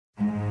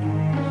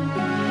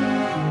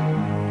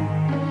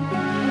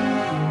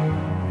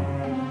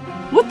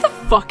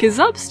fuck is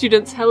up,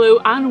 students? Hello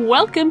and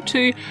welcome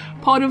to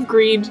Pod of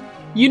Greed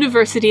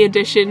University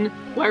Edition,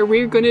 where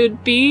we're going to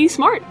be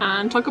smart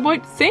and talk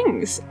about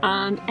things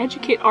and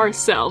educate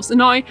ourselves.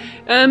 Now,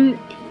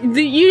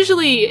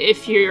 usually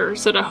if you're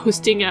sort of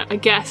hosting a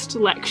guest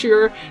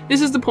lecturer,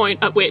 this is the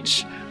point at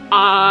which,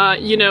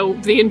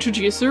 the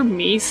introducer,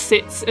 me,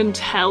 sits and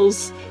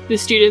tells the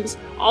students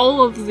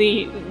all of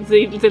the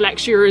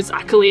lecturer's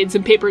accolades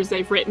and papers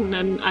they've written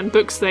and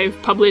books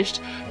they've published.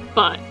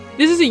 But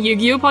this is a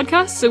Yu-Gi-Oh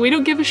podcast, so we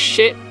don't give a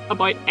shit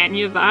about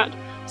any of that.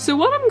 So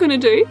what I'm going to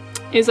do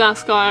is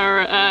ask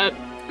our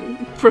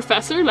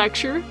professor,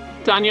 lecturer,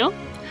 Daniel,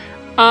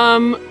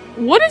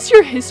 what is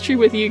your history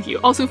with Yu-Gi-Oh?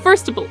 Also,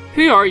 first of all,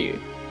 who are you?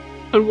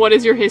 And what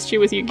is your history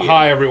with Yu-Gi-Oh?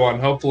 Hi, everyone.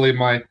 Hopefully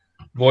my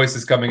voice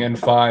is coming in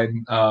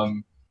fine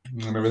and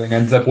everything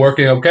ends up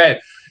working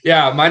okay.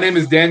 Yeah, my name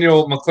is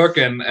Daniel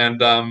McClurkin,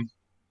 and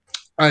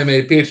I'm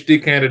a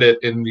PhD candidate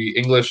in the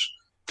English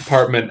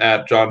department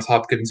at Johns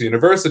Hopkins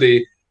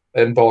University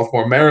in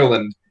Baltimore,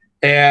 Maryland.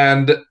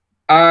 And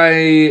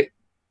I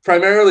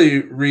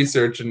primarily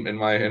research in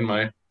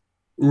my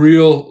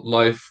real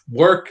life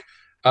work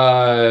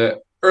early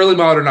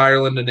modern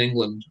Ireland and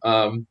England,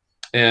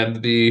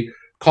 and the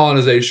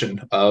colonization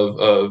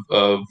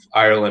of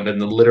Ireland and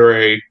the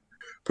literary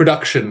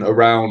production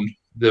around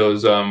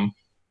those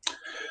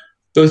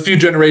few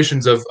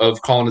generations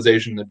of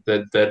colonization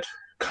that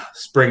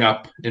spring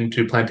up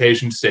into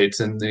plantation states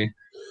in the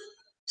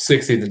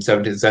 16th and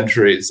 17th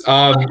centuries.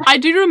 I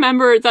do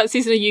remember that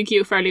season of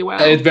Yu-Gi-Oh fairly well.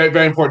 It's very,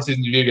 very important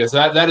season of Yu-Gi-Oh. So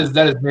that is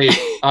me.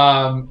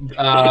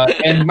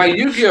 And my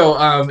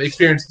Yu-Gi-Oh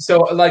experience.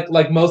 So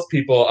like most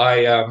people,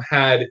 I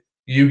had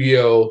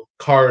Yu-Gi-Oh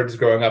cards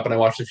growing up, and I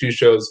watched a few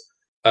shows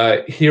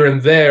here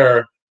and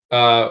there.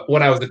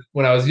 When I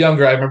was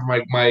younger, I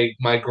remember my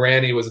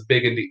granny was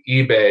big into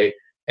eBay,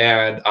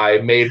 and I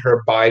made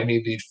her buy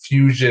me the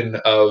fusion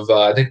of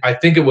I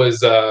think it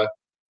was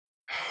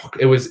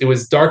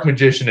Dark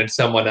Magician and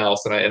someone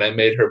else, and I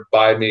made her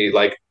buy me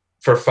like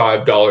for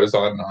 $5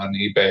 on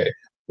eBay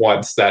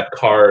once that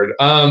card.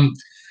 And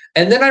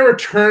then I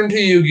returned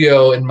to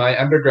Yu-Gi-Oh in my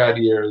undergrad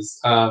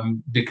years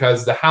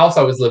because the house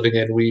I was living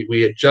in,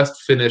 we had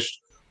just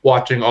finished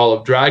watching all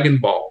of Dragon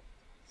Ball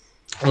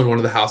on one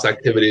of the house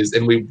activities,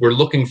 and we were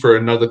looking for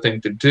another thing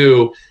to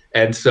do,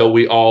 and so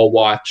we all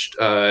watched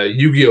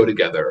Yu-Gi-Oh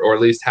together, or at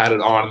least had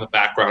it on in the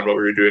background while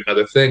we were doing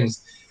other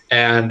things.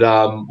 And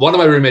one of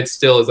my roommates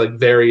still is like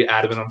very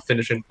adamant on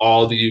finishing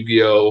all the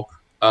Yu-Gi-Oh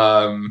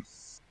what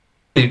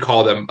do you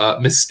call them,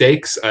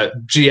 mistakes,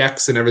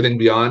 GX and everything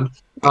beyond,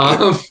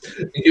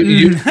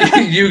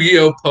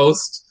 Yu-Gi-Oh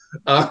post.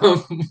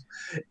 But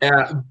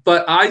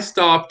I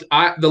stopped.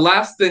 The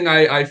last thing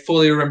I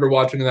fully remember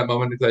watching in that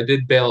moment, because I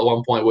did bail at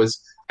one point, was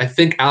I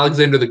think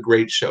Alexander the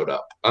Great showed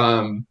up,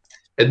 and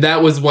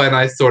that was when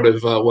I sort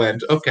of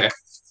went, okay,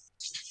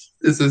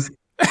 this is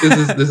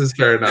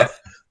fair enough.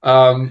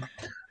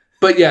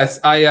 But yes,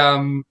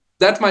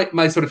 that's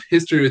my sort of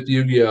history with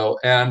Yu-Gi-Oh,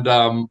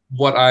 and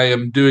what I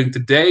am doing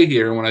today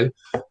here, when I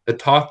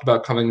talked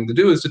about coming to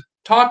do, is to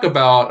talk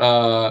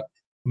about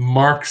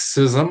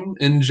Marxism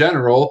in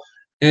general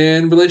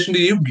in relation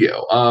to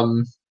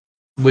Yu-Gi-Oh,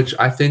 which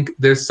I think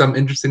there's some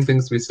interesting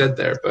things to be said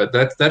there. But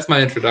that's my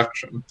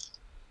introduction.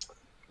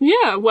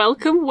 Yeah,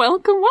 welcome.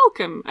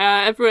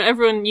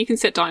 Everyone, you can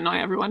sit down now.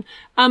 Everyone,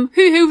 who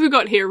have we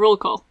got here? Roll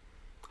call.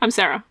 I'm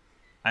Sarah.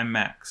 I'm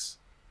Max.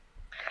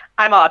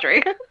 I'm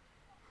Audrey.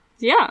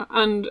 Yeah,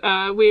 and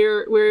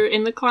we're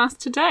in the class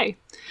today.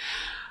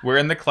 We're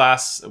in the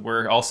class.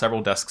 We're all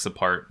several desks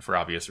apart for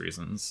obvious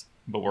reasons,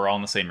 but we're all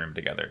in the same room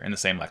together in the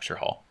same lecture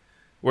hall.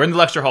 We're in the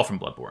lecture hall from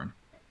Bloodborne.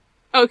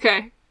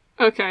 Okay.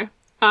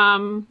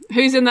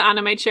 Who's in the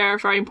anime chair?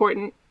 Very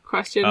important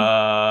question.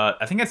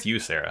 I think that's you,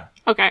 Sarah.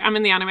 Okay, I'm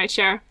in the anime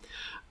chair.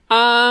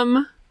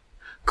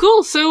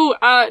 Cool. So,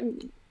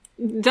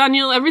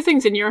 Daniel,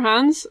 everything's in your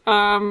hands.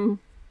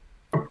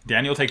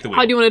 Daniel, take the wheel.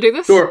 How do you want to do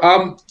this? Sure.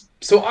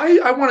 So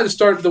I wanted to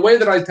start the way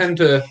that I tend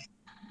to,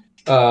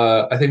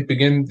 I think,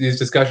 begin these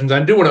discussions. I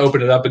do want to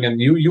open it up again.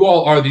 You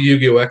all are the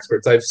Yu-Gi-Oh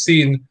experts. I've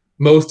seen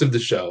most of the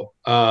show,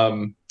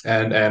 and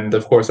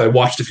of course I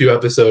watched a few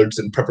episodes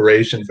in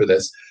preparation for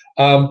this.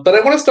 But I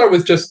want to start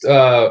with just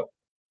a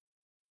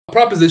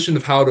proposition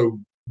of how to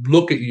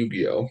look at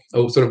Yu-Gi-Oh,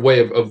 a sort of way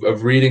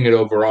of reading it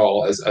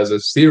overall as a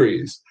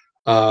series.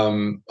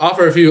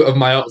 Offer a few of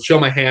show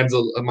my hand a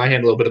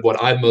little bit of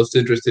what I'm most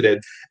interested in,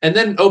 and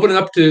then open it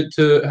up to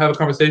have a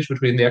conversation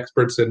between the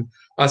experts and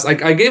us.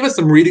 I gave us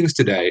some readings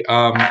today,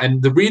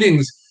 and the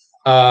readings,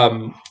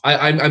 I'm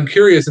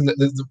curious, and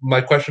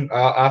my question,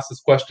 I'll ask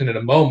this question in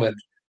a moment,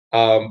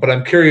 but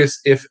I'm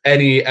curious if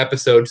any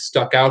episode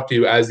stuck out to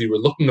you as you were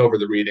looking over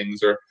the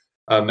readings, or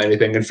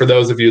anything. And for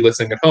those of you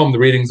listening at home, the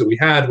readings that we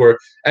had were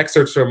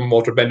excerpts from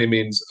Walter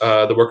Benjamin's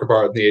The Work of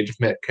Art in the Age of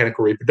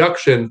Mechanical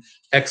Reproduction,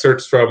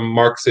 excerpts from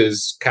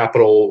Marx's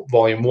Capital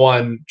Volume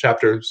 1,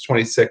 chapters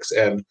 26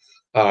 and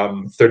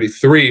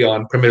 33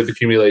 on primitive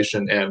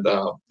accumulation and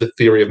the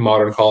theory of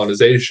modern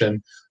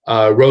colonization,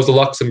 Rosa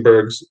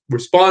Luxemburg's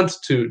response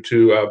to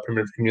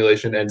primitive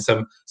accumulation, and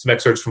some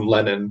excerpts from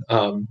Lenin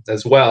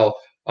as well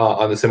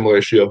on the similar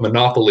issue of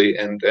monopoly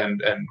and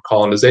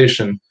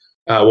colonization,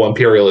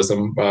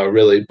 imperialism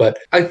really. But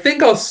I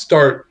think I'll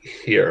start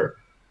here.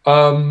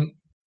 When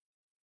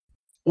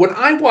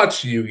I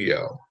watch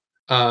Yu-Gi-Oh,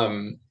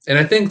 and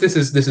I think this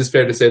is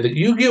fair to say that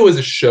Yu-Gi-Oh is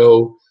a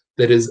show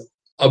that is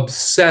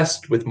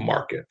obsessed with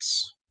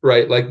markets,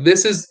 right? Like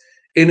this is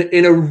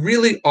in a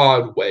really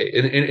odd way,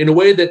 in a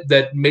way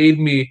that made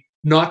me,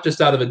 not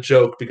just out of a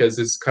joke, because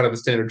it's kind of a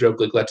standard joke,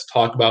 like let's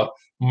talk about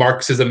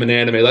Marxism and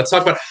anime. Let's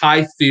talk about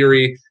high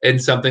theory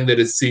and something that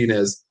is seen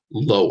as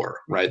lower,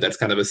 right? That's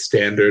kind of a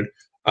standard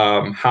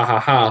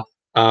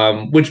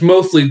which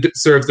mostly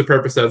serves the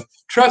purpose of,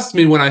 trust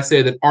me when I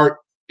say that art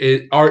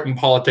and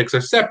politics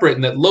are separate,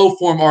 and that low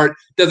form art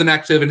doesn't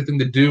actually have anything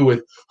to do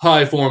with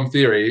high form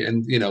theory.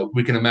 And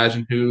we can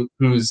imagine who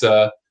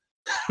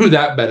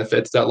that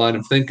benefits, that line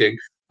of thinking,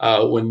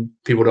 when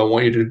people don't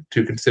want you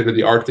to consider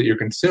the art that you're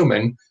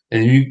consuming.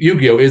 And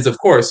Yu-Gi-Oh is, of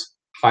course,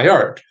 high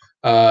art.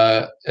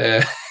 But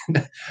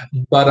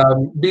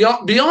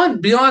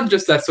beyond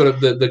just that sort of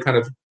the kind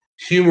of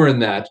humor in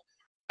that,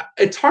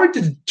 it's hard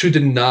to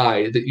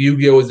deny that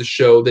Yu-Gi-Oh is a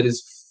show that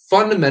is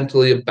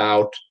fundamentally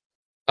about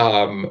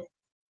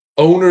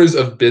owners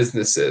of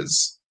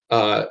businesses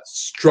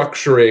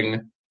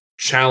structuring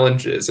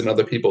challenges in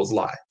other people's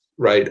lives,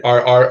 right?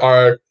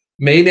 Our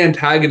main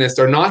antagonists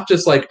are not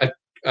just like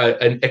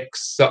an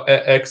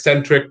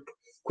eccentric,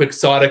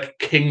 quixotic,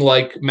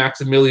 king-like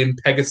Maximilian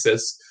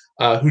Pegasus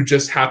who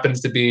just happens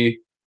to be,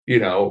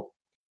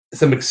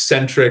 some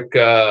eccentric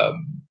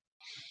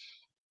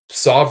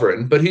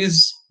sovereign, but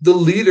he's the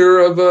leader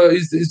of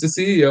he's the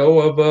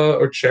CEO of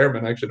or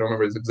chairman, actually I don't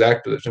remember his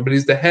exact position, but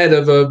he's the head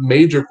of a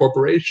major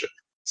corporation.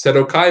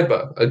 Seto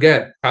Kaiba,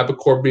 again, Kaiba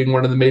Corp being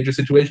one of the major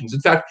situations. In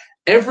fact,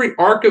 every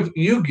arc of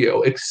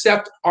Yu-Gi-Oh,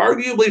 except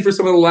arguably for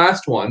some of the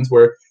last ones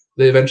where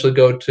they eventually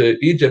go to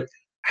Egypt,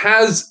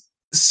 has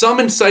some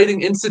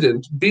inciting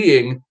incident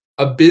being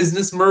a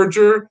business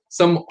merger,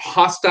 some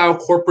hostile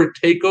corporate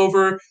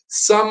takeover,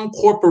 some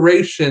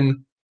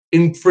corporation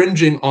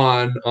infringing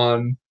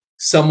on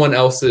someone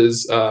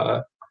else's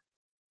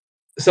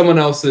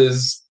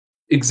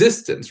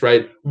existence,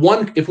 right?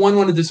 If one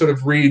wanted to sort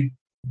of read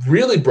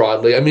really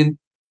broadly, I mean,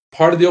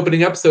 part of the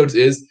opening episodes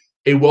is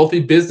a wealthy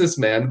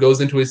businessman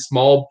goes into a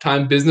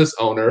small-time business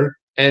owner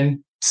and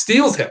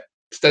steals him.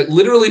 That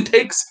literally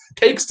takes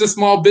the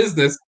small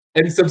business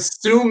and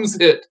subsumes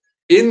it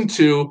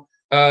into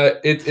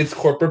its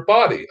corporate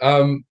body.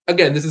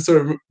 Again, this is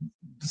sort of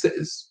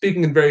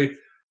speaking in very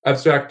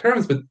abstract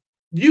terms, but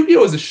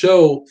Yu-Gi-Oh is a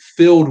show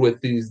filled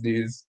with these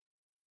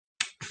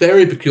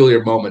very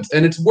peculiar moments,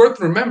 and it's worth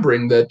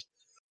remembering that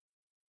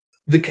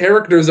the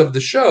characters of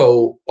the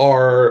show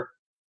are.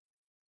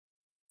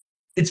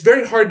 It's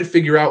very hard to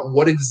figure out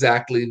what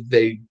exactly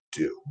they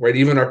do, right?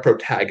 Even our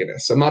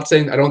protagonists. I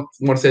don't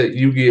want to say that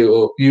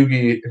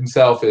Yugi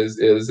himself is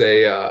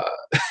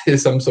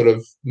some sort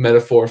of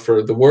metaphor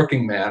for the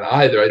working man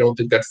either. I don't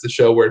think that's the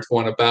show where it's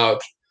one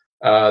about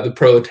the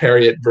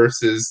proletariat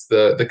versus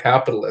the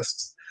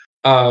capitalists.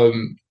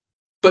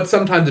 But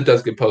sometimes it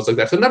does get posed like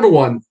that. So number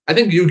one, I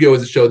think Yu-Gi-Oh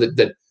is a show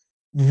that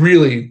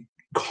really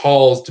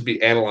calls to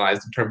be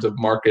analyzed in terms of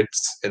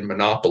markets and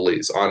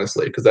monopolies,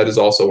 honestly, because that is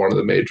also one of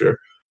the major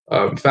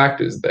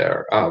factors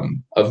there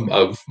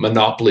of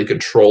monopoly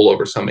control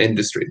over some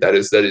industry. That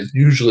is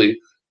usually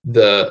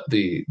the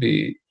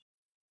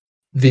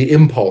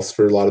impulse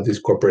for a lot of these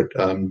corporate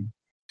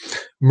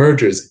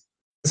mergers.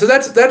 So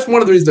that's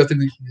one of the reasons I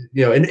think,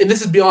 and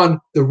this is beyond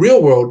the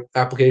real world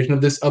application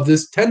of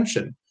this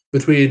tension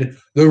between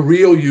the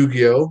real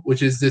Yu-Gi-Oh,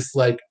 which is this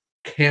like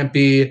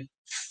campy,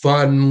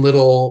 fun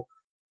little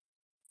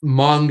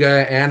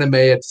manga, anime,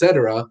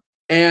 etc.,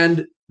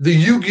 and the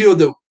Yu-Gi-Oh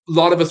that a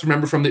lot of us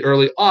remember from the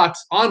early aughts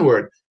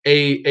onward,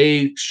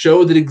 a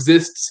show that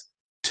exists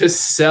to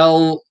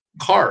sell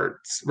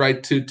cards,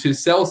 right? To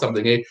sell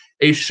something,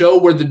 a show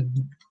where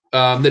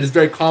that is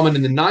very common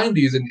in the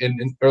 90s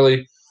and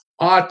early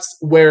aughts,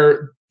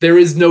 where there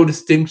is no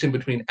distinction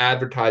between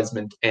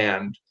advertisement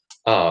and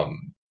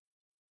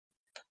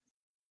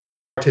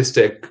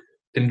artistic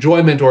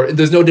enjoyment, or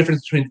there's no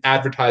difference between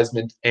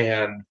advertisement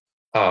and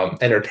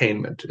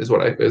entertainment. Is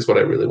what I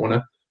really want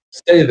to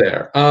say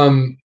there.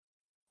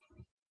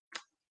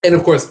 And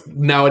of course,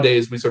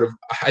 nowadays we sort of,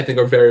 I think,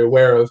 are very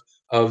aware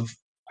of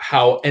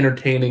how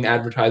entertaining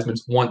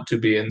advertisements want to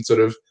be, and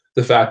sort of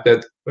the fact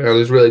that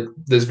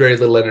there's very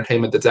little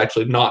entertainment that's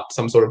actually not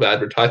some sort of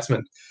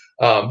advertisement.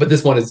 But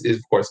this one is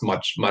of course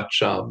much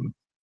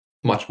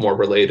more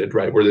related,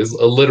 right? Where there's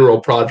a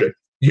literal project.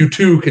 You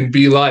too can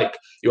be like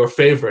your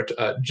favorite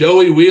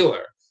Joey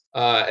Wheeler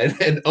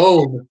and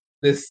own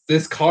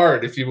this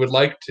card if you would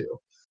like to.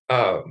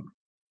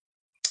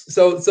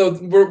 So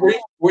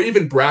we're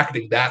even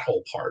bracketing that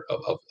whole part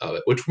of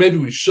it, which maybe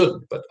we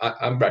shouldn't, but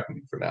I'm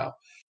bracketing for now.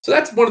 So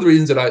that's one of the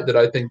reasons that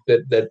I think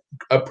that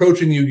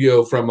approaching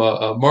Yu-Gi-Oh from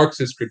a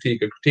Marxist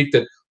critique, a critique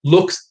that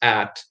looks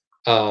at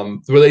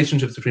the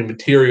relationships between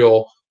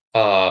material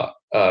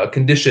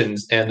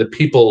conditions and the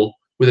people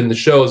within the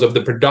shows, of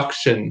the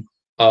production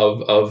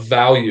of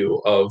value,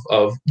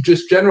 of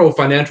just general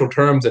financial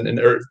terms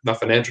or not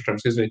financial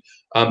terms, excuse me,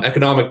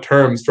 economic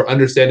terms for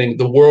understanding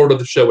the world of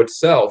the show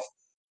itself,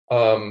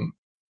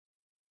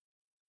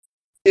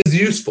 is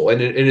useful,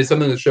 and it is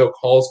something the show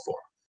calls for.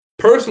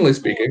 Personally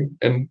speaking,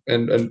 and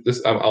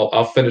this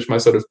I'll finish my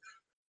sort of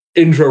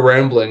intro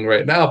rambling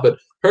right now, but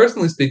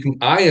personally speaking,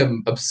 I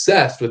am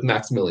obsessed with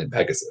Maximilian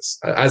Pegasus,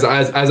 as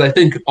I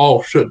think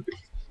all should be.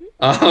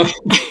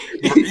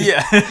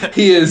 Yeah.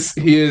 he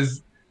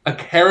is a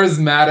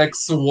charismatic,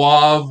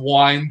 suave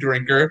wine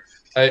drinker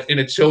in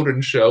a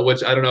children's show,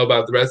 which I don't know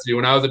about the rest of you.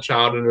 When I was a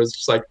child, and it was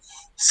just like,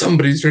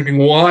 somebody's drinking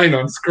wine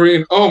on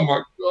screen. Oh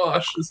my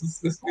gosh, this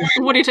is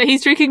What do you say?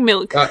 He's drinking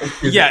milk.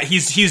 Yeah,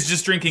 he's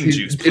just drinking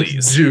juice, please.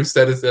 It's juice.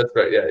 That's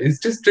right. Yeah, he's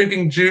just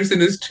drinking juice in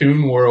his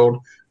Toon World.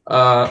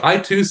 I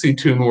too see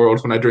Toon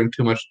Worlds when I drink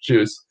too much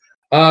juice.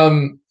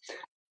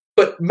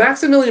 But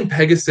Maximilian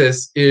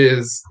Pegasus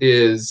is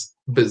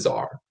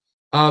bizarre.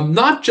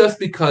 Not just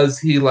because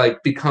he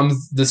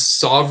becomes the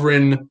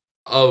sovereign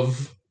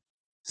of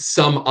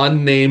some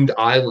unnamed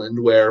island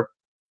where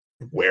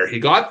he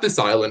got this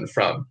island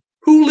from,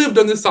 who lived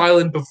on this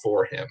island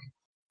before him,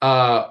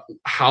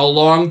 how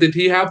long did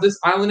he have this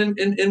island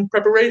in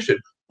preparation,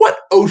 what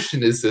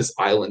ocean is this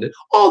island in?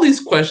 All these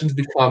questions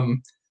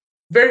become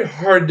very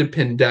hard to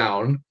pin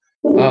down.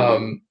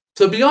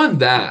 So beyond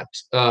that,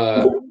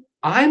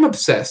 I'm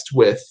obsessed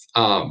with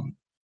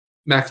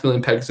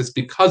Maximilian Pegasus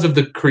because of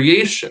the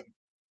creation,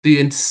 the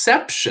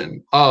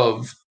inception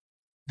of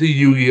the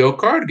Yu-Gi-Oh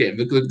card game,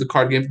 the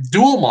card game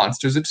Duel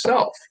Monsters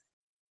itself.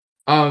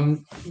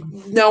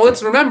 Now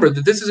let's remember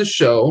that this is a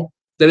show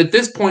that at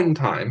this point in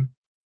time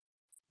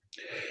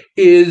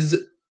is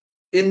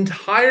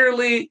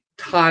entirely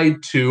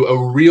tied to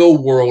a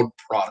real world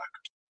product,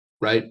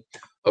 right?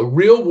 A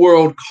real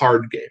world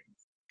card game.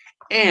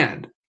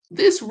 And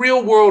this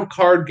real world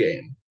card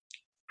game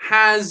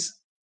has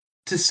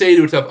to say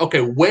to itself,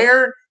 okay,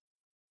 where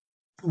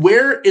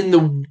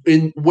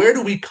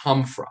do we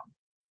come from?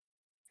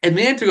 And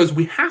the answer goes,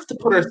 we have to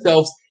put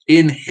ourselves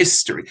in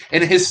history,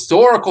 in a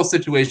historical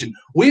situation.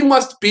 We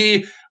must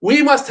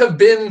have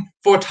been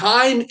for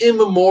time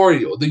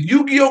immemorial. The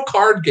Yu-Gi-Oh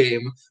card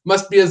game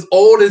must be as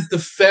old as the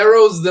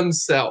pharaohs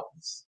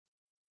themselves,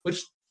 which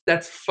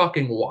that's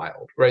fucking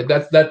wild, right?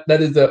 That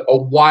is a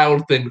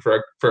wild thing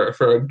for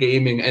a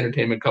gaming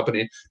entertainment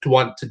company to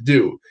want to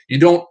do. You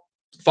don't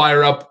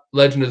fire up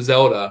Legend of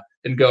Zelda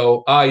and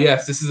go,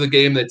 yes, this is a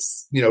game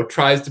that's,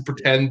 tries to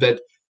pretend that,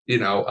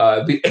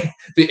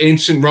 the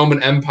ancient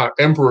Roman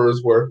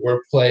emperors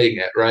were playing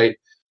it, right?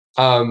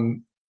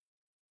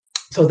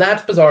 So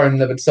that's bizarre in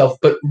and of itself.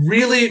 But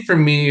really, for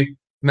me,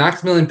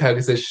 Maximilian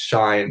Pegasus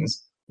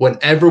shines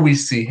whenever we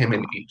see him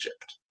in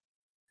Egypt.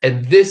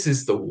 And this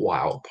is the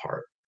wild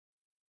part.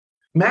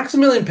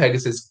 Maximilian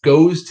Pegasus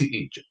goes to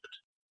Egypt.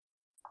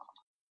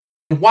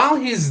 And while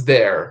he's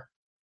there,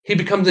 he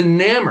becomes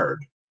enamored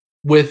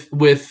with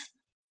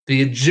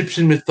the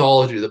Egyptian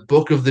mythology, the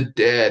Book of the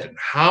Dead, and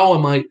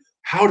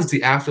how does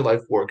the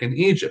afterlife work in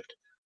Egypt?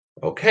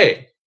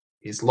 Okay,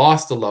 he's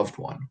lost a loved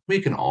one. We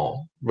can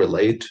all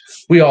relate.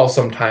 We all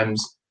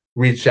sometimes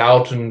reach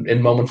out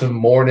in moments of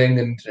mourning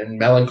and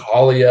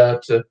melancholia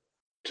to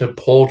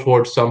pull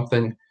towards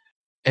something.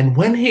 And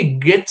when he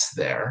gets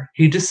there,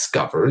 he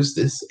discovers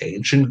this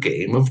ancient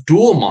game of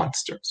Duel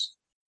Monsters.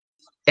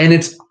 And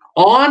it's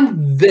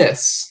on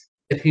this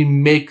that he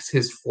makes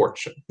his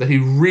fortune, that he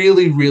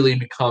really, really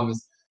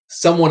becomes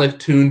someone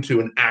attuned to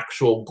an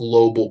actual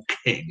global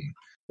king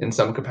in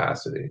some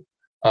capacity.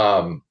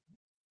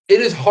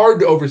 It is hard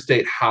to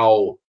overstate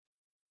how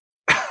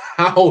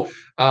much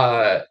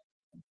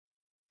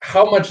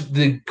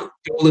the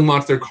Dueling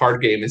Monster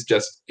card game is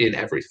just in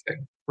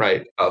everything,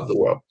 right, of the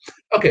world.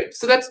 Okay,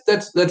 so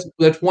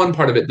that's one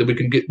part of it that we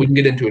can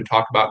get into and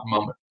talk about in a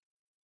moment.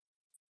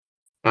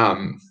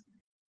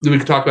 That we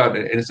can talk about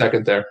in a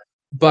second there.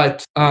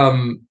 But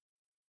and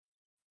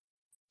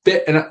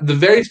the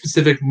very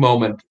specific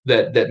moment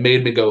that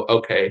made me go,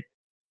 okay,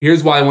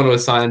 here's why I want to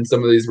assign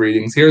some of these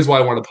readings. Here's why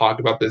I want to talk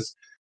about this.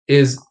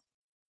 Is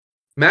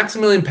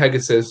Maximilian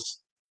Pegasus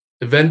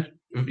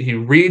he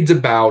reads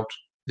about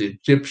the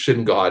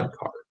Egyptian god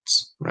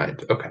cards,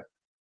 right? Okay.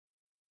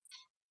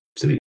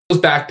 So he goes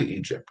back to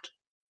Egypt.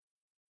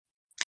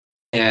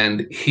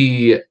 And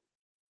he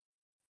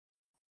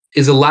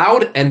is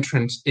allowed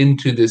entrance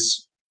into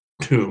this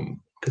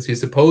tomb because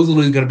he's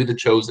supposedly going to be the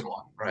chosen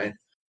one, right?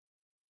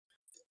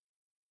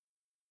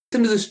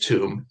 Into this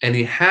tomb, and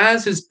he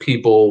has his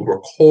people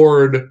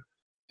record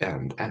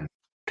and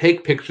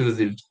take pictures of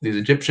these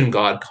Egyptian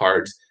god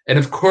cards. And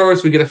of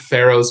course, we get a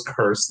pharaoh's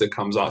curse that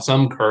comes off,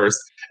 some curse.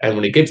 And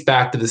when he gets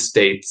back to the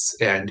States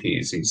and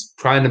he's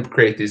trying to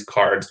create these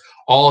cards,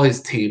 all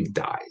his team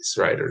dies,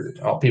 right? Or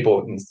all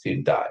people in his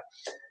team die.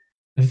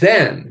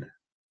 Then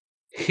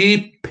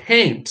he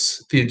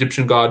paints the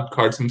Egyptian god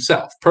cards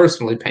himself,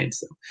 personally paints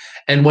them.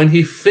 And when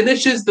he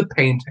finishes the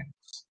paintings,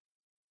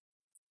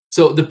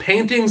 so the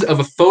paintings of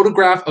a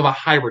photograph of a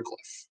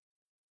hieroglyph,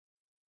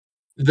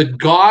 the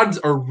gods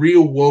are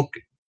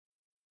reawoken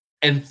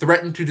and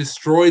threaten to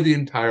destroy the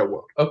entire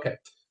world. Okay,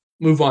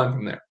 move on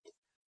from there.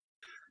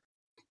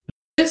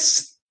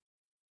 This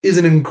is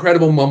an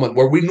incredible moment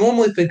where we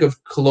normally think of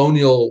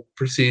colonial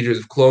procedures,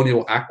 of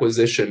colonial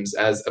acquisitions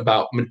as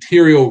about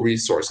material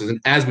resources, and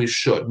as we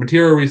should,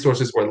 material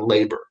resources or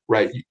labor,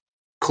 right?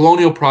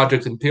 Colonial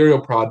projects, imperial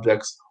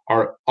projects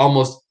are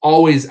almost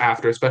always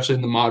after, especially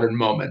in the modern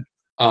moment,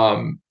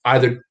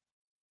 either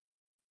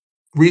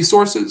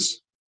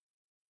resources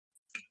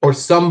or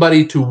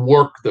somebody to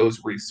work those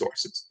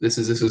resources. This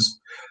is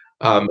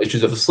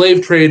issues of the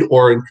slave trade,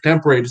 or in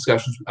contemporary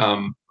discussions,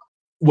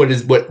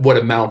 what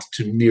amounts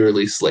to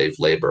nearly slave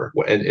labor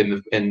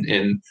in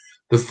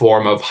the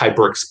form of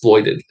hyper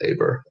exploited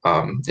labor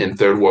in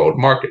third world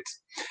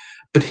markets.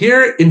 But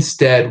here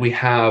instead we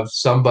have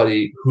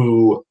somebody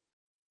who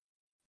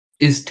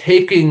is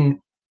taking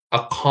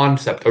a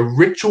concept, a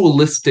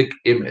ritualistic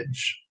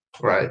image,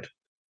 right?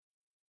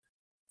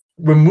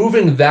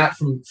 Removing that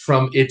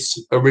from its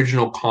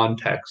original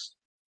context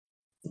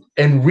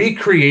and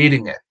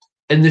recreating it.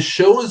 And the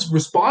show's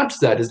response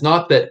to that is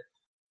not that,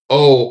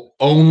 oh,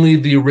 only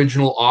the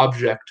original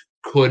object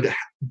could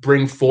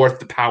bring forth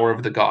the power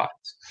of the gods.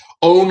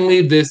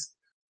 Only this.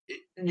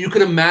 You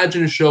can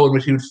imagine a show in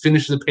which he would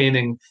finish the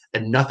painting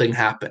and nothing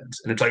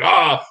happens. And it's like,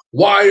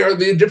 why are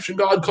the Egyptian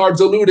god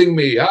cards eluding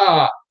me?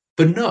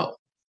 But no,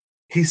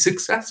 he's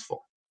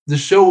successful. The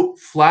show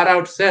flat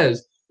out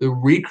says the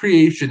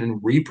recreation and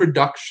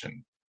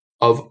reproduction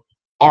of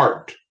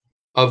art,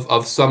 of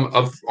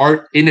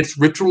art in its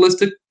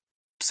ritualistic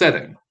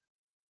setting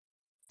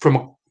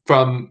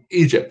from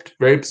Egypt,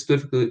 very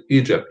specifically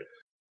Egypt,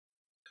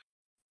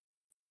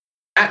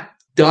 that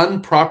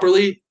done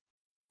properly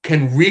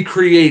can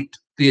recreate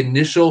the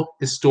initial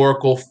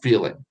historical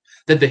feeling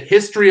that the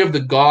history of the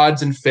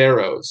gods and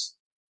pharaohs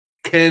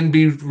can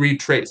be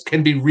retraced,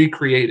 can be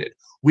recreated.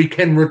 We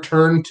can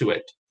return to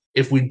it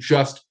if we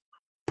just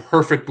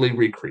perfectly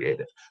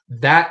recreate it.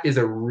 That is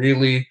a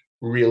really,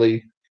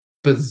 really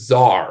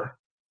bizarre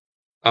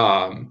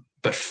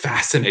but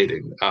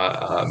fascinating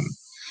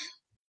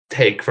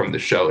take from the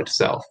show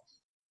itself.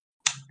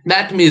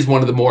 That to me is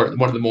one of the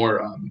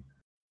more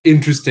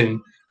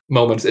interesting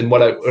moments, and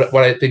what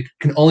I think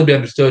can only be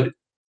understood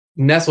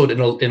nestled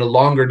in a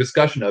longer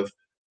discussion of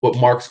what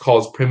Marx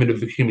calls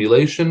primitive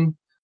accumulation,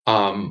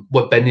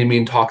 what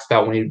Benjamin talks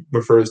about when he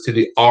refers to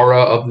the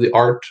aura of the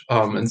art,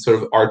 and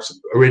sort of art's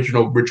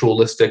original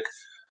ritualistic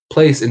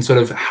place, and sort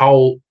of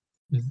how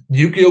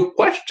Yu-Gi-Oh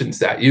questions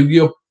that.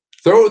 Yu-Gi-Oh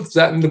throws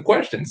that into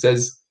question,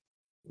 says,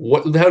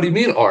 "What the hell do you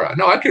mean aura?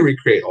 No, I can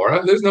recreate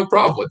aura. There's no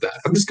problem with that.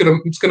 I'm just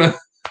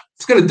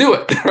gonna do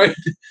it, right?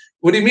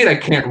 What do you mean I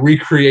can't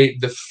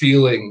recreate the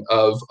feeling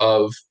of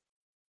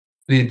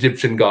the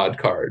Egyptian god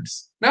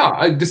cards? No,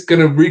 I'm just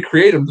gonna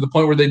recreate them to the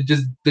point where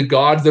the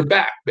gods are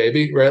back,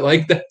 baby, right?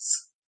 Like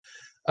that's,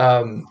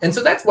 and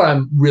so that's what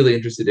I'm really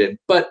interested in.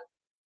 But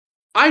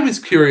I was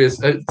curious.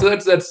 So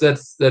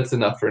that's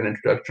enough for an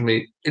introduction to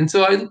me. And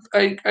so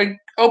I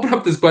open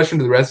up this question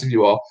to the rest of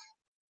you all.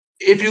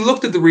 If you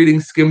looked at the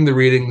readings, skimmed the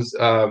readings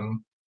that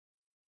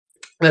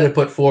I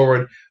put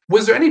forward,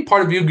 was there any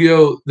part of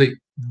Yu-Gi-Oh that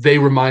they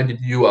reminded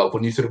you of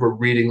when you sort of were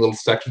reading little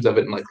sections of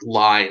it and like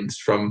lines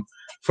from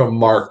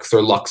Marx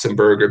or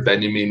Luxemburg or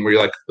Benjamin, where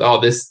you're like,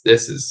 oh, this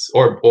is,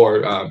 or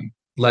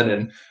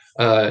Lenin,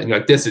 and you're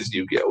like, this is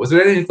Yu-Gi-Oh. Was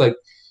there any like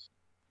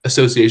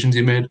associations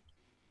you made?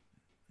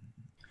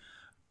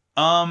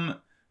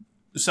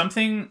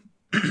 Something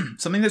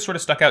that sort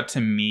of stuck out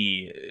to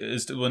me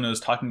is when I was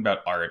talking about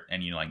art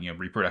and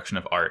reproduction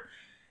of art.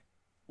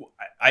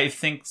 I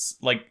think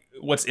like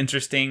what's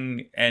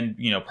interesting, and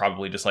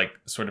probably just like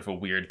sort of a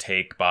weird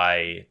take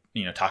by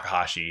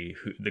Takahashi,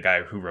 the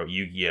guy who wrote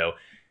Yu-Gi-Oh.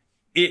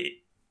 It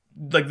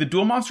like the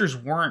Duel Monsters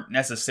weren't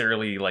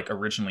necessarily like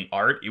originally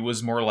art. It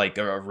was more like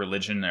a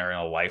religion or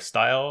a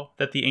lifestyle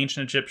that the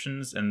ancient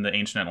Egyptians and the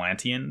ancient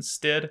Atlanteans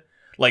did.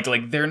 Like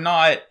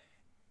they're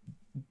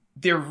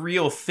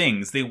real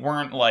things. They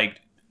weren't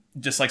like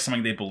just like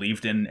something they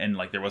believed in and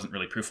like there wasn't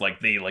really proof.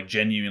 Like they like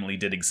genuinely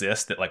did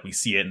exist, that like we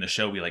see it in the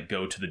show. We like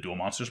go to the Duel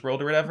Monsters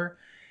world or whatever.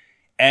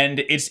 And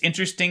it's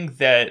interesting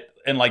that,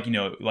 and like,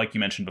 like you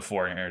mentioned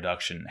before in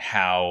introduction,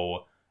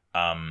 how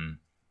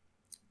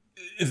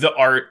the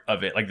art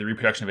of it, like the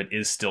reproduction of it,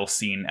 is still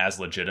seen as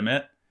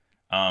legitimate.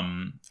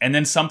 And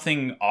then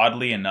something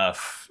oddly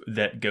enough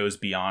that goes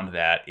beyond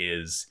that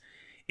is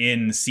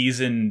in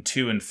season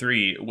 2 and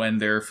 3, when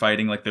they're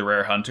fighting like the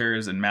Rare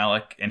Hunters and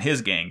Malik and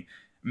his gang.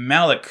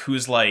 Malik,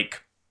 who's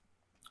like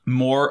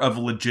more of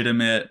a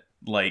legitimate,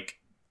 like,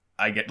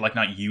 I get like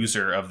not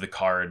user of the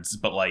cards,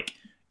 but like,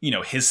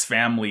 his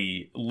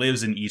family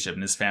lives in Egypt,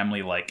 and his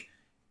family like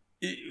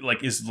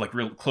is like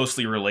real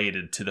closely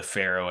related to the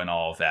pharaoh and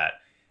all of that.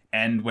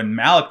 And when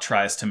Malik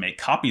tries to make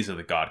copies of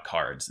the god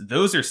cards,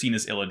 those are seen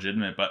as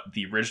illegitimate, but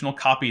the original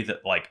copy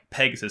that like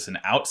Pegasus, an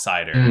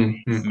outsider,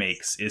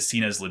 makes is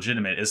seen as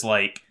legitimate. Is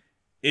like,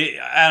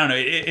 I don't know.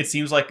 It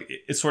seems like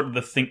it's sort of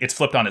the thing. It's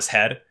flipped on its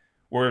head,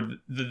 or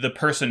the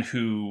person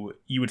who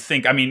you would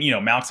think, I mean,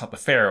 Malak's not the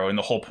Pharaoh, and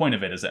the whole point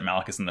of it is that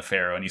Malak isn't the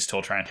Pharaoh, and he's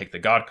still trying to take the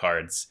God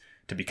cards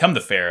to become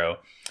the Pharaoh.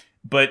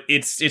 But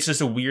it's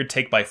just a weird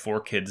take by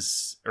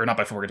 4Kids, or not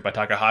by 4Kids, by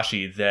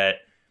Takahashi, that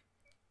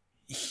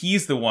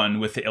he's the one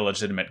with the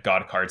illegitimate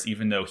God cards,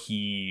 even though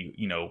he,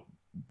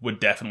 would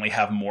definitely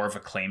have more of a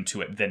claim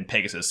to it than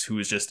Pegasus, who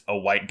is just a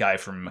white guy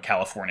from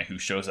California who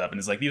shows up and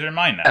is like, these are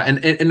mine now. And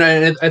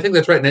I think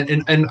that's right.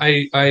 And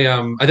I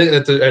think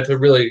that's a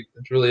really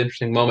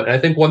interesting moment. And I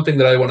think one thing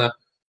that I want to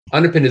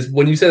underpin is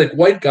when you say like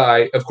white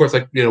guy, of course,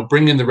 like,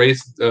 bringing the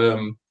race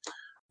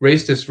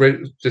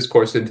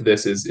discourse into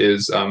this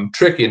is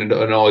tricky and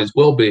always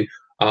will be.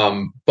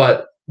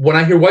 But when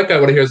I hear white guy,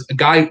 what I hear is a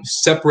guy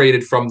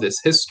separated from this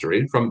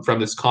history, from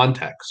this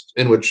context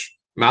in which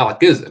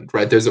Malak isn't,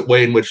 right? There's a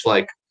way in which,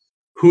 like,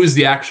 who's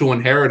the actual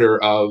inheritor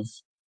of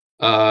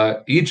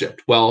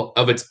Egypt? Well,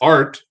 of its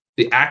art,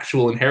 the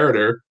actual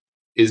inheritor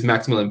is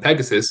Maximilian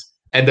Pegasus,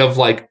 and of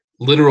like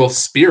literal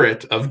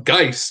spirit of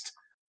Geist,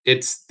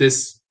 it's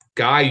this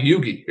guy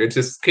Yugi. It's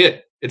this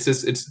kid. It's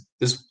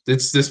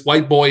this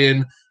white boy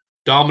in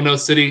Domino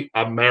City,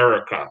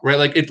 America, right?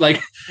 Like it's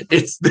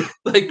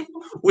like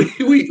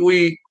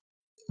we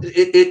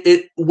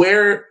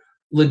where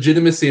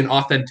legitimacy and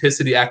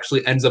authenticity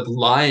actually ends up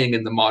lying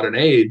in the modern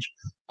age.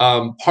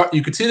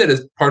 You could see that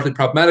as partially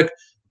problematic.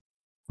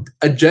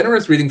 A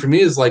generous reading for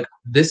me is like,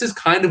 this is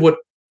kind of what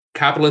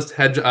capitalist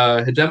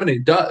hegemony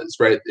does,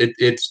 right?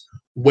 It's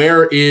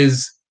where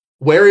is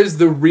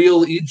the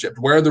real Egypt?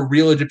 Where are the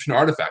real Egyptian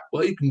artifacts?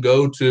 Well, you can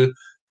go to,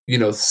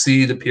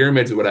 see the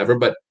pyramids or whatever,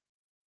 but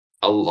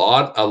a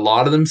lot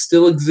of them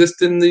still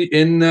exist in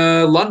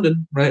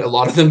London, right? A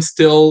lot of them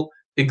still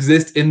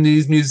exist in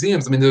these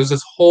museums. I mean, there's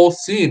this whole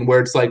scene where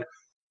it's like,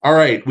 all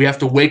right, we have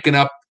to waken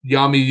up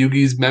Yami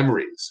Yugi's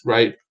memories,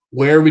 right?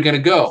 Where are we going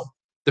to go?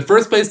 The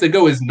first place they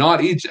go is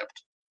not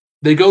Egypt.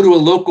 They go to a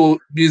local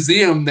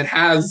museum that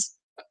has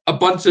a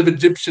bunch of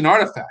Egyptian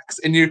artifacts,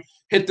 and you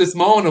hit this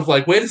moment of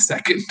like, wait a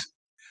second,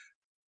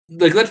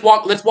 like let's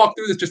walk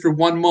through this just for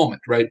one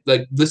moment, right?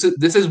 Like this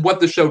is what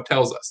the show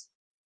tells us.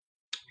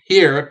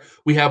 Here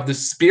we have the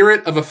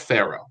spirit of a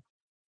pharaoh.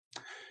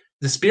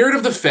 The spirit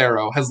of the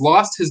pharaoh has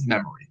lost his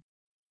memory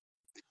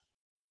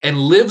and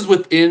lives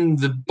within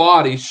the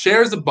body,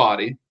 shares a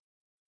body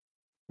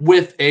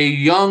with a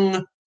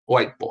young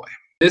white boy.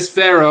 This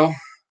pharaoh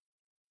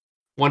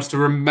wants to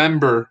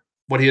remember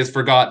what he has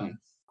forgotten.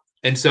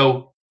 And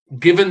so,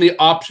 given the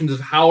options of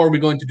how are we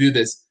going to do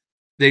this,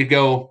 they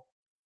go,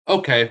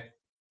 okay,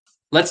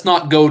 let's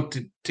not go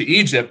to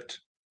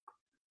Egypt.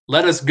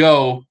 Let us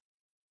go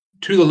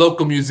to the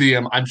local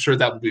museum. I'm sure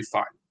that will be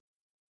fine.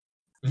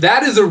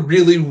 That is a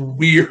really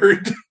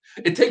weird.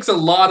 It takes a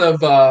lot of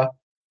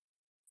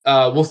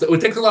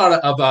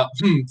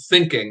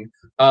thinking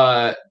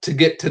to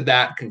get to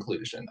that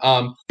conclusion.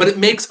 But it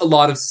makes a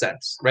lot of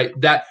sense, right?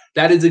 That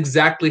is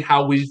exactly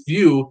how we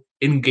view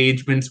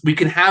engagements. We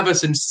can have a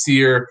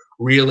sincere,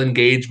 real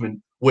engagement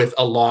with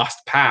a lost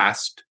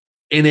past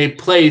in a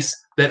place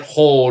that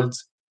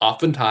holds,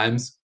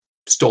 oftentimes,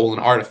 stolen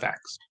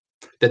artifacts.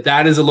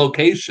 That is a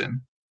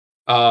location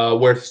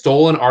where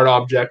stolen art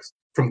objects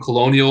from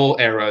colonial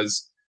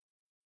eras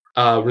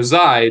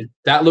reside.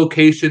 That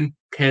location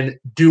can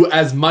do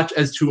as much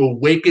as to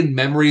awaken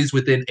memories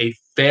within a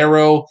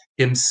pharaoh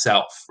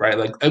himself, right?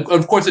 Like,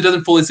 of course, it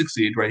doesn't fully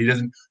succeed, right? He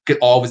doesn't get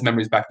all of his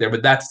memories back there,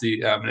 but that's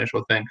the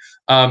initial thing.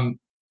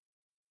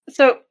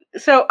 So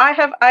I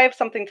have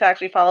something to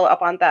actually follow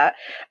up on that,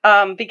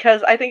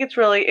 because I think it's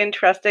really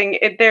interesting.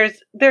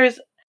 There's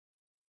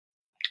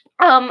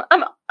an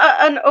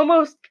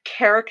almost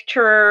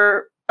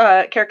caricaturesque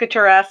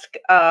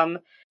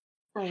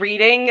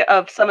reading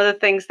of some of the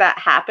things that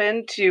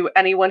happen to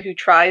anyone who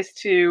tries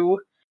to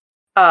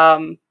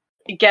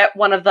get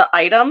one of the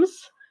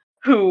items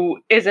who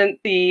isn't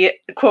the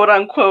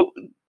quote-unquote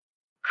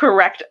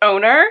correct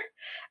owner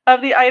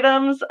of the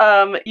items.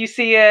 You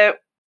see it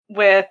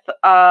with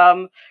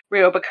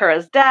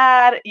Ryobakura's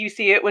dad. You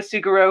see it with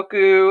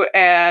Sugoroku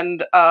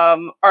and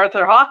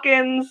Arthur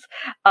Hawkins.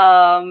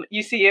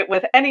 You see it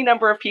with any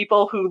number of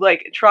people who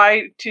like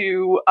try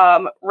to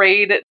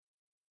raid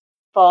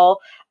fall.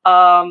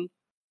 But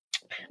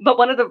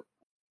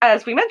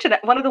as we mentioned,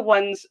 one of the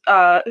ones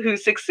who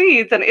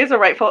succeeds and is a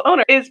rightful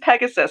owner is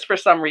Pegasus for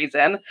some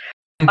reason.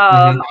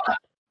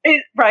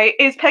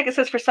 Is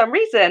Pegasus for some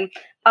reason.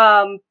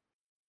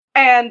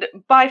 And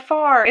by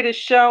far, it is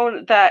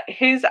shown that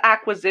his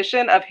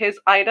acquisition of his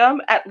item,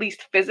 at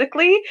least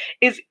physically,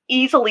 is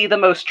easily the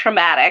most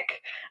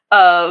traumatic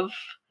of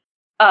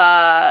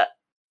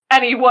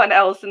anyone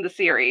else in the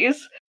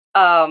series.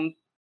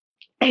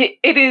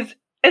 It is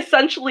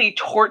essentially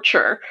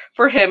torture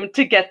for him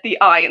to get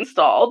the eye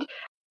installed.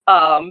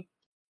 And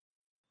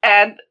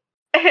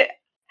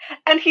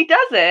he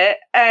does it,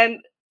 and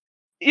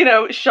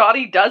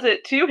Shoddy does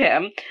it to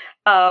him.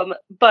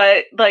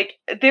 But like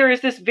there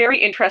is this very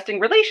interesting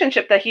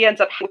relationship that he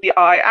ends up with the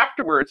eye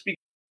afterwards,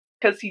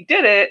 because he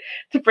did it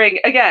to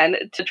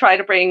try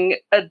to bring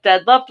a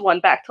dead loved one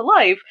back to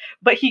life,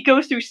 but he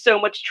goes through so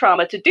much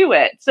trauma to do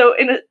it. So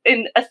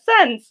in a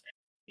sense,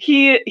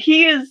 he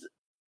is,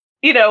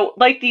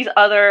 like these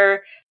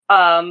other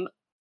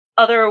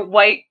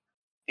white,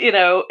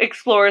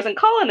 explorers and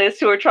colonists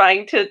who are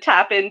trying to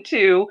tap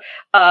into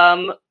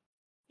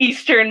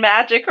Eastern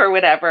magic or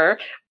whatever,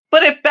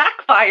 but it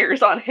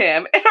backfires on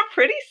him in a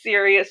pretty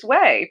serious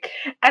way.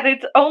 And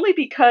it's only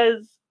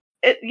because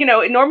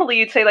normally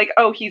you'd say like,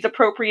 oh, he's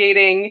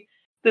appropriating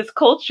this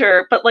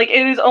culture, but like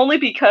it is only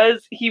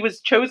because he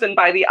was chosen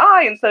by the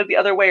Eye instead of the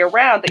other way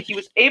around that he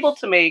was able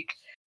to make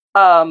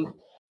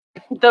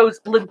those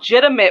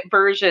legitimate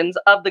versions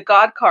of the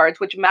god cards,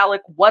 which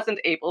Malik wasn't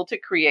able to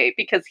create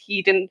because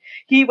he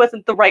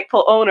wasn't the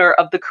rightful owner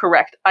of the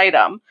correct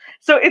item.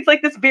 So it's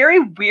like this very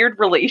weird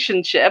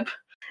relationship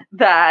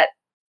that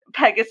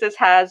Pegasus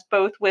has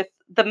both with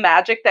the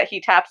magic that he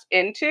taps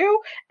into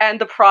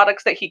and the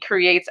products that he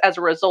creates as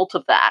a result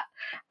of that,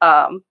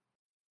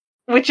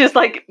 which is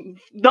like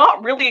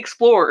not really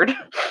explored.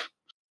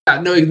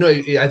 That's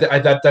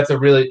a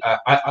really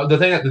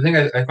the thing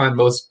I find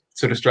most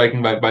sort of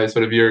striking by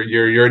sort of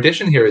your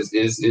addition here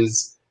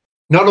is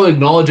not only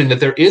acknowledging that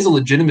there is a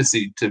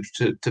legitimacy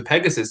to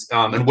Pegasus,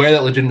 and where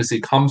that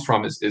legitimacy comes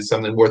from is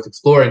something worth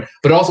exploring,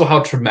 but also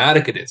how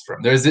traumatic it is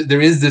from. There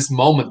is this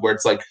moment where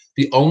it's like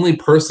the only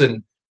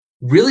person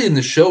really in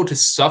the show to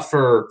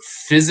suffer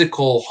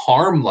physical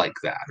harm like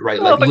that,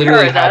 right? Well, like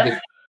literally having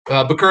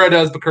Bakura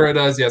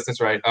does, yes, that's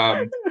right.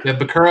 We have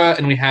Bakura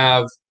and we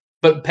have,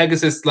 but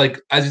Pegasus, like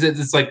as you said,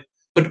 it's like,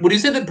 but would you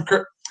say that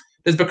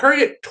does Bakura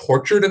get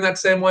tortured in that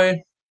same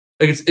way?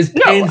 Like it's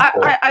painful.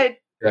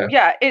 No,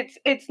 yeah,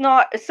 it's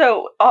not.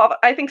 So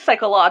I think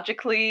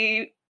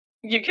psychologically,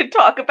 you could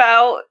talk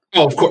about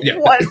of course, yeah.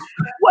 what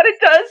it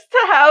does to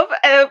have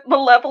a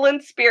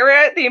malevolent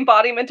spirit, the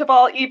embodiment of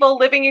all evil,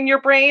 living in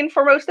your brain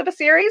for most of a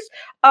series.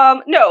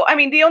 No, I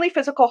mean the only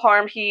physical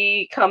harm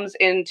he comes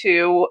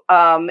into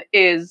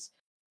is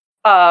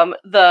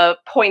the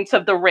points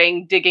of the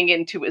ring digging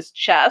into his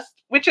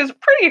chest, which is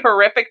pretty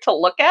horrific to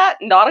look at.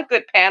 Not a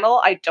good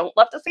panel. I don't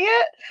love to see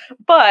it,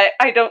 but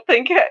I don't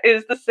think it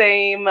is the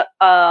same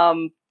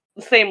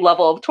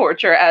level of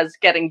torture as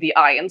getting the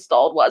Eye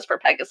installed was for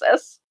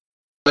Pegasus.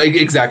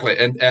 Exactly,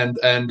 and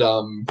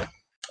no,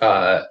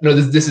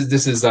 this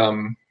is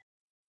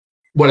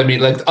what I mean.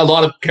 Like a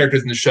lot of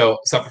characters in the show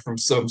suffer from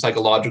some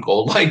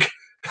psychological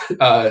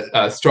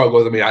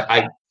struggles. I mean,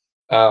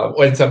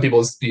 when some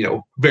people's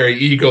very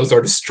egos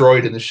are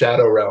destroyed in the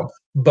shadow realm,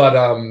 but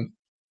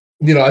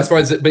as far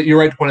as but you're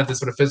right to point out this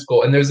sort of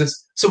physical, and there's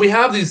this. So we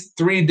have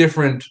three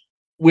different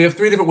ways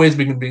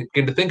we can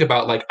begin to think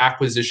about like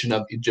acquisition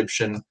of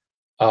Egyptian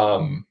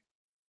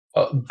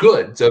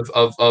goods of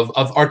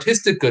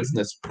artistic goods in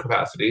this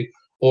capacity,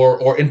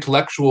 or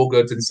intellectual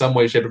goods in some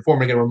way, shape, or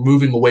form. Again, we're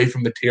moving away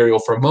from material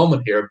for a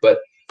moment here, but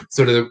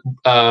sort of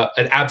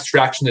an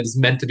abstraction that is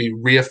meant to be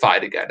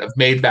reified again, of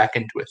made back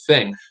into a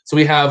thing. So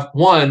we have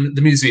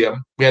the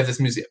museum. We have this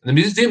museum. The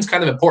museum's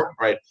kind of important,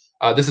 right?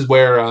 This is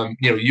where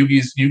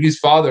Yugi's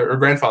father or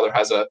grandfather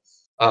has a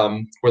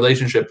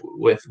relationship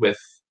with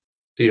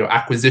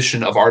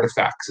acquisition of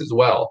artifacts as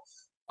well.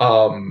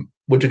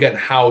 Which again,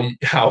 how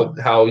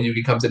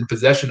Yugi comes in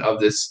possession of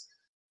this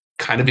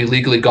kind of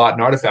illegally gotten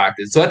artifact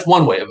is. So that's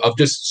one way of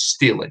just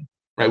stealing,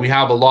 right? We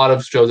have a lot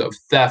of shows of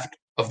theft,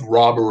 of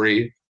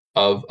robbery,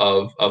 of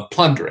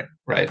plundering,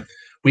 right?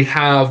 We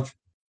have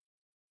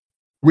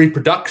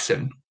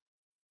reproduction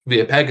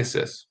via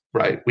Pegasus,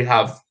 right? We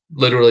have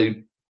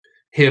literally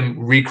him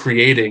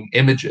recreating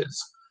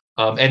images,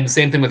 and the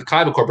same thing with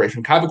Kaiba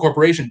Corporation. Kaiba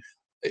Corporation,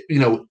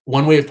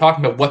 one way of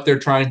talking about what they're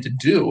trying to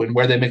do and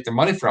where they make their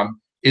money from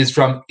is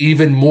from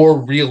even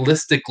more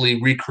realistically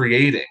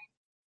recreating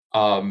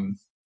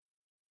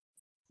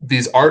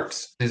these art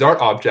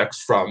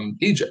objects from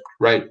Egypt,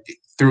 right?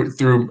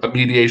 Through a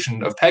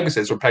mediation of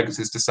Pegasus, where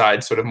Pegasus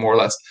decides sort of more or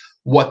less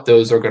what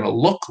those are going to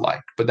look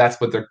like. But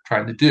that's what they're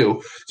trying to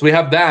do. So we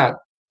have that,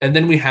 and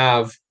then we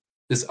have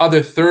this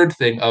other third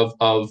thing of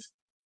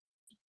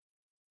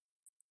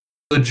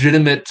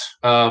legitimate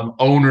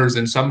owners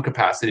in some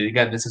capacity.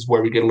 Again, this is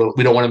where we get a little.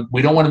 We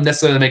don't want to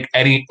necessarily make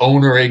any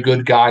owner a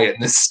good guy in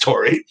this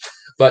story,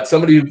 but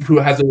somebody who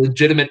has a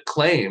legitimate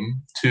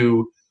claim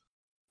to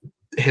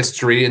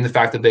history and the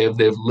fact that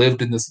they've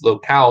lived in this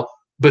locale,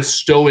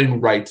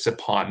 bestowing rights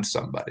upon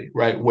somebody,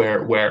 right?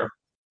 Where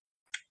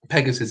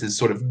Pegasus is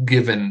sort of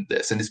given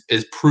this and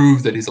is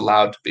proved that he's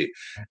allowed to be.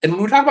 And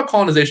when we talk about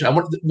colonization,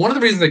 one of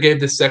the reasons I gave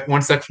this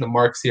one section of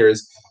Marx here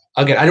is,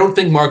 again, I don't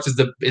think Marx is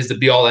the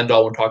be all end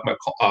all when talking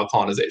about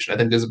colonization. I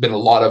think there's been a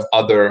lot of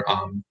other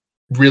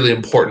really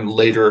important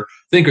later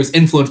thinkers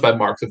influenced by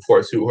Marx, of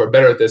course, who are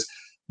better at this.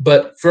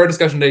 But for our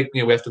discussion today, we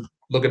have to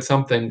look at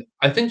something.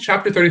 I think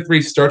chapter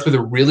 33 starts with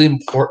a really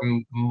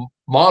important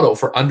model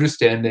for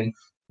understanding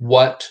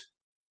what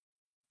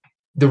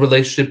the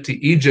relationship to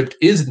Egypt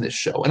is in this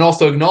show, and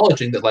also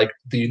acknowledging that like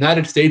the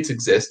United States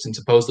exists, and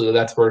supposedly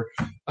that's where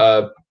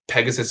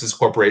Pegasus's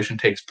corporation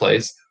takes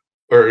place.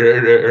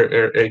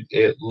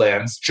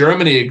 lands.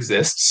 Germany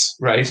exists,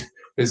 right?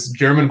 There's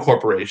German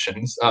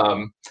corporations,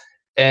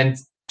 and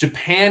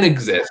Japan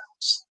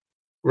exists,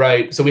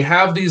 right? So we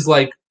have these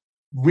like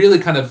really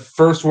kind of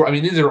first world. I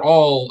mean, these are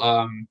all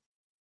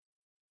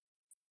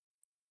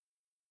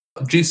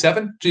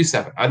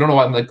G7. I don't know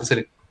why I'm like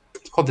saying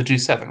it's called the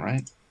G7,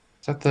 right?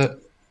 Is that the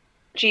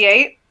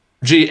G8?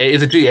 G8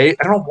 is it G8?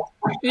 I don't know.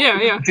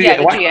 Yeah. Yeah,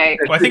 the G8.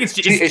 Well, I think it's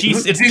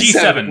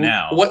G7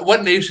 now.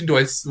 What nation do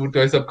I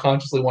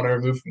subconsciously want to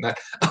remove from that?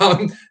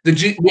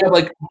 We have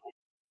like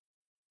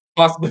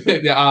possibly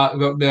the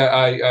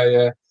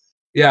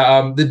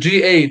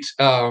G8,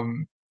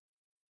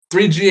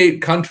 three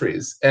G8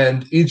 countries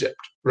and Egypt,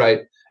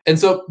 right? And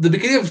so the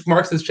beginning of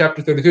Marx's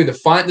chapter 33,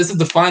 this is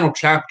the final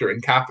chapter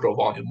in Capital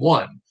Volume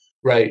 1,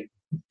 right?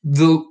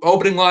 The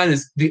opening line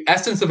is the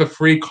essence of a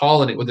free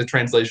colony with the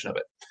translation of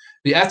it.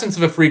 The essence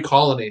of a free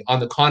colony,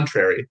 on the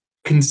contrary,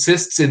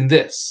 consists in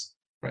this,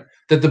 right?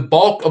 That the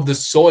bulk of the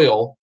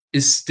soil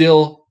is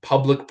still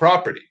public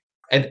property,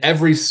 and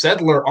every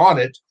settler on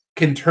it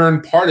can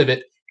turn part of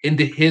it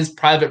into his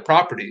private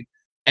property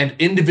and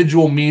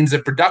individual means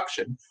of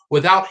production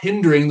without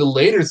hindering the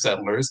later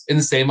settlers in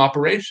the same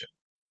operation.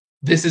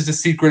 This is the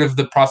secret of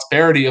the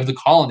prosperity of the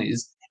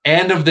colonies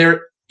and of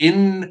their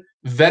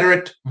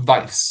inveterate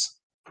vice,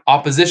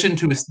 opposition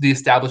to the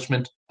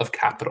establishment of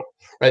capital.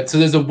 Right, so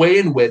there's a way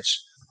in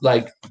which,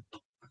 like,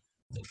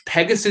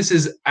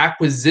 Pegasus's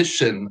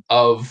acquisition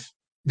of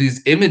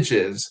these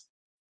images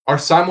are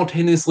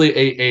simultaneously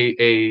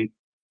a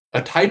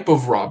type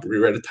of robbery,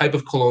 right, a type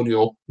of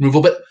colonial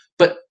removal, but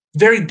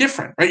very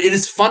different, right? It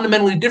is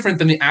fundamentally different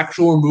than the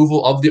actual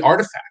removal of the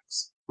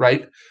artifacts,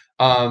 right?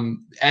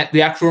 At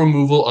the actual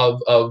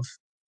removal of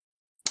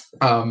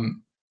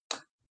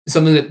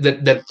something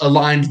that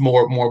aligns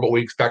more what we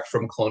expect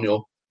from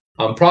colonial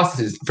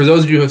processes. For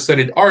those of you who have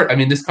studied art, I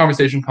mean, this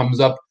conversation comes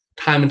up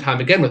time and time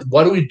again with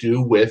what do we do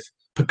with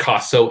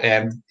Picasso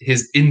and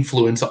his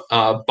influence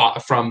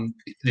from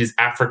these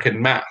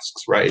African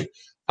masks, right?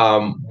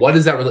 What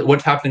is that?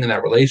 What's happening in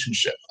that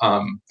relationship?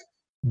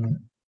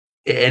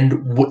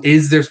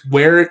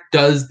 Where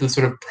does the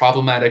sort of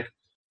problematic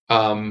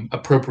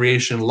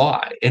appropriation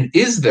lie? And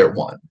is there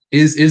one?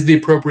 Is the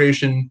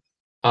appropriation?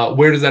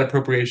 Where does that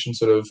appropriation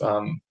sort of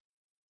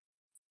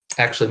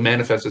actually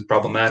manifest as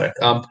problematic?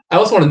 I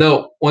also want to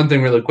note one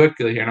thing really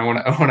quickly here, and I want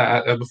to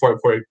add, before I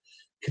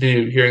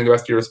continue hearing the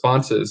rest of your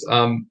responses.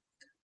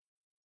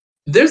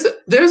 There's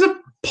a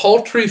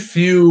paltry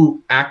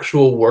few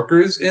actual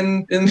workers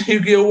in the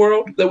Yu-Gi-Oh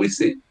world that we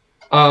see.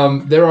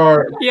 There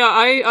are. Yeah,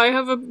 I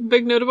have a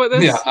big note about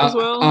this as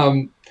well.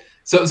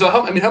 So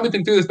help me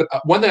think through this. But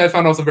one thing I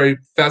found also very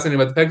fascinating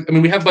about the Pegasus, I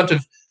mean, we have a bunch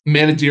of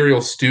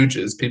managerial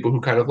stooges, people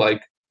who kind of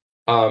like,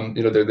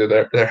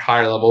 they're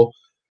higher level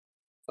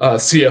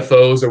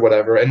CFOs or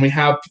whatever, and we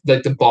have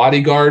like the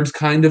bodyguards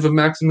kind of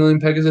Maximilian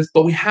Pegasus,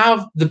 but we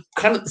have the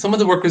kind of some of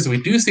the workers that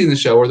we do see in the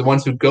show are the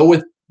ones who go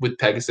with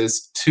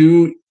Pegasus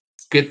to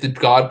get the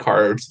god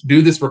cards,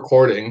 do this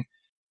recording.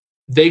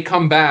 They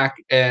come back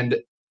and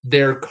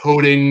they're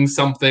coding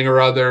something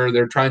or other.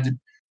 They're trying to,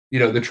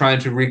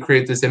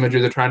 recreate this imagery.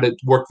 They're trying to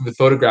work through the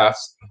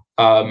photographs.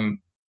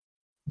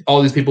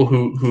 All these people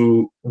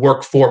who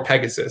work for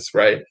Pegasus,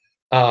 right?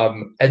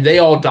 And they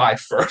all die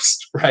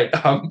first, right?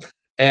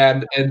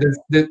 And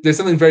there's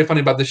something very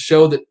funny about the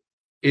show that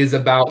is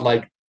about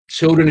like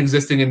children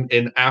existing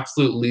in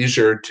absolute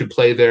leisure to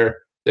play their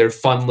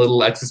fun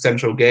little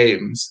existential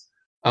games,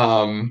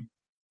 and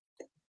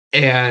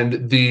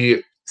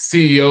the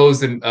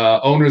CEOs and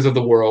owners of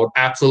the world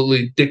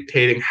absolutely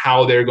dictating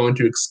how they're going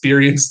to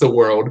experience the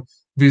world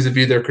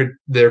vis-a-vis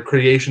their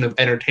creation of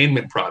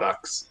entertainment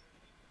products.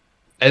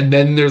 And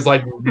then there's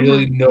like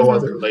really no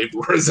other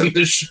laborers in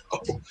the show.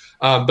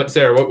 But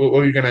Sarah, what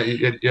were you gonna?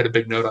 You had a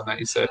big note on that.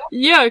 You said.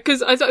 Yeah,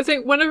 because I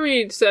think whenever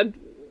you said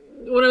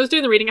when I was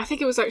doing the reading, I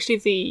think it was actually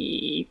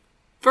the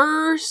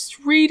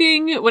first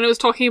reading when I was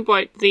talking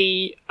about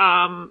the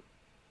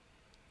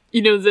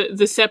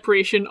the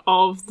separation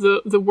of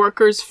the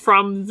workers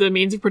from the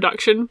means of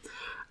production.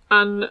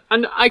 And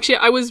actually,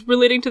 I was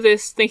relating to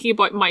this thinking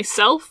about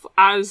myself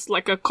as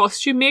like a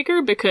costume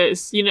maker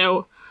because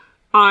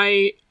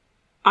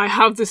I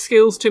have the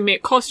skills to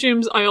make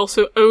costumes. I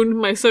also own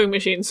my sewing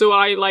machine, so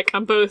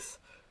I'm both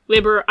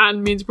labor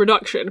and means of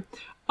production.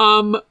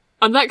 And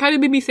that kind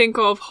of made me think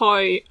of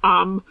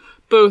how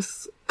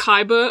both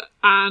Kaiba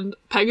and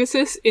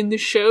Pegasus in the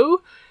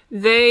show,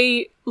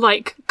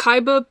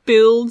 Kaiba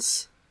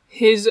builds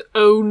his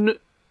own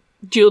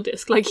dual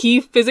disc. Like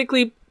he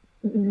physically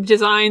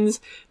designs,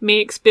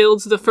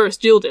 builds the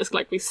first dual disc.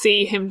 Like we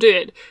see him do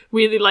it.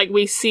 Really,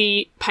 we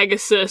see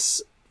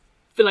Pegasus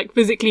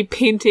physically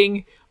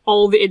painting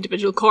all the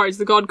individual cards,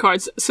 the god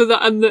cards, so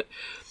that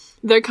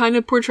they're kind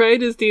of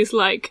portrayed as these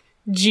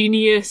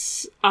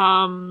genius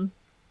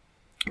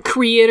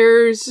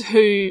creators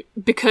who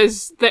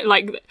because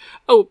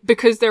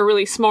they're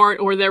really smart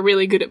or they're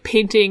really good at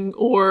painting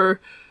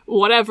or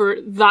whatever,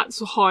 that's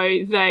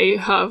where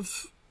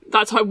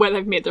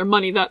they've made their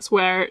money, that's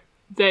where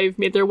they've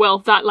made their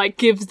wealth, that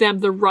gives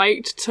them the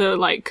right to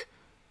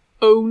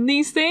own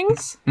these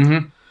things.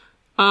 Yeah,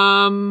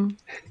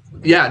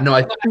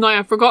 no, No,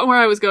 I've forgotten where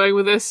I was going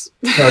with this.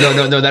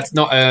 no, that's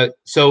not.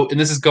 So, and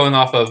this is going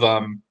off of.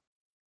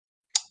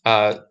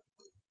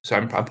 So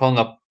I'm pulling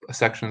up a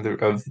section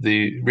of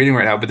the reading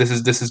right now, but this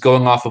is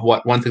going off of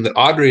one thing that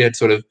Audrey had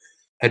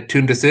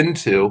tuned us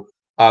into.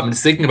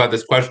 Is thinking about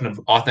this question of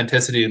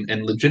authenticity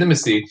and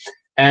legitimacy,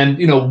 and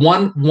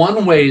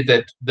one way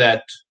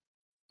that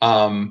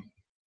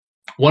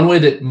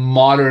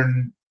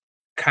modern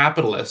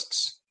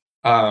capitalists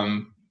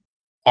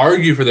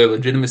argue for their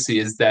legitimacy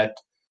is that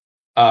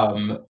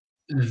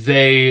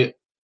they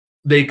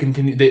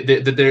continue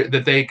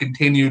that they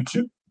continue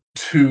to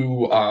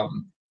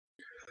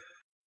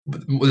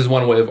this is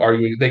one way of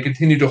arguing, they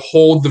continue to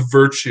hold the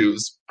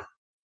virtues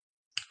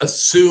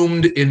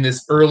assumed in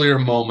this earlier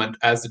moment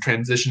as the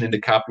transition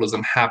into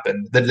capitalism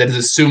happened, that is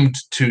assumed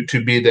to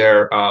be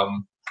there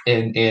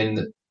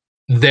in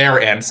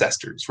their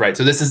ancestors, right?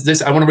 So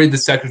this I want to read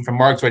this section from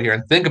Marx right here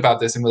and think about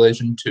this in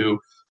relation to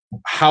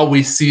how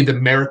we see the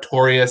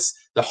meritorious,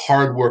 the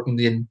hardworking,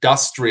 the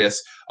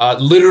industrious,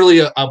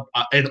 literally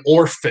an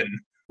orphan,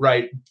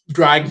 right,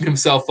 dragging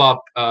himself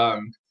up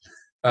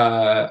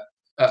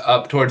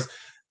towards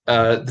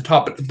the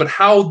top. But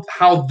how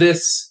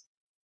this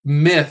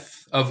myth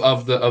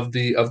of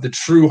the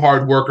true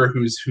hard worker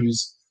who's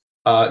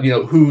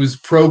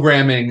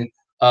programming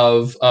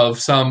of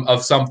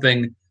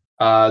something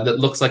that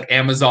looks like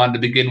Amazon to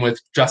begin with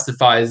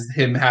justifies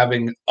him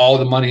having all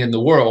the money in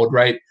the world,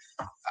 right?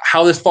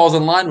 How this falls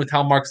in line with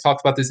how Marx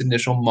talks about this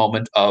initial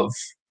moment of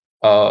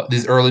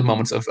these early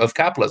moments of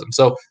capitalism.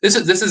 So this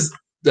is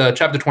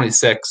chapter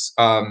 26,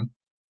 the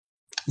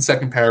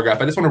second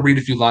paragraph. I just want to read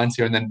a few lines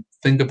here and then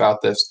think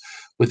about this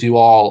with you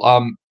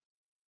all.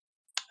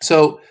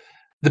 So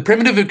this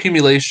primitive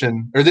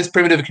accumulation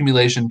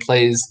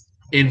plays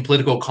in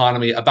political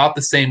economy about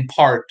the same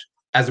part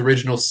as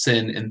original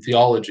sin in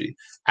theology.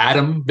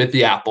 Adam bit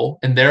the apple,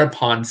 and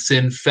thereupon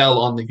sin fell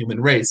on the human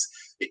race.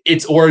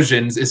 Its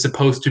origins is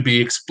supposed to be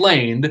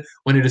explained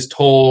when it is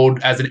told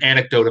as an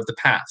anecdote of the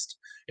past.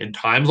 In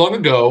times long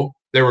ago,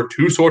 there were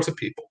two sorts of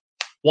people.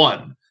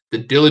 One, the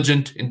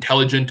diligent,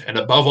 intelligent, and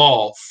above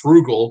all,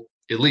 frugal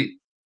elite.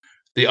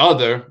 The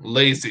other,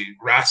 lazy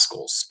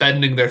rascals,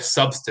 spending their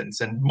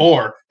substance and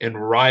more in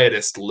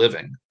riotous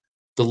living.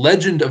 The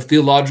legend of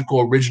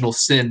theological original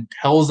sin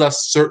tells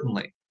us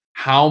certainly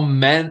how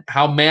man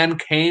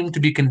came to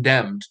be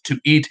condemned to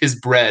eat his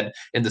bread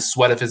in the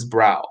sweat of his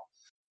brow.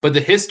 But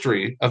the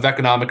history of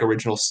economic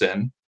original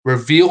sin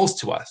reveals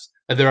to us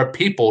that there are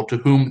people to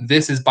whom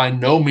this is by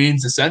no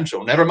means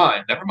essential. Never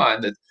mind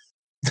that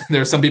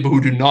there are some people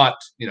who do not,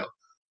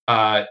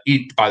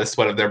 eat by the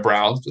sweat of their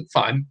brows, but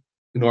fine,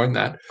 ignoring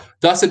that.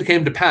 Thus it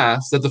came to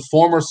pass that the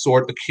former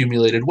sort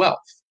accumulated wealth,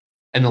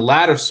 and the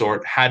latter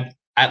sort had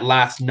at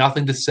last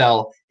nothing to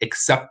sell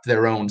except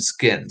their own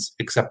skins,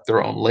 except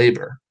their own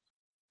labor.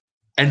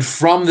 And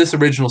from this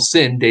original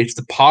sin dates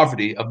the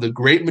poverty of the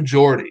great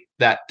majority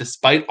that,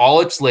 despite all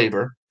its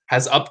labor,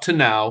 has up to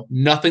now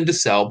nothing to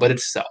sell but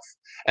itself,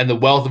 and the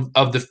wealth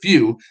of the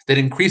few that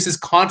increases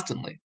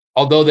constantly,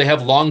 although they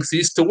have long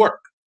ceased to work.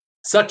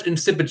 Such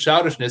insipid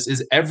childishness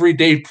is every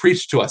day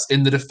preached to us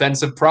in the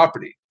defense of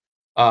property.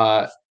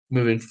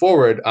 Moving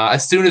forward,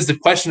 as soon as the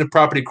question of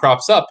property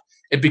crops up,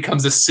 it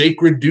becomes a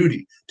sacred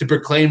duty to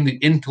proclaim the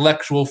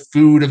intellectual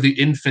food of the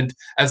infant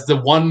as the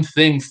one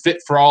thing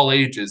fit for all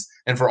ages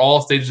and for all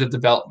stages of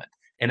development.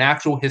 In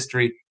actual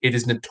history, it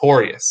is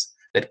notorious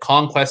that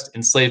conquest,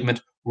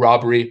 enslavement,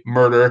 robbery,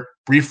 murder,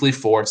 briefly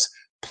force,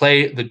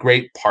 play the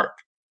great part.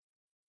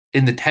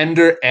 In the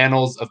tender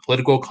annals of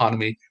political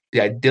economy,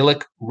 the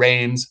idyllic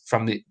reigns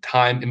from the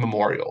time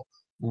immemorial.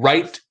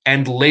 Right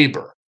and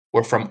labor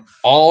were from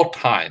all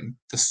time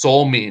the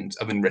sole means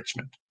of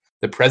enrichment.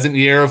 The present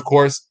year, of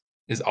course,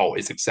 is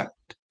always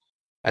exempt.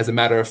 As a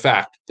matter of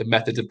fact, the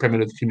methods of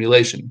primitive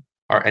accumulation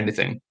are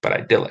anything but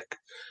idyllic.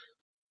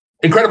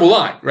 Incredible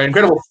line, right?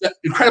 Incredible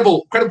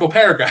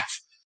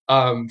paragraph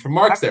from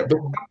Marx there. But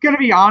I'm going to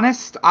be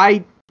honest,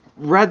 I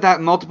read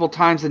that multiple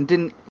times and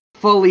didn't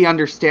fully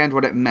understand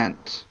what it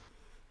meant.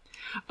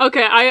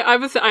 Okay, I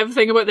have a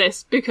thing about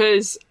this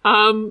because,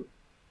 so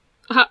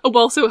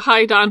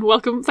hi Dan,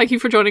 welcome, thank you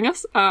for joining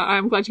us.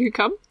 I'm glad you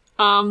could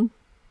come.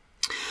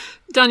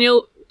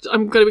 Daniel,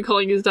 I'm going to be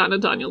calling you Dan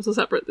and Daniel to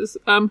separate this.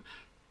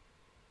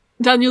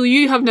 Daniel,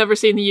 you have never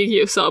seen the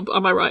Yu-Gi-Oh sub,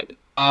 am I right?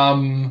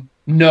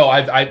 No,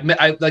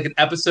 I like an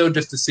episode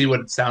just to see what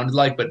it sounded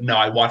like, but no,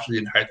 I watched the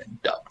entire thing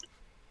dubbed.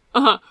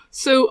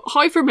 So,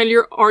 how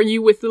familiar are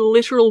you with the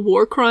literal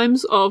war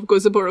crimes of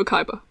Gozaburo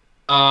Kaiba?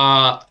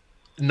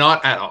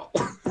 Not at all.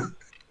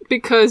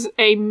 Because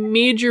a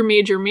major,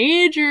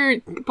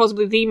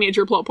 possibly the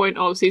major plot point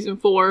of season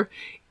 4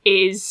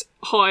 is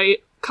how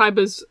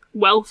Kaiba's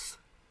wealth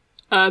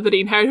that he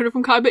inherited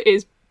from Kaiba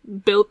is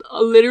built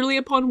literally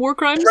upon war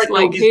crimes. Right,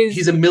 like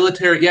he's a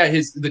military. Yeah,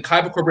 the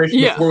Kaiba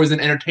Corporation before was an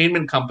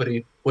entertainment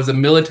company, was a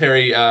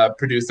military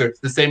producer.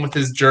 The same with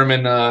his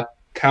German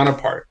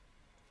counterpart.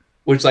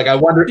 which like I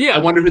wonder Yeah.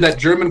 who that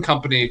German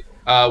company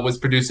was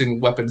producing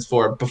weapons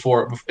for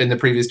before in the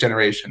previous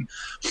generation.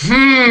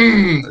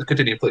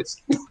 Continue,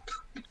 please.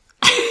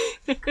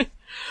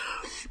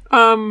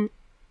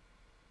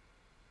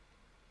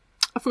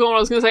 I forgot what I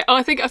was going to say. Oh,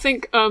 I think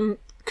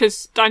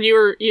because Dan,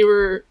 you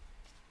were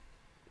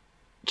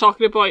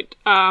talking about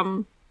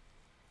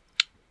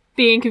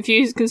being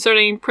confused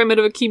concerning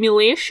primitive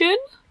accumulation.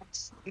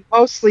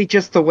 Mostly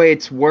just the way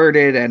it's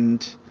worded,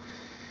 and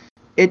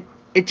it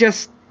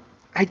just,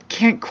 I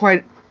can't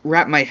quite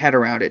wrap my head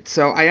around it.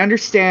 So I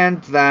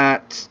understand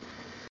that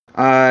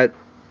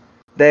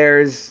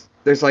there's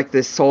like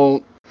this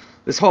whole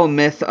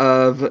myth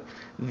of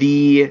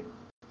the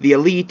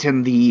elite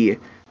and the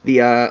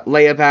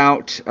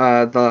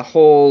layabout, the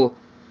whole.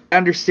 I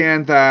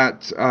understand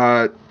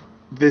that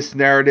this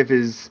narrative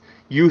is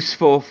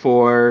useful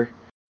for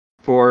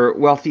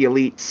wealthy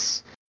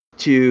elites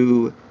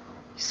to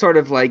sort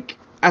of like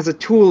as a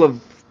tool of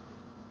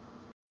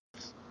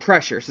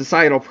pressure,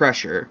 societal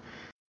pressure,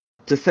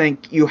 to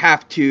think you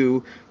have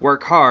to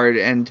work hard,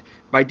 and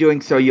by doing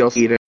so you'll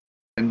succeed.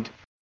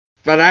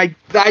 But I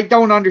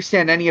don't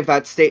understand any of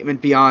that statement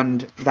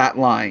beyond that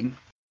line.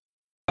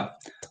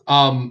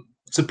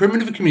 So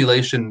primitive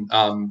accumulation,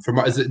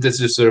 this is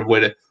just sort of a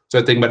way to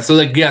start thinking about it. So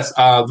like, yes,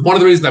 one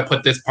of the reasons I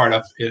put this part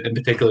up in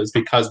particular is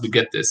because we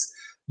get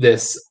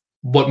this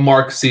what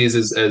Marx sees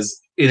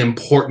as an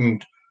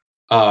important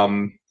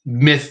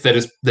myth that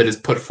is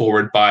put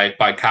forward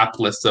by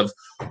capitalists of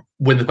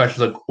when the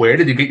question is like, where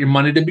did you get your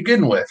money to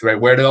begin with, right?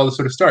 Where did all this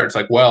sort of start? It's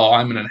like, well,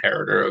 I'm an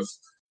inheritor of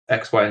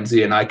X, Y, and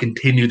Z, and I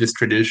continue this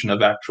tradition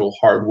of actual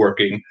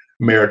hardworking,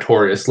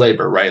 meritorious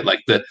labor, right? Like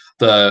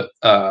when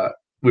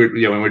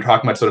we're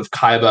talking about sort of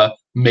Kaiba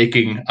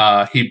making,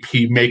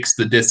 he makes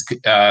the disc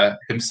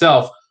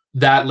himself.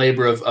 That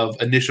labor of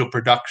initial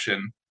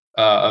production,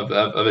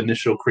 of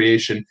initial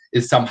creation,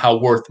 is somehow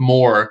worth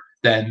more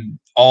than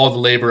all the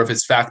labor of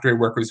his factory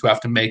workers who have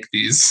to make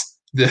these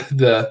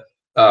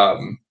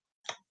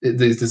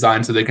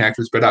designs so they can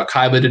actually spread out.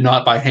 Kaiba did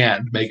not by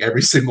hand make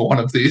every single one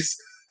of these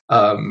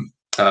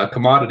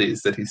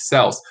commodities that he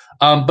sells.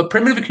 But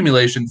primitive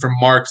accumulation from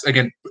Marx,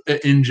 again,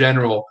 in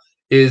general,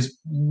 is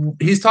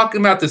he's talking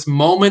about this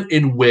moment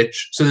in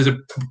which, so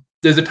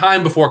there's a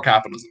time before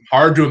capitalism,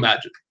 hard to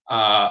imagine,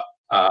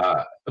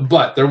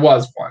 but there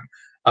was one.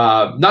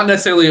 Not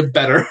necessarily a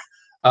better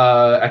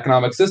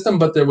economic system,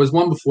 but there was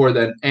one before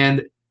then.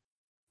 And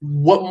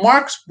what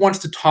Marx wants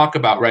to talk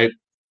about, right,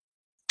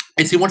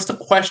 is he wants to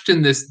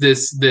question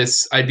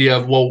this idea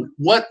of, well,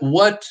 what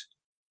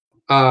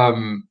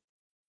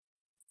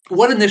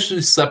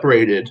initially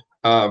separated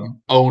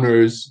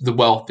owners, the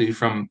wealthy,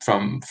 from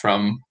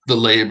the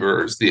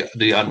laborers,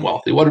 the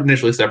unwealthy? What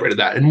initially separated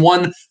that? And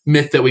one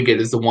myth that we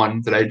get is the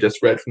one that I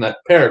just read from that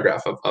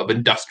paragraph of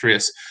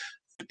industrious,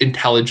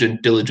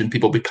 intelligent, diligent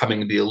people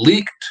becoming the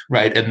elite,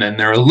 right? And then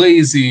there are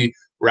lazy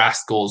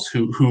rascals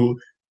who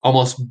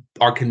almost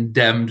are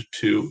condemned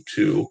to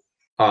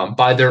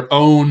by their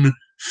own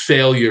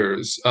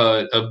failures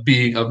of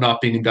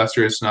not being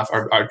industrious enough,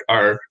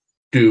 are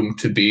doomed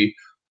to be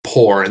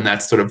poor. And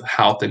that's sort of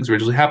how things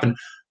originally happened.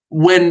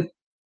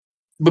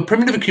 But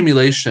primitive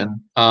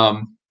accumulation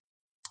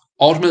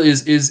ultimately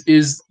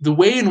is the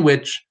way in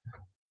which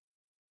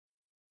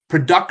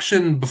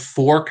production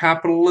before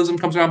capitalism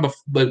comes around,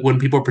 but when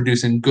people are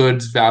producing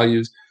goods,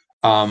 values,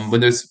 when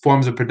there's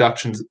forms of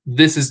production,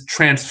 this is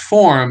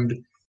transformed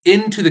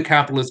into the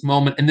capitalist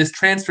moment. And this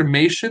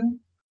transformation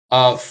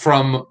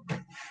from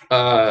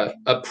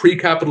a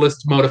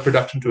pre-capitalist mode of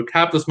production to a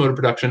capitalist mode of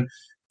production,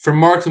 for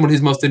Marx, and what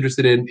he's most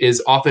interested in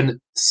is often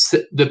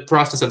the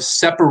process of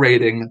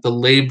separating the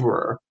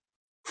laborer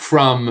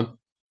from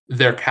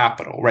their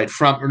capital, right?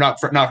 From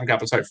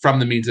capital, sorry, from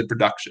the means of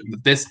production.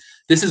 This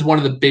is one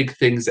of the big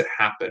things that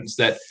happens,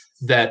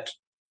 that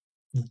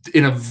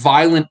in a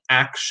violent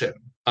action,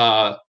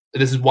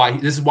 this is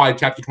why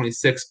chapter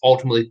 26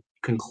 ultimately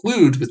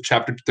concludes with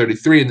chapter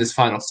 33 in this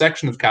final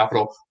section of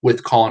Capital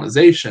with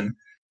colonization,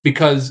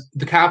 because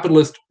the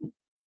capitalist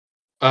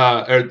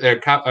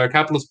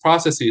capitalist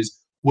processes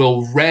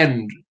will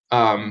rend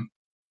a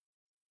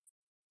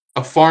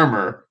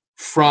farmer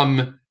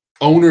from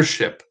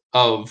ownership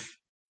of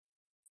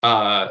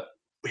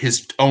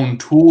his own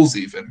tools,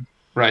 even,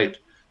 right?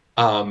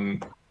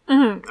 And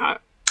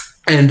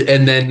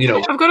then, you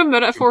know, I've got a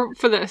metaphor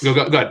for this. Go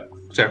ahead,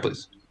 Sarah,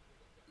 please.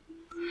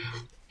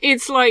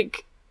 It's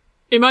like,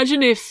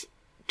 imagine if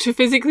to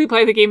physically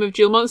play the game of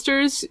Duel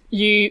Monsters,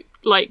 you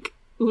like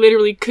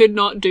literally could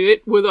not do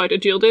it without a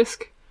dual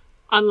disc,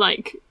 and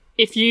like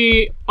if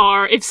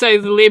say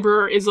the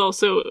laborer is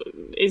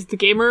the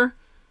gamer,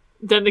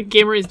 then the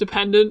gamer is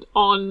dependent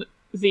on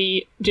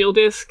the dual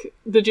disc,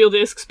 the dual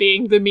discs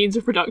being the means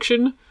of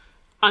production,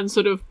 and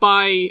sort of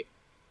by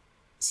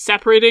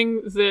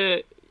separating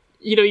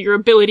your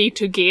ability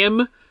to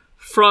game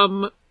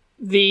from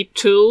the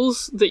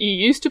tools that you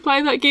use to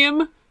play that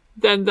game,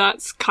 then that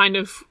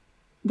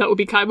would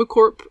be Kaiba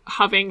Corp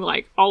having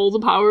like all the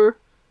power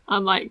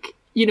and like,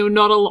 you know,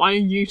 not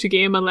allowing you to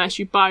game unless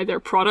you buy their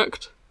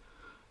product.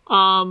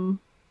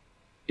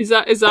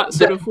 Is that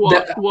sort of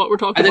what we're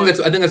talking about?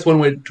 I think that's one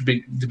way to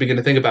begin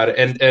to think about it,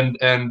 and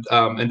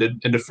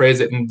to phrase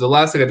it. And the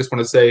last thing I just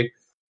want to say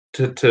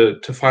to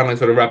finally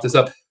sort of wrap this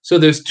up. So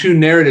there's two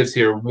narratives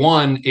here.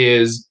 One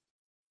is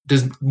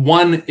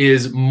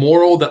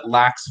moral that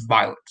lacks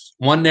violence.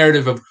 One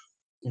narrative of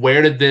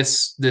where did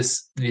this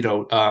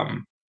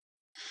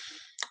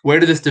where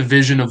did this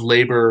division of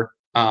labor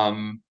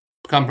come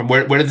from?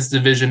 Where did this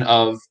division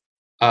of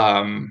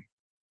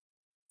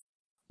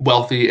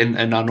wealthy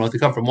and non-wealthy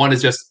come from? One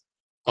is just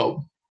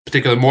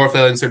particular moral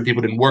failing. Certain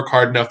people didn't work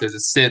hard enough. There's a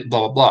sin,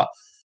 blah, blah, blah.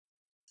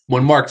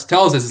 When Marx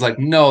tells us, it's like,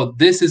 no,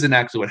 this isn't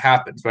actually what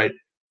happens, right?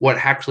 What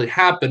actually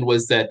happened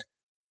was that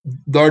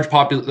large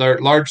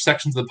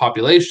sections of the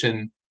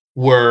population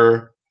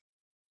were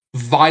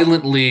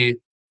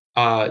violently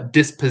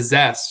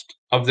dispossessed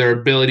of their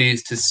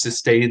abilities to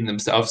sustain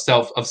themselves,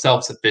 of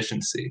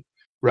self-sufficiency,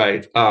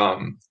 right?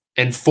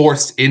 And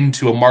forced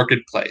into a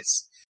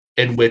marketplace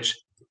in which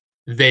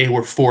they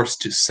were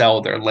forced to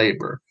sell their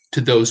labor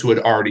to those who had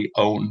already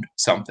owned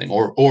something,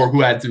 or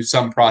who had through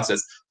some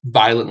process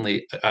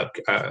violently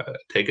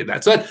taken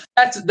that. So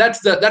that's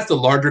the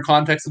larger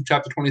context of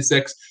chapter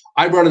 26.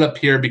 I brought it up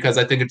here because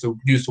I think it's a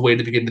useful way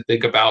to begin to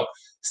think about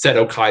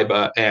Seto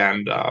Kaiba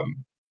and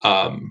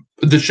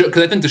the show,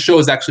 because I think the show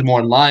is actually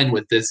more in line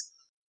with this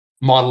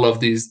model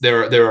of these.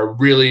 There are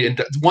really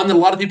one that a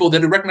lot of people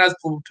that are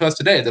recognizable to us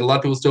today, that a lot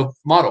of people still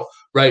model,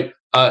 right?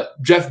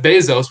 Jeff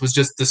Bezos was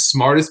just the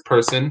smartest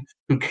person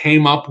who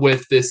came up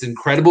with this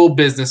incredible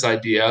business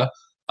idea,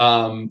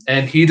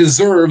 and he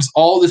deserves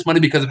all this money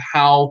because of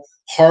how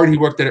hard he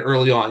worked at it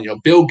early on.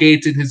 Bill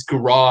Gates in his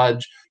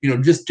garage,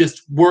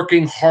 just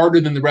working harder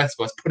than the rest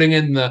of us, putting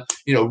in the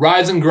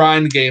rise and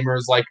grind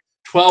gamers, like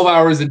 12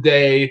 hours a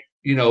day,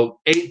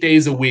 8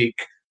 days a week,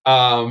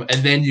 and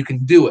then you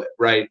can do it,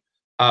 right?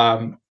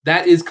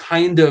 That is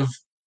kind of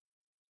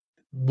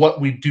what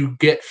we do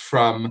get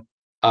from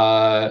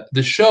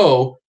the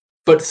show.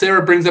 But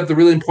Sarah brings up the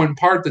really important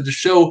part that the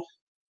show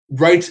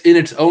writes in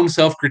its own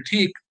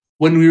self-critique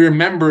when we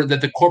remember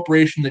that the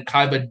corporation that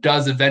Kaiba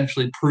does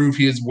eventually prove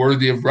he is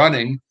worthy of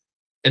running,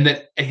 and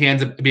that he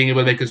ends up being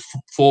able to make his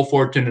full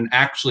fortune and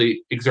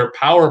actually exert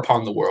power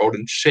upon the world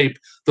and shape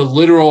the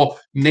literal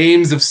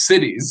names of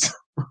cities,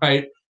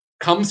 right,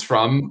 comes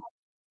from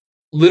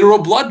literal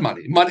blood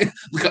money.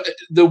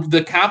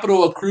 The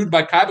capital accrued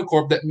by Kaiba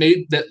Corp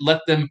that let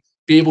them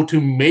be able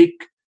to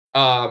make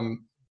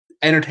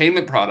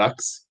entertainment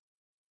products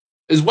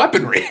is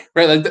weaponry,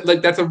 right?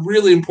 Like that's a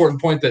really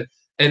important point.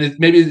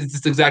 Maybe it's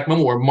this exact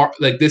moment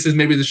where this is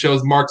maybe the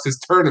show's Marx's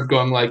turn of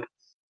going like,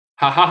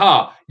 ha ha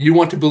ha, you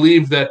want to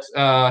believe that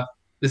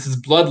this is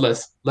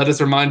bloodless? Let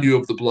us remind you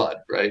of the blood,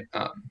 right?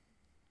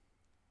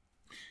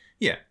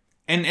 Yeah.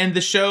 And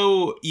the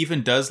show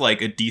even does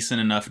like a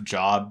decent enough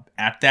job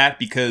at that,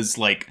 because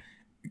like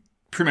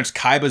pretty much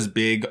Kaiba's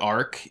big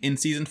arc in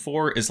season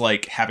 4 is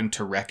like having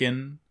to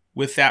reckon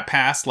with that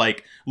past,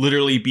 like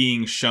literally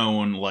being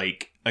shown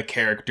like a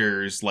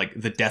character's like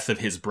the death of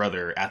his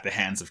brother at the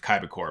hands of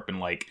Kaiba Corp, and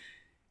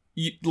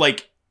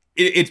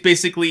it's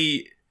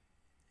basically,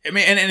 I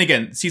mean, and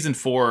again, season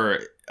 4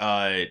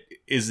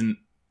 isn't,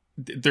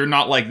 they're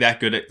not like that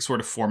good at sort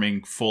of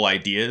forming full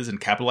ideas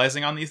and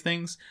capitalizing on these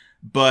things,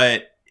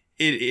 but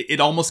it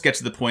almost gets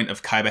to the point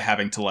of Kaiba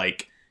having to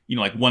like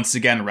once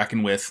again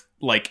reckon with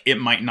like, it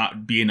might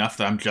not be enough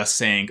that I'm just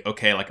saying,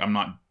 okay, like I'm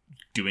not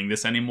doing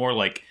this anymore.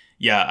 Like,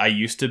 yeah, I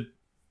used to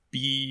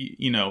be,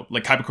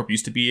 like Kaiba Corp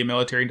used to be a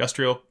military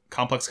industrial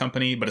complex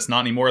company, but it's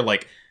not anymore.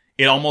 Like,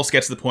 it almost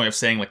gets to the point of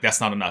saying like,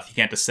 that's not enough. You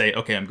can't just say,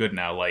 okay, I'm good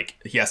now. Like,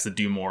 he has to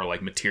do more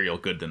like material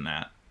good than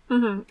that.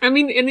 Mm-hmm. I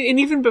mean, and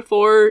even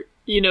before,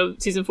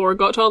 season 4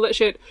 got to all that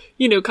shit,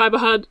 Kaiba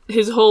had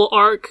his whole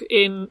arc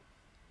in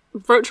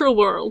Virtual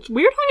World.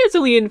 Weird how it's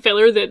only in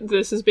filler that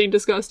this is being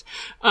discussed.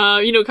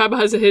 Kaiba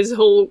has his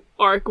whole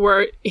arc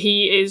where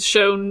he is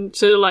shown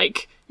to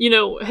like,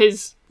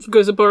 his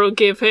Gozaburo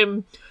gave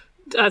him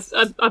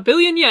a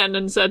billion yen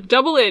and said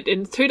double it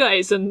in 2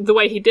 days, and the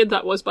way he did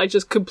that was by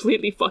just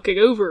completely fucking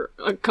over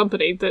a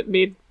company that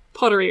made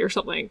pottery or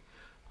something.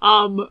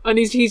 And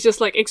he's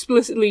just like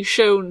explicitly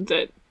shown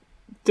that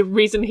the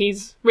reason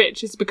he's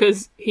rich is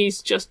because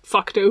he's just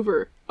fucked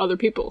over other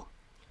people.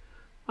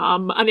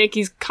 And like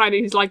he's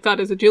like that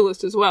as a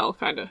duelist as well,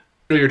 kind of.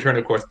 Your turn,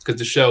 of course, because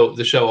the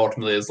show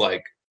ultimately is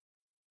like,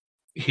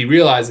 he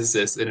realizes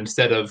this, and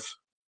instead of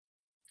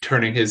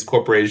turning his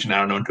corporation, I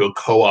don't know, into a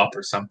co-op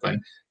or something,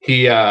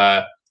 he's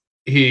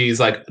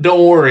like,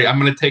 don't worry, I'm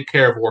going to take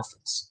care of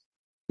orphans.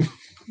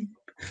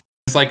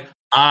 It's like,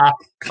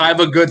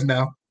 Kaiba good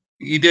now.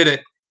 He did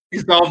it. He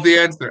solved the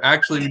answer.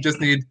 Actually, we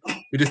just need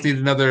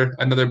another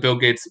Bill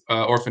Gates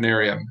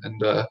orphanarium,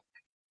 and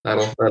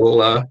that'll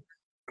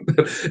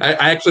I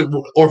actually,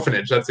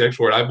 orphanage, that's the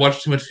actual word. I've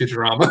watched too much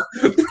Futurama.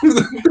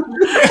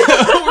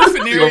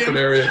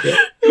 Orphanarium.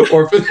 Yeah.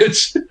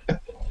 Orphanage.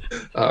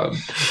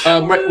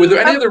 Right, were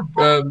there any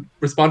other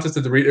responses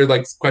to the reader,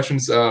 like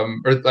questions,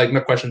 or like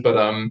not questions, but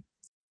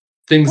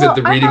things that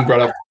the reading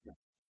brought up?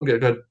 Okay,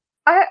 good.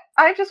 I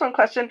have just one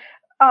question.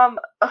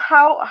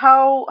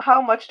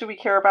 How much do we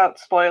care about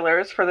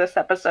spoilers for this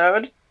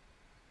episode?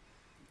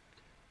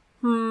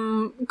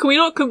 Can we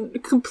not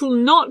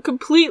not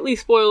completely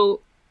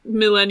spoil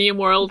Millennium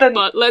World,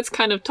 but let's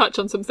kind of touch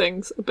on some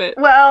things a bit.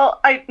 Well,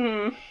 I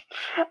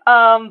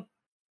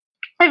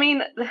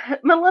mean,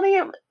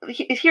 Millennium.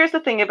 Here's the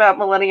thing about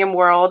Millennium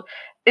World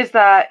is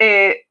that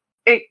it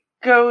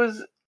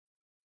goes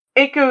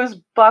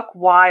buck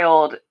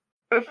wild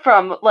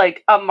from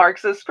like a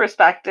Marxist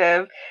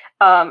perspective,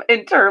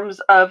 in terms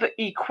of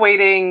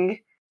equating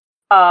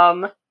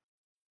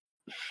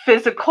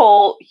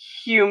physical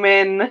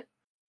human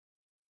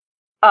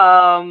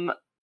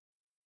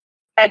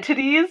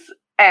entities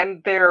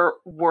and their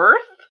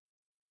worth.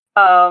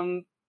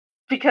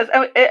 Because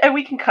and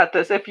we can cut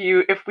this if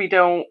we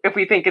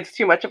think it's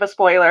too much of a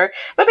spoiler.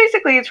 But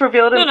basically, it's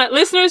revealed. No,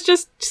 listeners,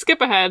 just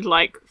skip ahead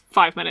like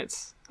 5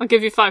 minutes. I'll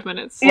give you 5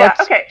 minutes. Yeah,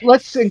 okay.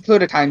 Let's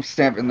include a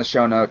timestamp in the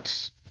show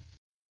notes.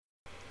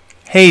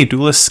 Hey,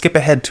 duelists, skip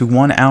ahead to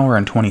 1 hour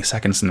and 20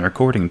 seconds in the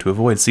recording to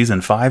avoid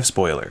season 5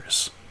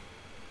 spoilers.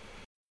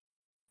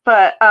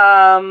 But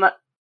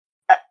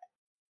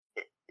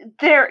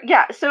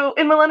so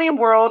in Millennium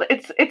World,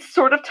 it's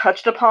sort of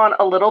touched upon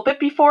a little bit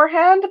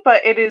beforehand,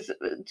 but it is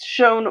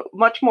shown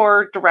much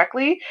more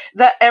directly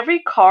that every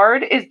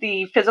card is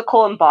the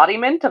physical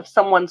embodiment of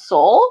someone's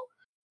soul,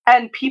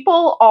 and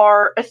people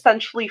are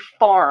essentially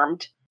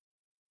farmed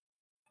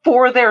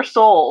for their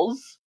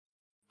souls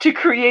to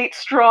create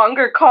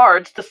stronger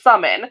cards to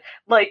summon.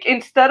 Like,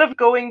 instead of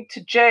going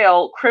to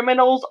jail,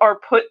 criminals are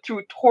put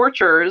through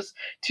tortures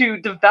to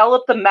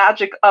develop the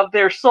magic of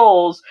their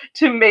souls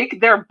to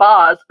make their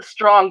boss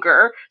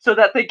stronger so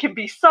that they can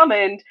be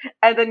summoned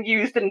and then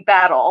used in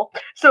battle.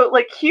 So,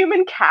 like,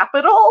 human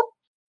capital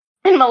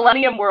in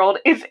Millennium World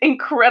is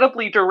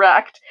incredibly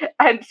direct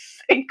and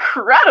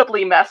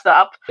incredibly messed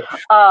up.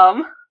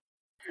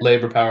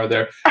 Labor power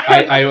there.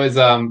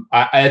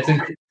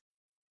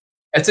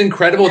 It's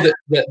incredible that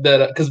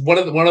because one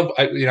of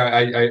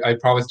I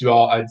promised you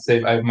all I'd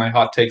say I have my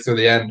hot takes at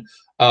the end.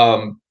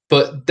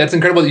 But that's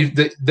incredible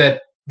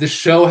that the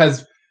show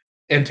has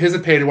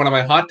anticipated one of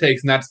my hot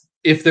takes, and that's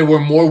if we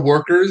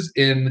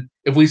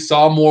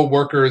saw more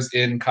workers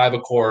in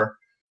Kaiba Corp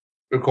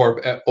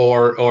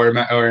or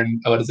in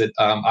what is it,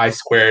 I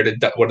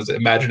Squared, what is it,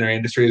 Imaginary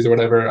Industries or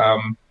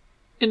whatever,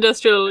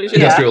 Industrial Illusions.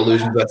 Industrial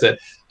Illusions, that's it.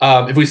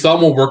 If we saw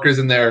more workers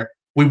in there,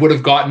 we would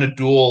have gotten a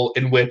duel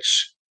in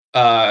which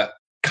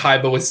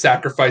Kaiba was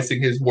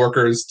sacrificing his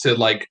workers to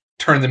like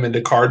turn them into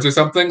cards or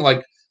something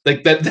like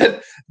that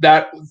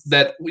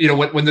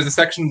when there's a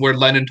section where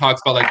Lennon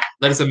talks about like,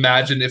 let us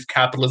imagine if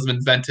capitalism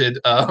invented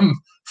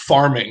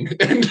farming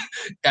and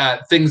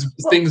things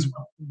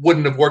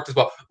wouldn't have worked as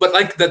well, but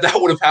like that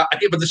would have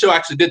happened. But the show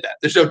actually did that.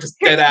 The show just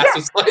dead ass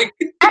was like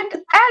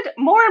and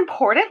more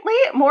importantly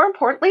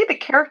the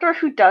character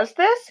who does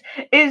this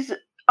is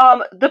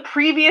the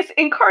previous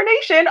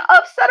incarnation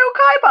of Seto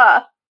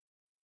Kaiba.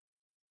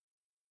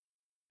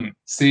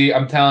 See,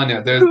 I'm telling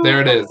you,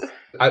 there it is.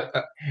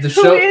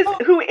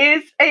 Who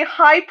is a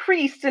high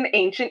priest in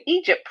ancient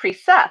Egypt,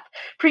 Priest Seth.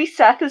 Priest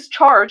Seth is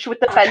charged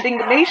with defending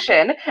the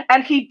nation,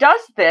 and he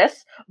does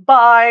this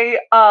by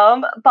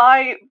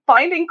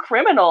finding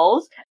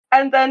criminals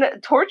and then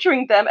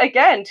torturing them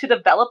again to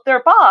develop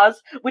their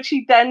boss, which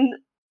he then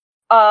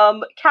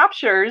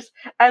captures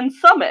and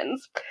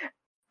summons.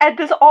 And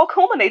this all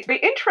culminates very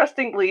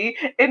interestingly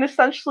in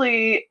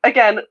essentially,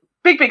 again,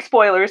 big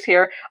spoilers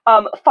here,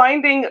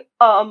 finding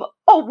a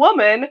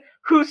woman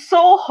whose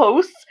soul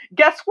hosts,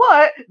 guess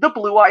what? The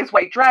Blue Eyes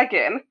White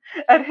Dragon,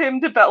 and him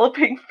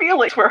developing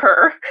feelings for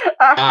her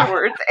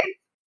afterwards.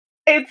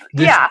 There's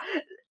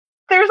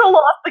a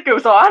lot that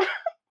goes on.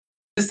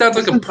 This sounds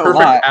like a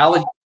perfect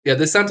allegory. Yeah,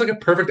 this sounds like a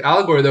perfect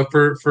allegory though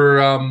for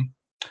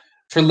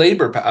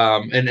labor,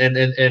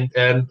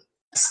 and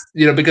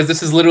because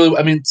this is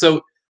literally,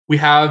 so we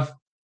have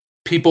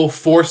people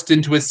forced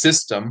into a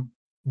system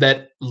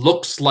that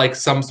looks like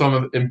some sort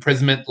of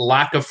imprisonment,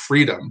 lack of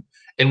freedom,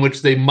 in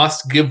which they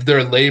must give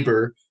their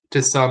labor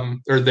to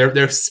some, or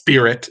their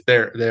spirit,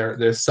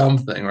 their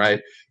something, right,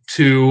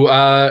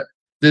 to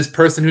this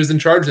person who's in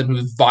charge of them,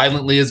 who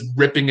violently is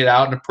ripping it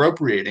out and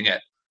appropriating it.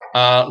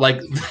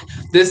 Like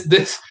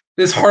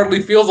this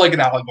hardly feels like an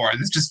allegory.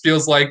 This just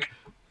feels like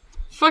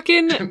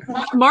fucking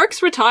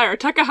Mark's retire.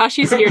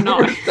 Takahashi's here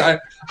now. I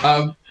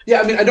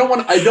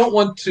don't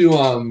want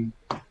to.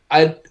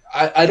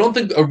 I don't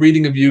think a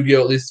reading of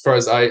Yu-Gi-Oh, at least as far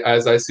as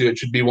I see it,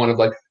 should be one of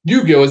like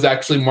Yu-Gi-Oh is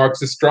actually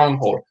Marx's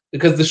stronghold,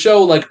 because the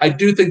show, like, I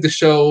do think the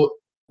show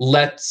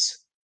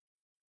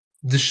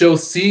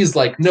sees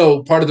like,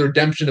 no, part of the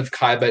redemption of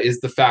Kaiba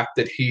is the fact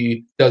that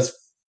he does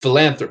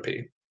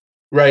philanthropy,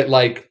 right?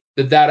 Like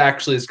that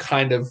actually is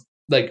kind of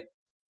like,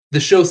 the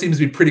show seems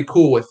to be pretty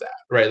cool with that,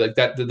 right? Like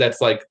that's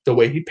like the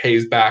way he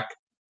pays back,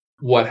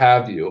 what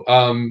have you.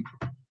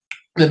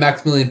 The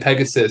Maximilian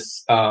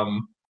Pegasus,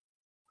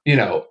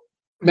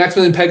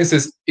 Maximilian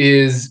Pegasus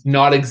is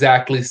not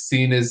exactly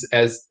seen as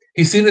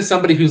he's seen as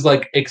somebody who's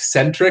like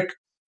eccentric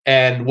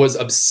and was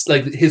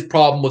like his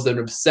problem was an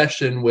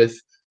obsession with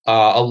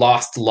a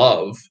lost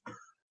love,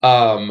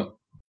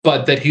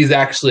 but that he's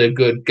actually a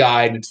good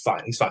guy and it's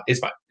fine. He's fine. It's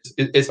fine.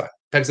 It's fine.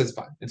 Pegasus is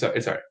fine. It's all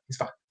right. He's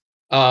fine.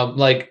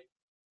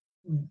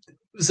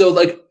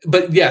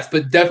 But yes,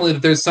 but definitely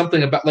that there's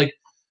something about like,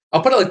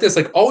 I'll put it like this,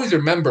 like always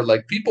remember,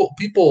 like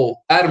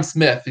people, Adam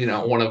Smith,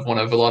 one of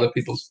a lot of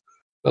people's,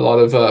 a lot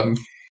of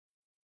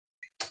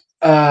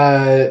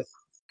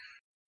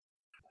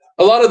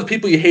the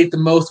people you hate the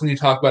most when you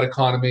talk about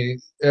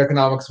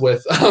economics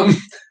with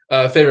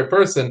favorite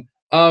person.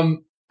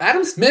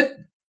 Adam Smith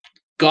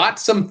got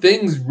some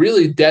things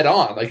really dead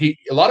on. Like a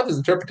lot of his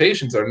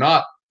interpretations are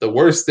not the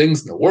worst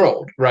things in the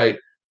world, right?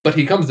 But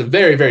he comes to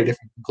very, very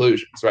different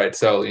conclusions, right?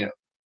 So,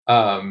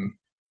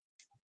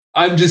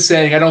 I'm just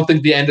saying I don't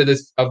think the end of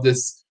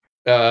this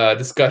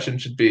discussion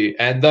should be,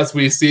 and thus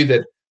we see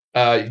that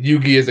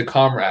Yugi is a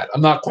comrade.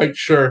 I'm not quite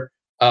sure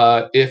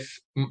if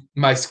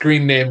my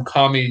screen name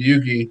Kami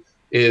Yugi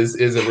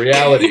is a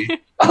reality.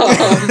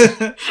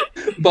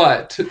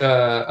 But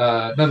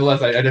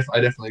nonetheless, I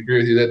definitely agree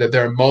with you that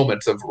there are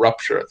moments of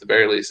rupture, at the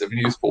very least, of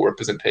useful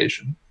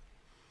representation.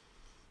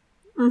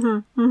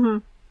 Mm-hmm. Mm-hmm.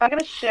 I'm going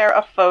to share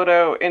a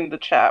photo in the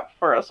chat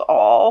for us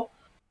all.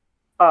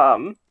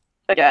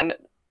 Again,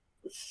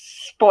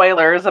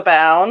 spoilers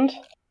abound.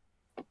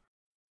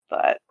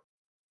 But...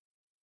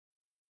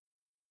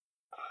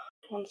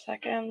 one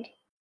second.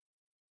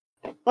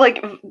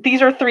 Like,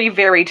 these are 3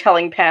 very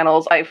telling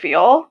panels, I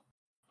feel.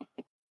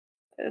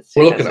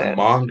 We're looking at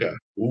manga.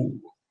 Ooh.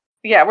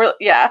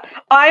 Yeah,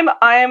 I'm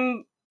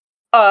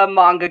a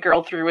manga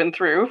girl through and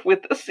through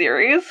with the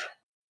series.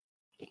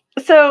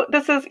 So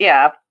this is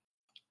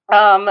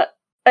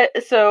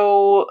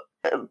so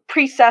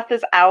Priest Seth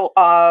is out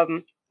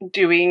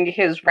doing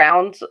his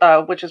rounds,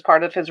 which is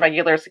part of his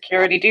regular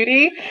security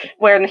duty,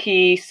 when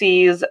he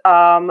sees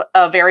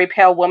a very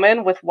pale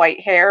woman with white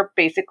hair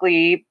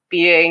basically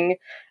being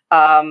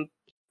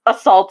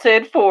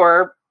assaulted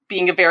for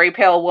being a very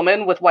pale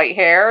woman with white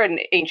hair in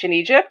ancient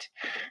Egypt.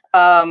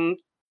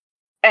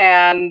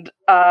 And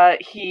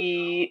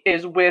he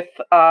is with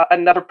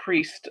another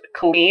priest,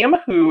 Kaleem,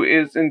 who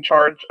is in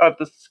charge of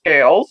the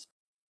scales.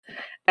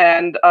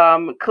 And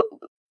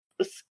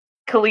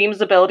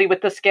Kaleem's ability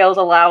with the scales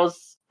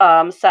allows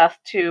Seth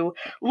to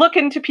look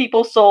into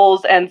people's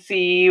souls and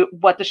see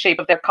what the shape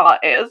of their ka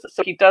is.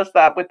 So he does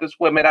that with this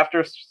woman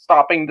after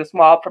stopping this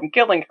mob from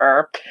killing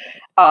her.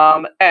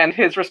 And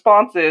his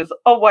response is,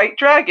 a white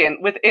dragon.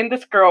 Within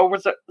this girl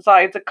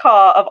resides a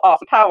ka of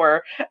awesome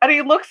power. And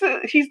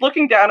he's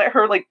looking down at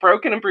her like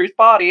broken and bruised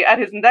body,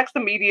 and his next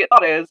immediate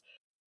thought is,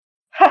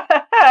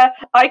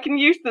 I can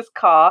use this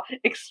ka,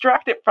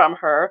 extract it from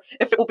her,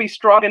 if it will be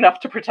strong enough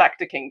to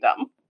protect a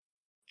kingdom.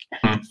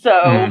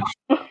 So...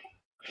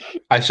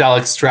 I shall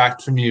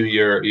extract from you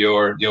your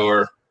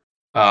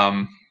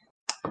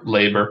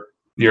labor,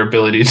 your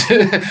ability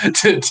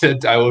to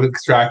I will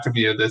extract from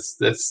you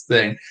this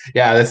thing.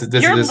 Yeah, this is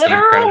your literal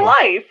incredible.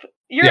 Life.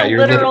 Your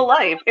literal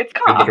life. It's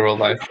your literal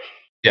life.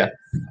 Yeah.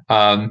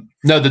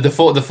 No, the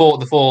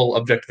full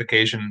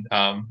objectification,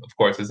 of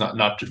course, is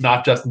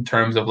not just in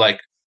terms of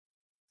like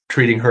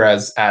treating her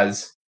as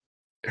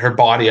her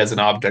body as an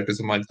object or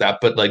something like that,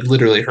 but like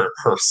literally her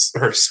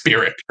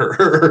spirit,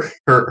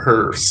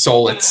 her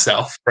soul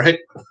itself, right?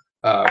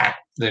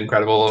 The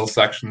incredible little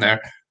section there.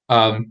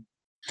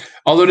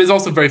 Although it is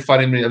also very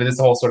funny to me. I mean,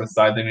 it's a whole sort of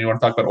side thing. You want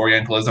to talk about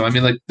Orientalism. I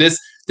mean, like this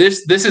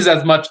is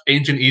as much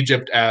ancient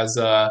Egypt as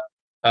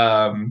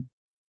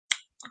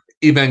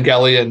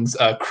Evangelion's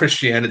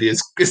Christianity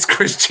is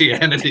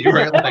Christianity,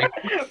 right?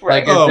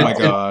 Like oh my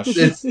gosh!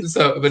 It's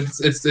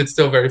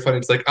still very funny.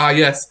 It's like,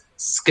 yes,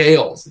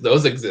 scales,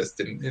 those exist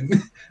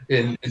in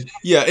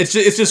yeah. It's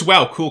just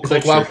wow, cool culture.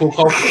 It's like wow, cool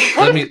culture.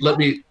 Let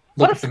me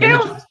look at some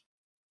images.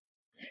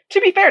 To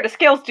be fair, the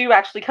scales do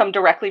actually come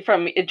directly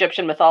from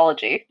Egyptian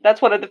mythology.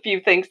 That's one of the few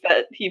things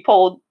that he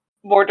pulled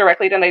more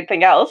directly than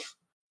anything else.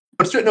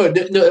 But true. No,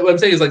 what I'm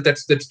saying is like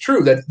that's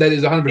true. That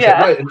is 100%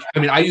 right. And, I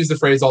mean, I use the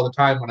phrase all the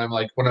time when I'm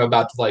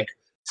about to like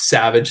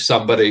savage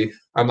somebody.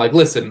 I'm like,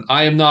 listen,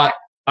 I am not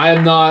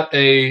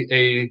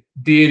a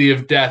deity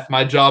of death.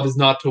 My job is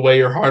not to weigh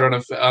your heart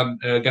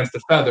against a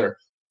feather.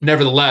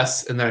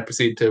 Nevertheless, and then I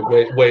proceed to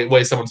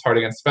weigh someone's heart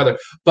against a feather.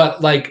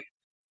 But like,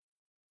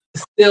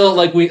 still,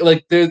 like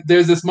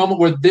there's this moment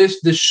where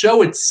the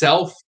show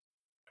itself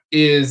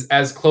is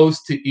as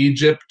close to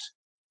Egypt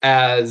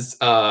as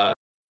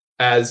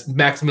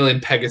Maximilian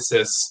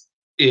Pegasus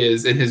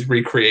is in his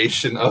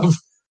recreation of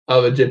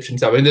Egyptian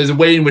stuff. And there's a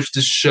way in which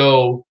the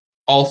show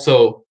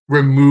also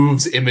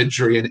removes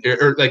imagery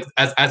or like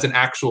as an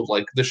actual,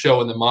 like the show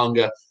and the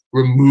manga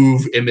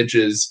remove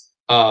images,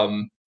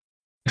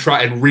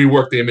 try and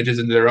rework the images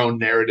into their own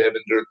narrative,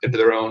 into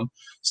their own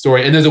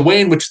story. And there's a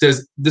way in which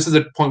this is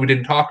a point we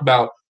didn't talk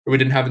about, or we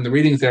didn't have in the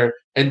readings there,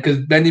 and because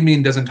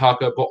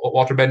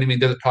Walter Benjamin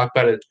doesn't talk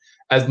about it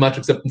as much,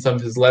 except in some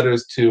of his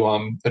letters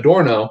to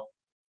Adorno.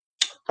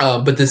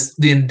 But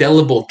the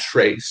indelible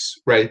trace,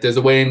 right? There's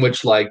a way in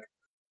which like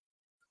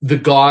the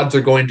gods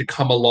are going to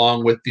come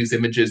along with these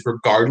images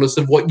regardless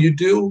of what you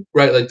do,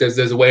 right? Like there's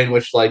a way in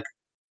which like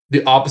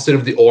the opposite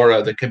of the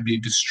aura that can be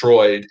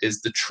destroyed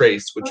is the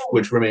trace,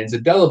 which remains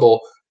indelible.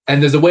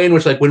 And there's a way in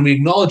which, like, when we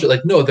acknowledge it,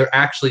 like, no, there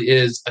actually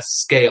is a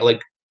scale.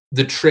 Like,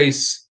 the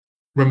trace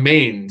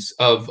remains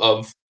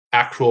of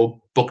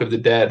actual Book of the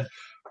Dead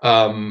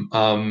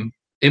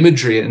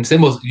imagery and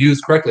symbols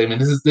used correctly. I mean,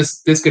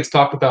 this gets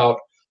talked about,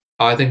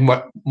 I think,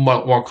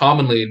 more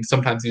commonly and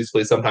sometimes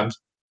usefully, sometimes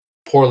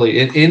poorly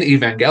in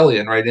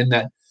Evangelion, right? In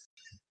that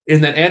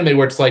anime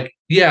where it's like,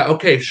 yeah,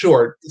 okay,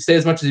 sure, say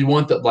as much as you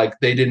want that, like,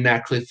 they didn't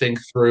actually think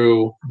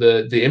through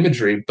the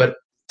imagery, but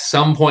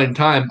some point in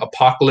time,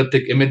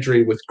 apocalyptic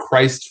imagery with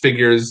Christ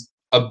figures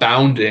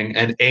abounding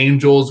and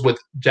angels with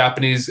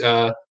Japanese,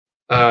 where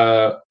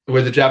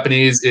the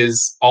Japanese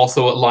is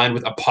also aligned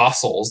with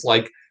apostles.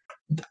 Like,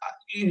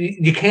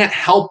 you can't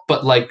help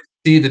but, like,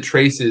 see the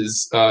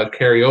traces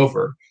carry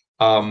over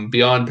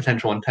beyond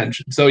potential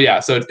intention. So yeah,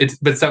 so it's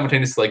but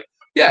simultaneously, like,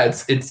 yeah,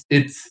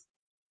 it's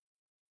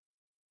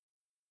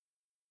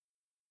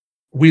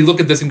we look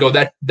at this and go,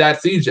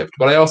 that's Egypt.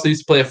 But I also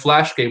used to play a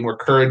Flash game where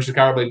Courage the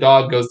Cowardly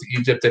Dog goes to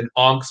Egypt and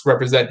Ankhs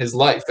represent his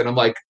life. And I'm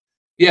like,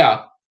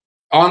 yeah,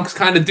 Ankhs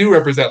kind of do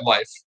represent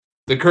life.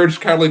 The Courage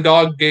the Cowardly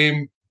Dog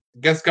game,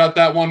 guess, got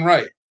that one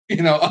right.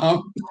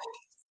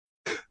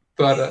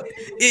 But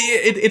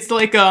it's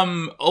like a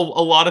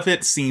lot of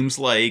it seems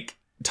like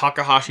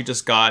Takahashi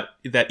just got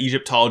that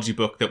Egyptology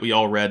book that we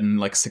all read in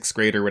like 6th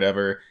grade or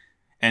whatever,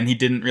 and he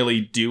didn't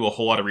really do a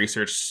whole lot of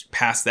research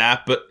past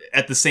that. But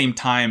at the same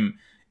time,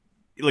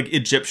 like,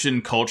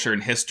 Egyptian culture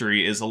and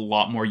history is a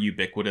lot more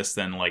ubiquitous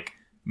than like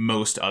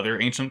most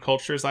other ancient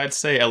cultures, I'd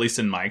say, at least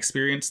in my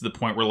experience, to the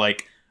point where,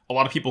 like, a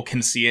lot of people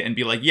can see it and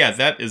be like, yeah,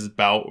 that is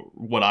about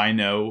what I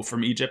know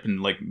from Egypt,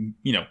 and, like,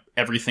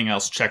 everything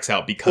else checks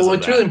out because of that.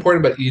 What's really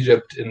important about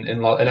Egypt, and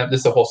this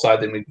is a whole side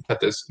thing, we can cut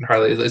this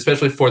entirely,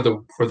 especially for the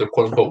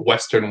quote unquote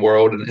Western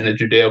world and a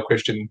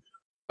Judeo-Christian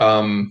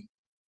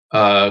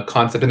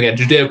concept. And again,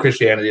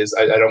 Judeo-Christianity is,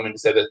 I don't mean to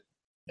say that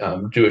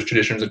Jewish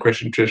traditions and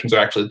Christian traditions are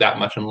actually that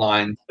much in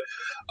line.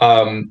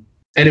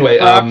 Anyway,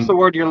 perhaps the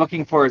word you're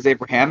looking for is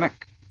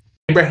Abrahamic.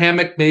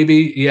 Abrahamic,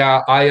 maybe.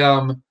 Yeah,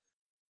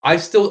 I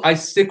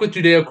stick with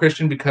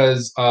Judeo-Christian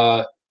because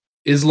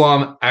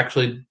Islam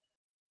actually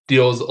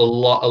deals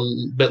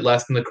a bit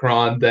less in the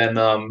Quran than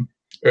or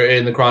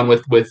in the Quran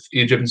with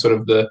Egypt and sort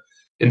of the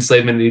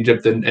enslavement in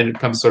Egypt, and it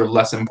becomes sort of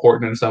less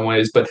important in some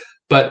ways. But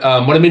what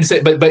I mean to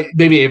say, but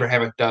maybe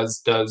Abrahamic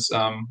does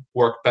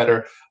work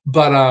better.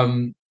 But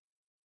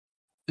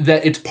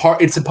that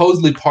it's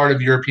supposedly part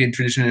of European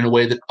tradition in a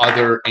way that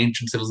other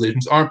ancient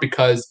civilizations aren't,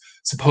 because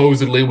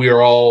supposedly we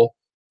are all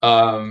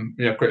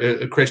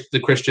the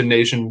Christian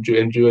nation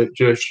and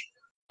Jewish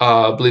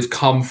beliefs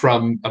come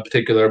from a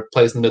particular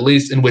place in the Middle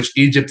East, in which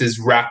Egypt is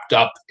wrapped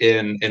up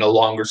in a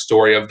longer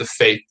story of the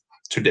faith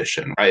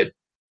tradition, right?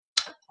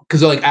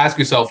 Because, like, ask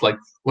yourself, like,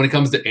 when it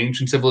comes to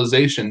ancient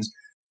civilizations,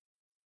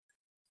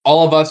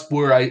 all of us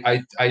were,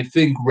 I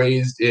think,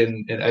 raised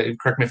in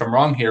correct me if I'm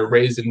wrong here,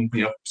 raised in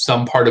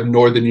some part of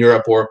Northern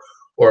Europe or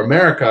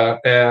America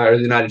or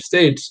the United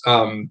States,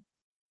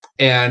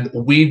 and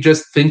we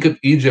just think of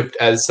Egypt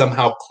as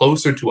somehow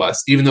closer to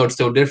us, even though it's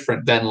still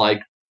different than,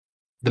 like,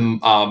 the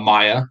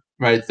Maya,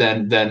 right?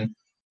 Than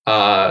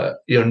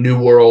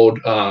New World,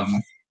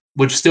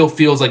 which still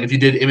feels like, if you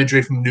did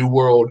imagery from New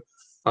World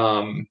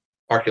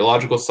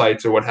archaeological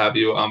sites or what have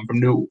you,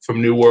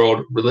 from New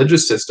World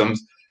religious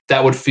systems,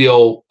 that would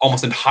feel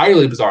almost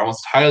entirely bizarre,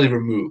 almost entirely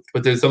removed.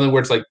 But there's something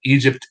where it's like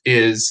Egypt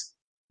is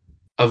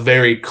a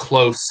very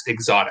close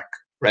exotic,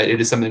 right? It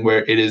is something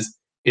where it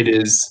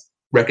is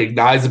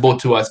recognizable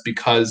to us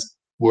because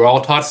we're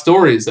all taught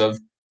stories of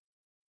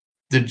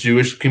the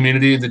Jewish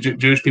community, the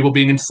Jewish people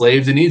being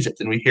enslaved in Egypt,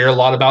 and we hear a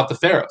lot about the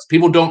pharaohs.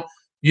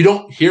 You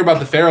don't hear about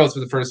the pharaohs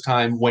for the first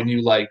time when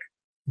you, like,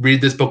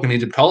 read this book in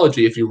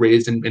Egyptology. If you're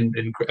raised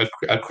in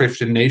a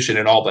Christian nation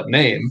in all but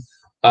name,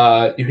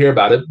 you hear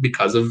about it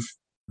because of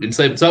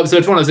enslavement. So it's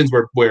one of those things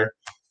where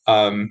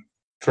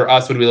for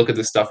us, when we look at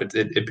this stuff,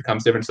 it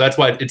becomes different. So that's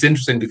why it's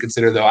interesting to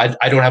consider, though.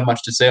 I don't have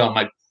much to say on,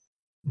 like,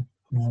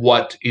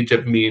 what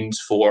Egypt means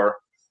for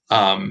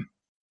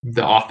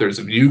the authors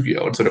of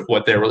Yu-Gi-Oh! And sort of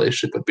what their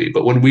relationship would be.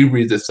 But when we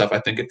read this stuff, I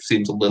think it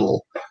seems a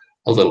little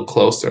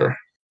closer.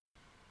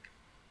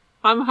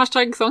 I'm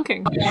hashtag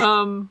thunking.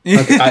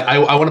 Okay, I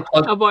want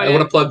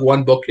to plug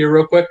one book here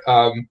real quick.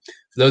 For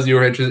those of you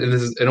who are interested, and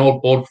this is an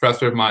old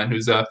professor of mine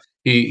who's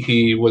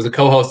he was a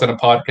co-host on a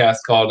podcast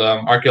called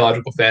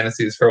Archaeological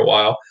Fantasies for a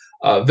while.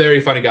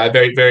 Very funny guy,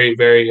 very very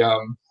very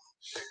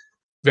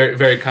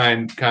very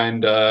kind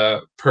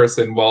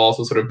person, while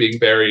also sort of being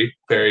very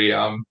very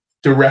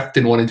direct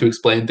in wanting to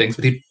explain things.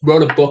 But he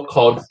wrote a book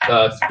called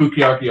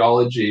Spooky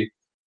Archaeology.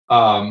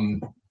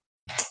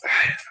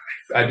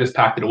 I just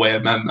packed it away.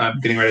 I'm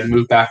getting ready to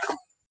move back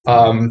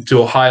to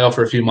Ohio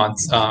for a few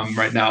months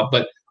right now.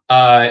 But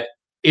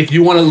if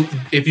you want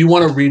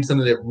to read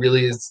something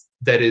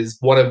that is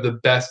one of the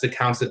best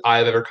accounts that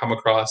I've ever come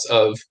across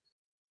of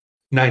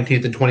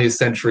 19th and 20th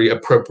century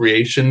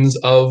appropriations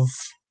of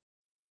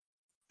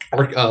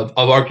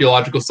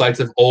archaeological sites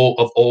of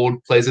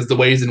old places, the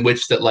ways in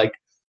which that, like,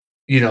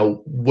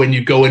 when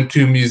you go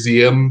into a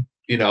museum,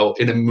 in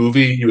a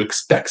movie, you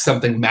expect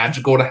something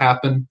magical to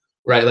happen,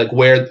 right? Like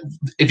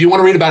if you want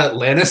to read about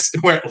Atlantis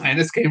and where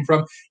Atlantis came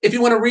from, if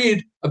you want to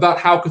read about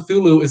how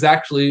Cthulhu is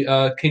actually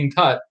King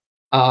Tut,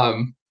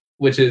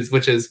 which is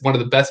one of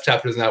the best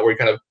chapters in that, where he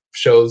kind of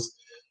shows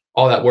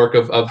all that work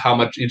of how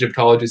much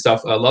Egyptology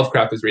stuff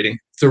Lovecraft is reading.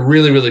 It's a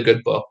really, really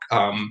good book,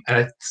 and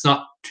it's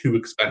not too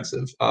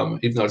expensive,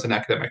 even though it's an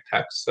academic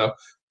text. So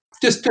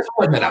just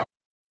point that out.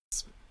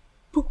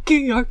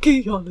 Spooky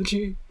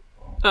archaeology.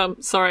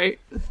 Sorry.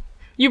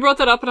 You brought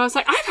that up and I was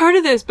like, I've heard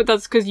of this, but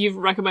that's because you've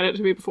recommended it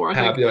to me before, I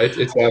think. Yeah,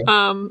 it's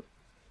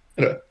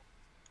anyway.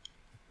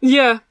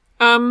 Yeah.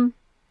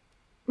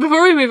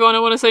 Before we move on, I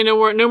want to say no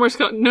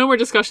more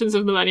discussions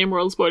of Millennium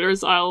World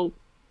spoilers. I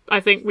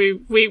think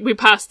we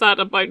passed that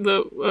about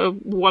the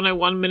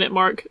 101 minute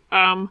mark.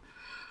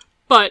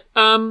 But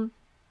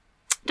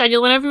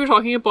Daniel, whenever we were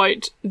talking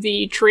about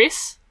the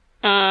trace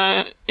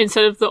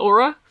instead of the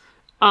aura,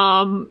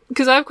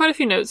 because I have quite a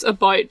few notes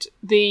about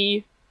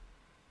the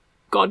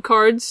god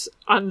cards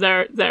and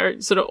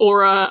their sort of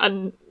aura,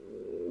 and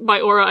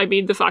by aura I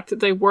mean the fact that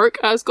they work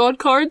as god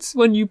cards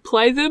when you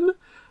play them,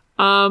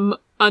 and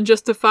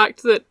just the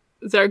fact that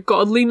their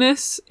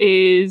godliness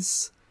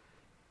is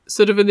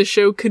sort of in the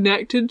show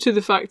connected to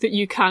the fact that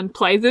you can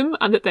play them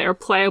and that they are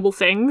playable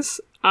things,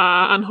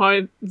 and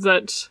how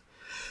that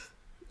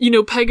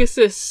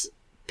Pegasus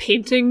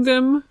painting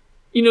them,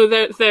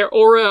 their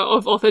aura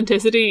of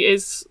authenticity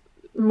is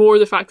more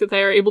the fact that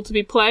they are able to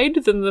be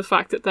played than the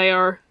fact that they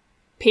are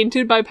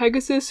painted by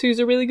Pegasus, who's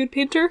a really good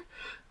painter.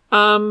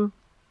 And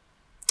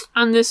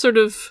this sort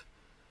of,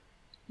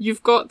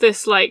 you've got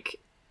this like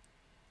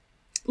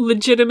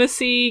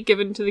legitimacy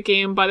given to the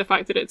game by the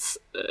fact that it's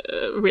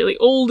really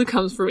old, it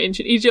comes from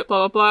ancient Egypt,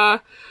 blah blah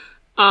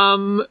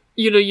blah.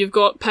 You've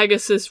got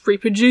Pegasus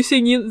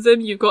reproducing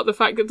them, you've got the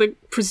fact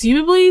that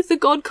presumably the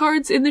god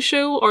cards in the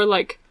show are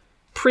like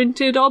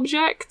printed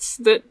objects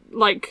that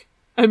like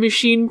a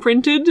machine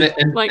printed,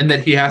 and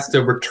that he has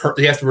to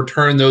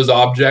return those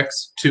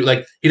objects to,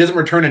 like, he doesn't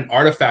return an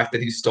artifact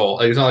that he stole.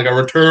 Like, it's not like I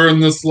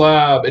return the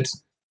slab.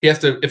 He has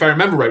to, if I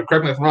remember right,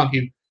 correct me if I'm wrong,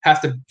 he has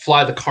to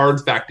fly the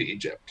cards back to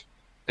Egypt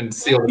and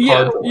seal the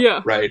cards.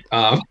 Yeah. Right.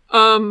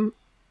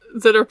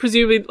 That are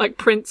presumably like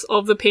prints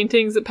of the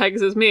paintings that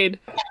Pegasus made,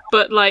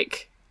 but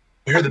like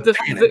where are the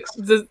paintings?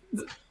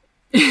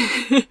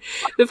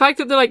 The fact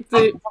that they're like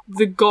the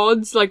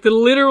gods, like the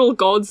literal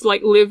gods,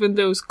 like live in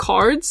those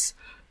cards.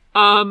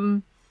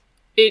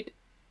 It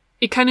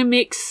kind of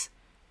makes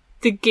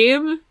the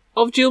game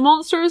of Duel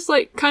Monsters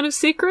like kind of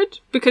sacred,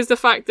 because the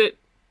fact that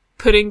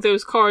putting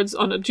those cards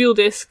on a dual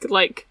disc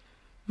like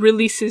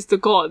releases the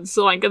gods.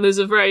 So like, and there's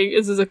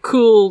a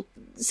cool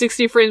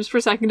 60 frames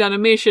per second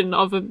animation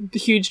of a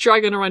huge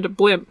dragon around a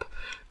blimp,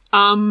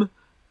 and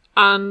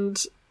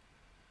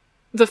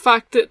the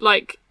fact that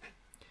like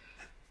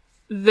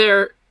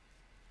their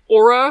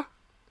aura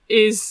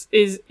is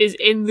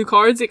in the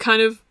cards, it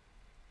kind of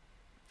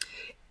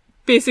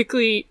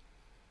basically,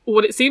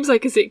 what it seems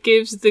like is it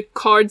gives the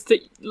cards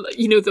that,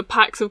 the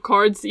packs of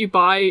cards that you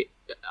buy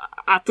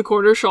at the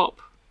corner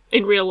shop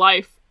in real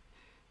life,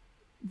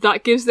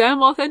 that gives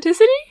them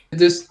authenticity.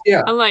 And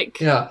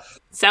like,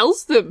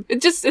 sells them.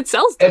 It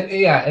sells them.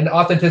 And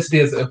authenticity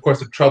is, of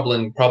course, a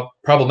troubling,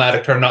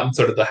 problematic term, not in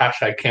sort of the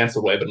hashtag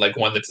cancel way, but like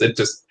one that's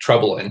just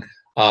troubling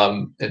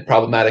and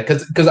problematic.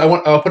 Because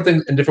I'll put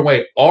things in a different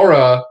way.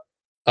 Aura,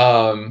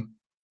 to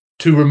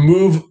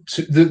remove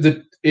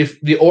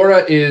if the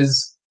aura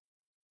is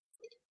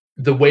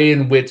the way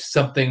in which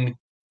something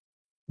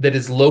that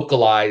is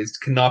localized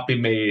cannot be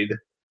made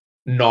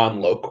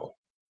non-local.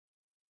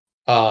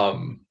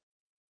 But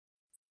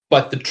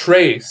the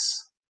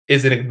trace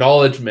is an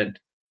acknowledgement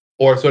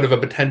or sort of a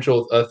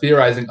potential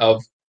theorizing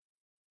of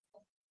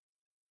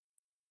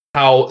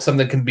how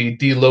something can be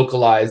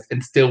delocalized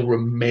and still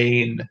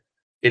remain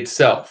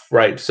itself,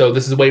 right? So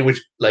this is the way in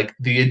which like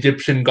the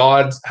Egyptian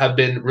gods have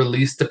been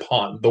released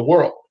upon the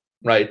world,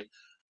 right?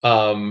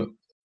 Even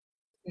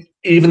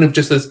if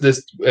just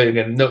this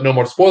again, no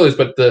more spoilers,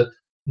 but the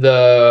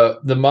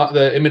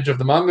image of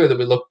the manga that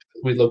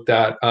we looked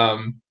at,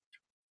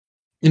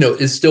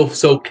 is still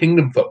so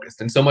kingdom focused,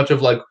 and so much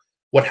of like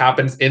what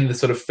happens in the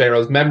sort of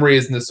Pharaoh's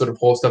memories and this sort of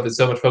whole stuff is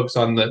so much focused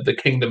on the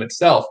kingdom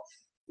itself,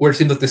 where it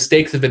seems like the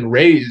stakes have been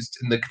raised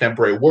in the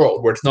contemporary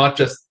world, where it's not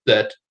just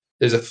that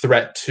there's a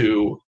threat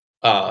to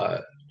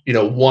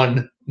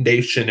one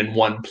nation in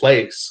one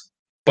place,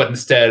 but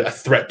instead a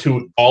threat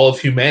to all of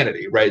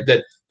humanity, right?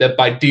 That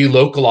by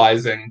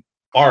delocalizing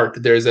art,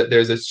 there's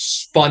a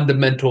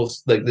fundamental,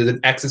 like, there's an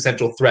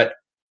existential threat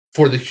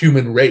for the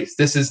human race.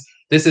 This is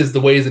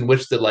the ways in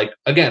which that, like,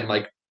 again,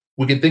 like,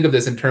 we can think of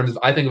this in terms of,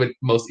 I think of it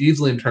most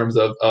easily in terms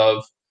of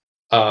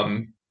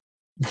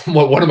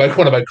what one of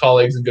my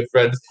colleagues and good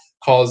friends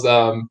calls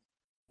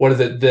what is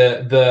it,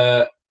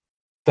 the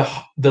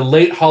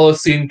late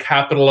Holocene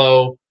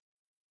Capital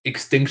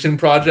extinction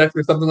project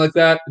or something like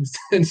that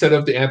instead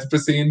of the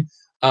Anthropocene.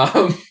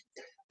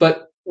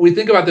 But we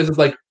think about this as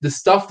like the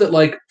stuff that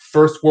like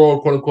first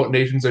world quote unquote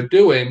nations are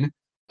doing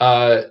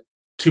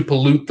to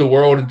pollute the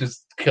world and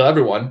just kill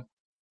everyone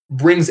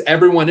brings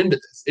everyone into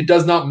this. It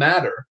does not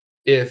matter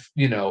if,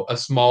 a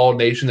small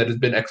nation that has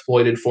been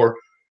exploited for,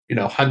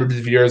 hundreds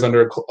of years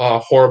under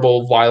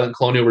horrible, violent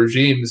colonial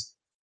regimes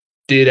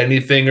did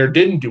anything or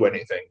didn't do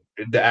anything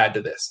to add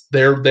to this.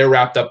 They're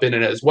wrapped up in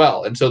it as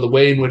well. And so the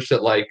way in which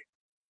that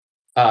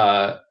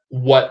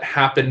what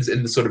happens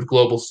in the sort of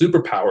global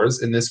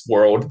superpowers in this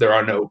world,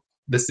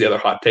 this is the other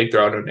hot take,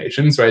 there are no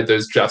nations, right?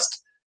 There's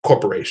just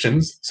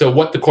corporations. So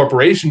what the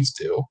corporations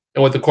do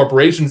and what the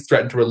corporations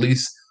threaten to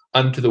release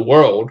unto the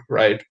world,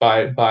 right,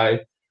 by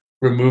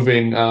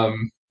removing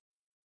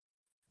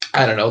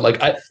I don't know,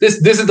 this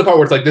is the part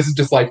where it's like, this is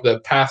just like the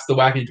past the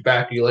wacky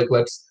tobacco,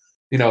 let's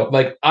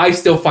I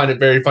still find it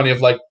very funny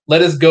of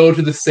let us go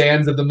to the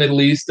sands of the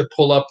Middle East to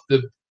pull up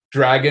the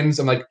dragons.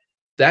 I'm like,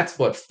 that's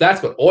what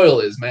oil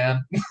is,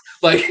 man.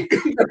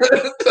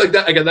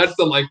 That again, that's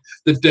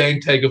the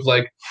dang take of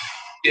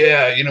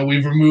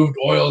we've removed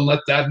oil and let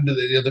that into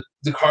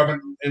the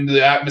carbon into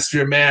the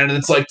atmosphere, man, and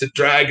it's like the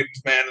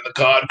dragons, man, and the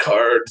god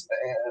cards,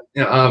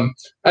 man.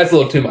 That's a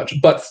little too much,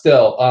 but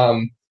still,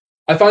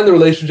 I find the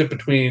relationship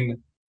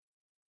between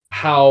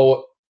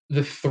how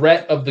the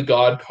threat of the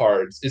god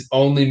cards is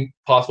only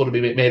possible to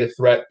be made a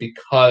threat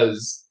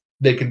because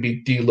they can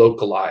be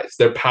delocalized.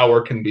 Their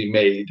power can be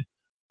made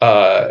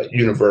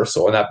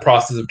universal, and that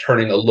process of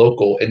turning a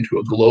local into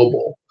a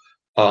global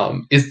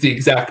is the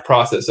exact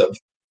process of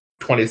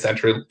 20th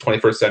century,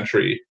 21st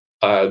century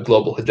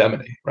global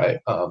hegemony, right?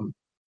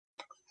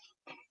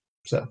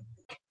 So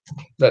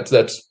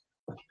that's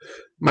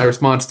my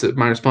response to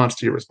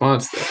your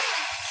response there.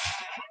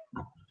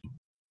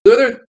 The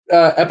other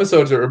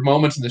episodes or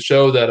moments in the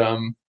show that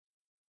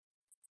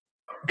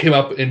came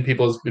up in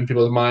people's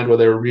mind while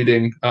they were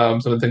reading some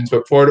of the things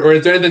put forward, or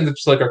is there anything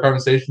that's just our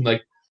conversation,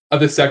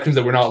 other sections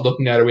that we're not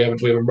looking at or we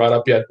haven't brought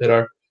up yet that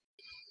are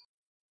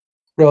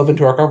relevant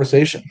to our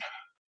conversation,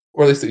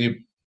 or at least that you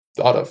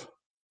thought of?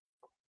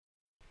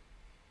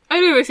 I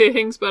do always say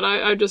things, but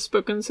I've just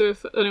spoken, so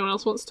if anyone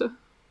else wants to.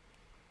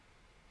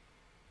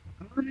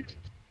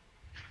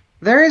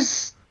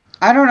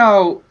 I don't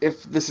know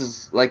if this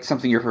is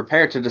something you're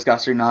prepared to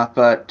discuss or not,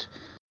 but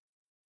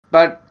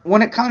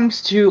when it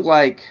comes to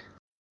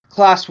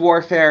class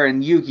warfare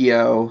and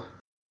Yu-Gi-Oh,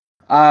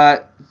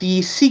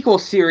 the sequel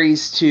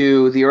series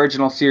to the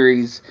original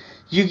series,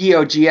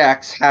 Yu-Gi-Oh!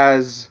 GX,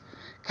 has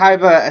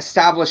Kaiba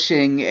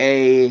establishing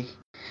a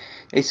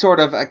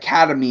sort of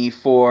academy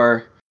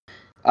for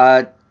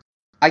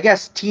I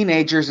guess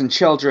teenagers and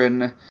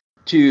children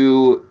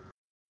to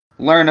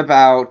learn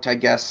about,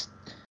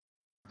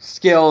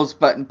 skills,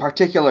 but in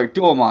particular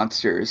duel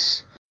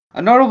monsters.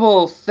 A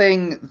notable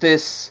thing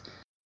this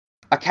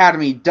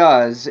academy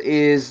does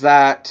is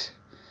that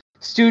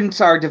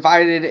students are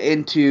divided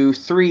into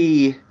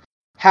 3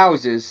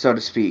 houses, so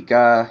to speak,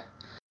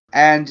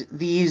 and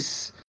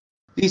these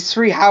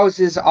 3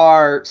 houses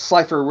are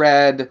Slifer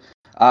Red,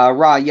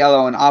 Ra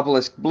Yellow, and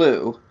Obelisk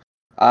Blue.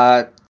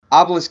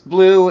 Obelisk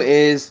Blue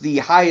is the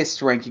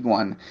highest ranking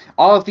one.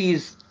 All of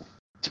these,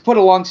 to put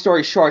a long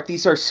story short,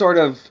 these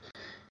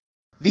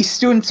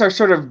students are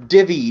sort of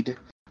divvied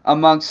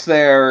amongst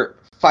their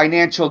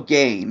financial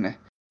gain,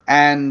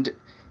 and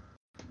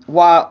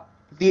with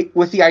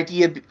the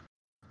idea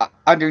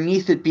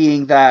underneath it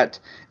being that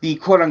the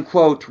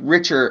quote-unquote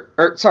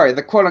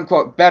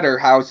better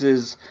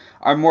houses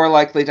are more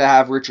likely to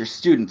have richer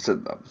students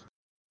in them,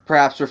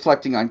 perhaps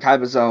reflecting on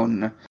Kaiba's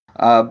own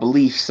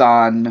beliefs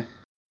on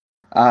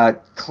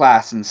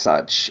class and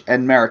such,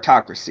 and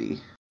meritocracy.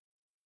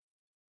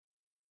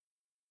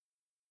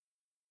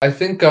 I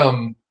think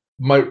I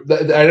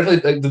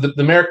definitely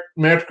the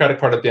meritocratic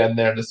part at the end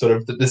there, this sort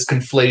of this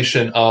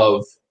conflation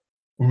of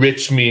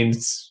rich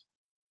means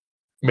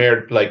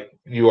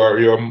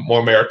you're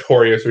more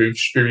meritorious, or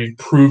you've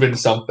proven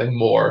something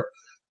more,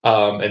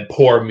 and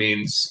poor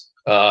means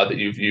that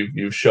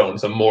you've shown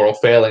some moral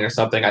failing or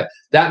something.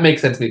 That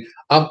makes sense to me.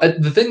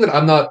 The thing that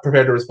I'm not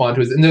prepared to respond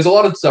to is, and there's a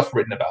lot of stuff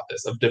written about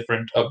this of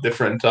different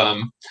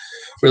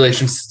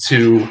relations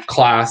to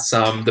class.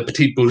 The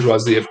petite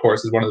bourgeoisie, of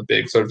course, is one of the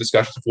big sort of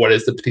discussions of what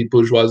is the petite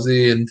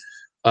bourgeoisie and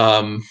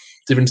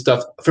different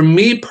stuff. For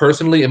me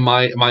personally, in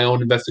my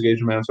own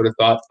investigation, my own sort of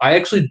thought, I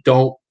actually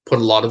don't put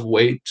a lot of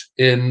weight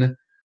in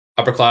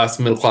upper class,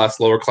 middle class,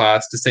 lower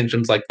class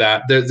distinctions like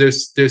that.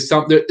 There's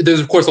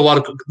of course a lot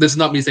of. This is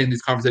not me saying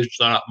these conversations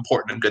are not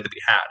important and good to be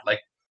had.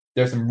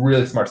 There's some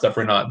really smart stuff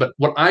we're not. But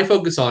what I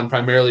focus on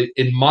primarily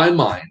in my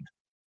mind,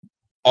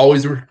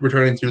 always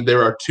returning to,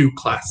 there are 2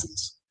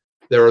 classes.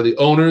 There are the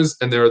owners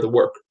and there are the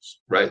workers,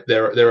 right?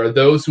 There are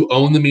those who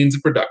own the means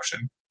of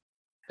production,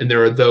 and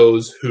there are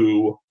those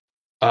who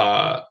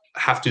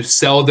have to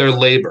sell their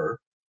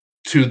labor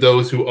to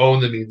those who own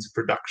the means of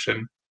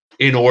production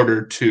in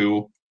order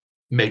to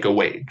make a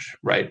wage,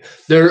 right?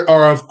 There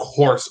are, of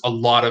course, a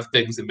lot of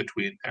things in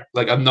between there.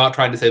 I'm not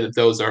trying to say that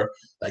those are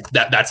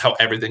that's how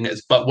everything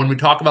is. But when we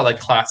talk about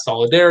class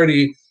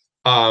solidarity,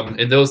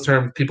 in those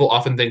terms, people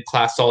often think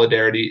class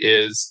solidarity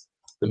is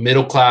the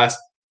middle class,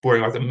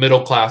 worrying about the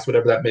middle class,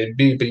 whatever that may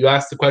be. But you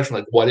ask the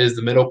question, what is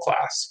the middle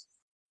class?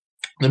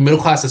 the middle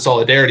class has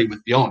solidarity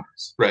with the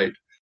owners, right?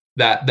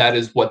 That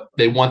is what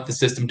they want the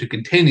system to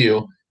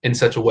continue in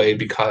such a way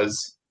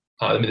because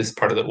this is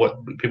part of what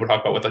people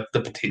talk about with like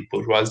the petite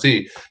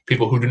bourgeoisie,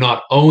 people who do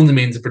not own the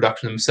means of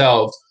production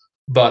themselves,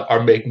 but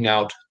are making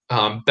out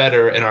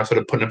better and are sort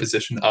of put in a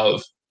position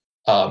of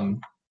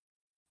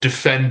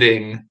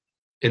defending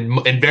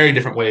in very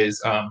different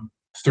ways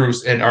through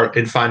and are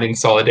in finding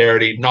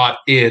solidarity not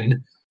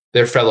in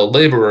their fellow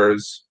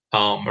laborers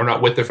or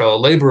not with their fellow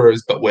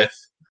laborers, but with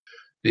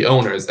the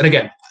owners. And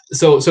again,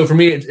 so for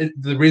me,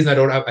 the reason I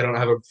don't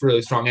have a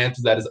really strong answer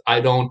to that is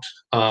I don't.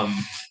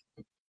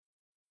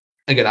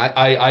 Again,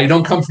 I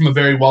don't come from a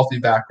very wealthy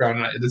background.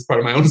 And this is part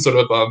of my own sort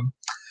of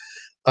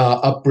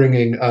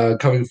upbringing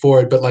coming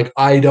forward. But like,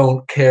 I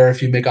don't care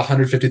if you make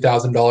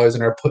 $150,000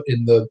 and are put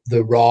in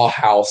the raw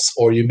house,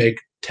 or you make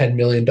 $10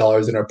 million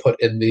and are put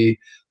in the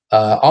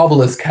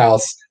obelisk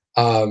house.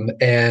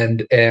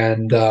 And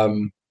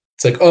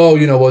it's like, oh,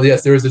 well,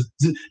 yes, there is a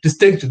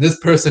distinction. This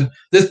person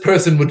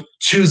would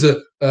choose a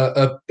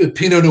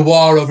Pinot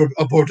Noir over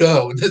a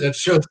Bordeaux.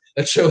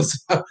 That shows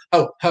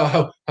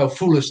how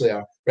foolish they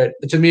are, right?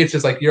 To me, it's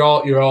just like you're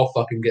all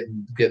fucking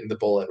getting the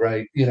bullet,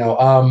 right?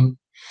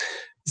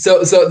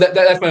 So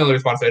that's my only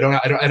response. I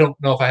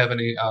don't know if I have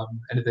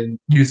anything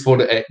useful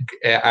to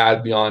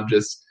add beyond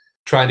just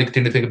trying to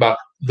continue to think about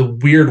the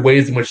weird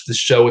ways in which the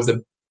show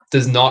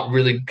does not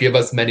really give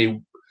us many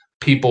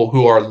people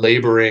who are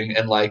laboring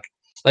and like,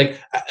 I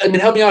mean,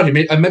 help me out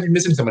here. I might be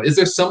missing someone. Is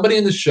there somebody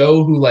in the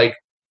show who like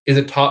is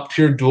a top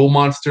tier duel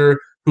monster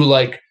who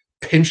like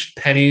pinched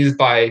pennies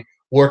by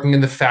working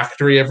in the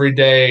factory every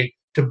day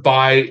to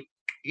buy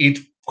each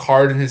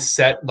card in his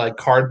set, like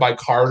card by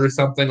card or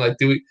something? Like,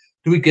 do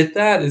we get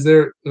that? Is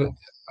there?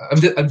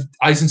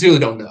 I sincerely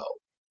don't know.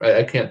 Right?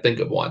 I can't think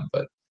of one,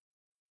 but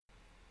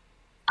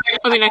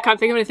I mean, I can't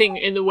think of anything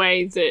in the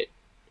way that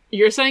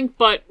you're saying.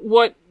 But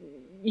what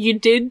you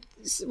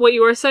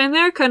were saying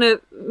there, kind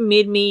of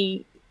made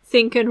me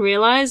think and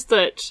realize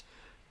that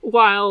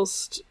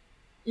whilst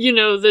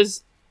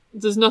there's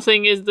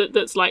nothing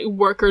that's like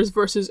workers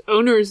versus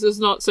owners, there's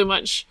not so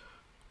much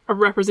a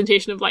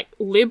representation of like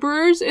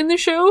laborers in the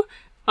show.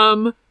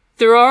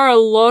 There are a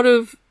lot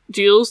of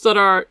duels that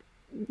are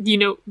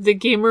the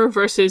gamer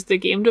versus the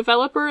game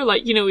developer.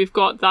 Like, we've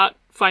got that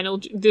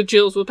the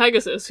duels with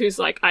Pegasus, who's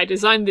like, I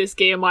designed this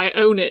game, I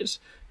own it,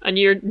 and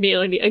you're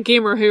merely a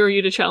gamer, who are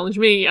you to challenge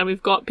me? And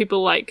we've got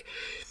people like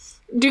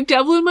Duke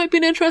Devlin might be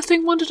an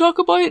interesting one to talk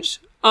about.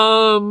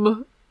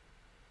 I'm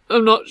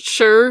not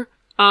sure.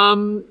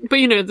 But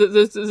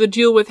the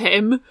deal with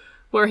him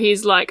where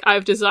he's like,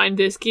 I've designed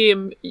this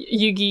game,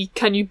 Yugi,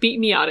 can you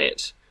beat me at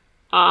it?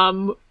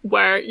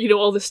 Where,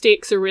 all the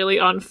stakes are really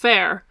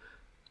unfair.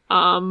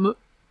 And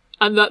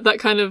that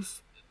kind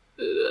of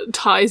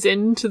ties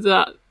into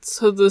the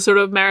sort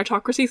of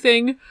meritocracy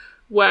thing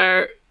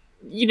where,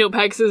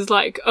 Pegasus is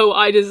like, oh,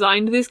 I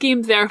designed this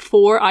game,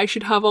 therefore I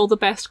should have all the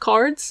best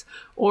cards.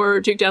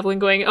 Or Duke Devlin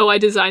going, oh, I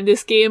designed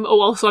this game,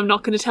 oh, also I'm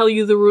not going to tell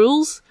you the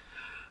rules.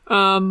 We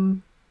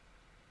can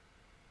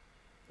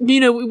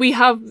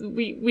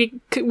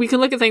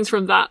look at things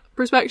from that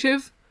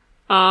perspective.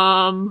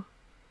 Yeah,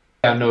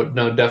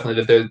 no,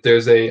 definitely.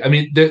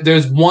 That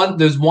there's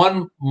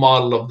one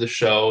model of the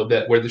show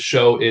where the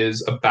show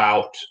is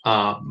about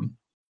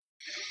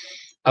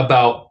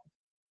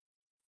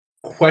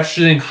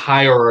questioning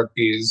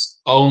hierarchies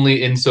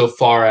only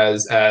insofar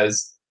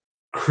as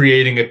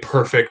creating a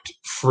perfect,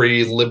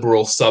 free,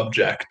 liberal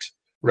subject,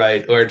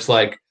 right? Where it's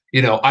like,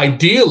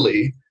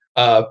 ideally,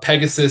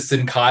 Pegasus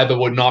and Kaiba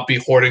would not be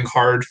hoarding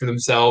cards for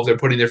themselves or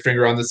putting their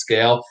finger on the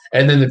scale,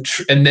 and then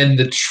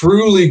the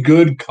truly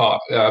good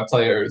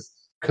players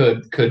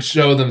could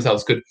show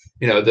themselves.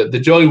 The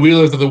Joey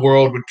Wheelers of the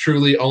world would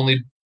truly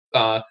only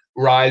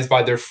rise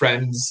by their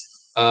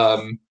friends'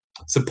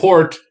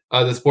 support,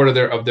 the support of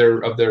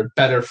their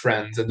better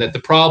friends, and that the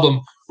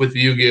problem with the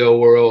Yu-Gi-Oh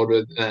world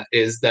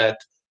is that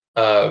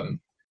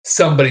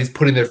somebody's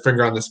putting their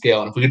finger on the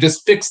scale, and if we could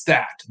just fix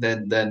that,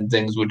 then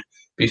things would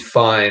be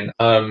fine.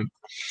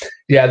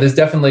 There's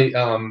definitely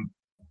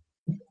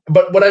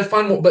but what I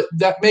find, but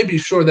that may be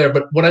sure there,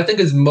 but what I think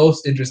is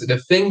most interesting, the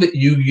thing that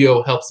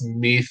Yu-Gi-Oh helps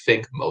me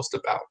think most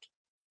about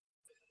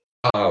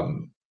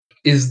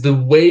is the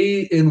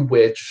way in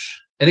which,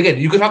 and again,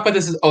 you could talk about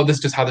this as, oh, this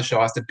is just how the show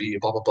has to be,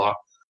 blah blah blah,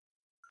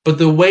 but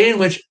the way in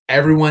which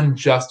everyone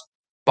just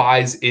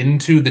buys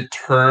into the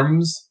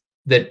terms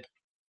that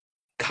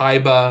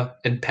Kaiba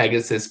and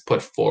Pegasus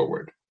put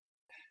forward.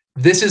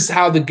 This is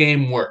how the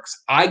game works.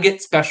 I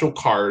get special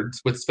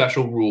cards with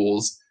special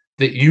rules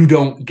that you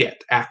don't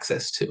get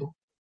access to.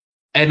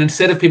 And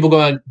instead of people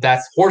going,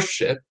 that's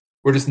horseshit,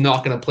 we're just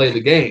not going to play the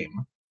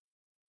game,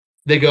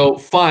 they go,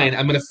 fine,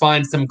 I'm going to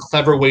find some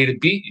clever way to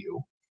beat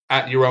you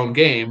at your own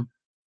game.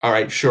 All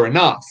right, sure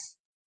enough.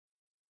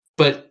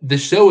 But the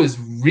show is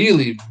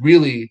really,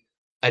 really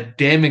a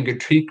damning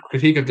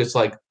critique of just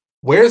like,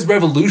 where's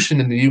revolution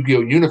in the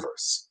Yu-Gi-Oh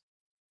universe?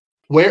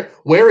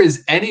 Where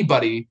is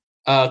anybody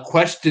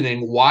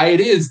questioning why it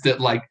is that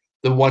like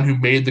the one who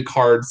made the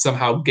card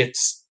somehow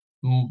gets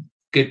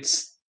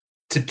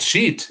to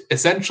cheat,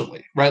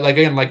 essentially, right? Like,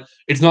 again, like,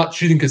 it's not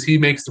cheating because he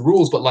makes the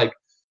rules, but like,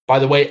 by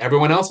the way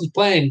everyone else is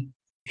playing,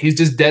 he's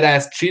just dead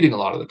ass cheating a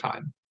lot of the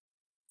time.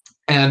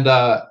 And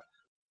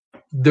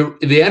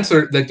the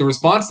answer, like the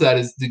response to that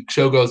is the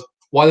show goes,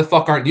 why the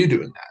fuck aren't you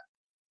doing that?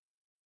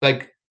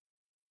 Like,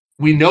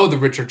 we know the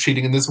rich are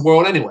cheating in this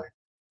world anyway.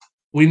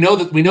 We know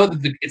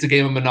that it's a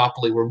game of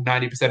Monopoly where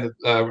 90% of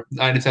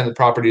the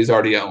property is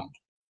already owned,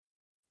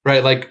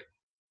 right? Like,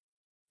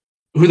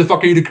 who the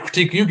fuck are you to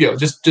critique Yu-Gi-Oh?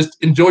 Just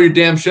enjoy your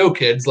damn show,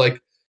 kids. Like,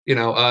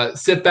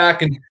 sit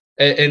back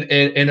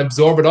and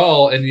absorb it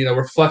all, and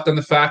reflect on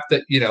the fact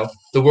that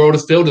the world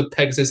is filled with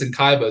Pegasus and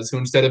Kaibas who,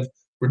 instead of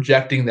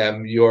rejecting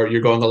them,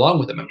 you're going along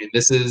with them. I mean,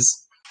 this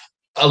is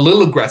a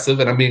little aggressive,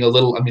 and I'm being a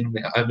little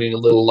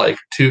like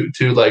to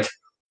like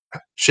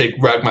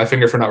rag my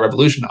finger for not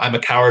revolution. I'm a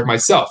coward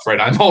myself,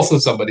 right? I'm also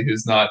somebody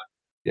who's not,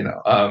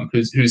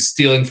 who's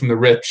stealing from the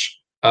rich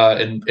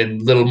in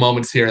little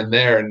moments here and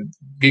there and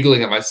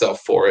giggling at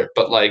myself for it,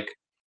 but like,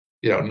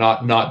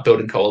 not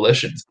building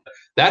coalitions.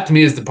 That to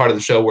me is the part of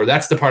the show where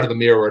that's the part of the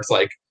mirror where it's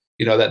like,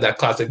 that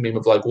classic meme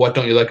of like, what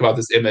don't you like about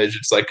this image?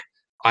 It's like,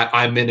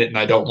 I'm in it and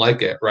I don't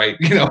like it, right?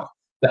 The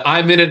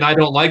I'm in it and I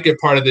don't like it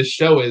part of this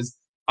show is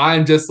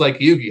I'm just like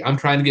Yugi. I'm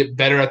trying to get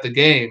better at the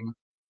game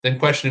than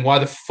questioning why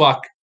the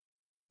fuck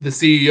the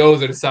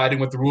CEOs are deciding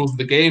what the rules of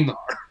the game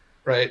are,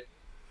 right?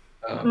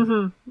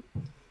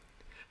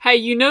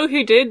 Hey,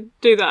 who did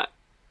do that?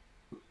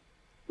 It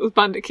was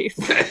Bandit Keith.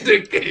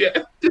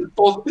 Yeah,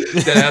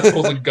 Deadass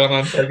pulls a gun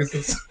on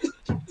Pegasus.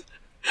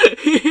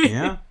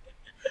 Yeah.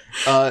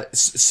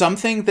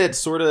 Something that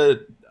sort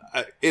of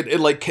it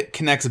like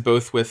connects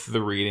both with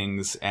the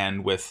readings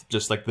and with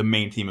just like the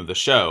main theme of the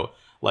show.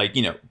 Like,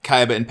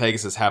 Kaiba and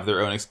Pegasus have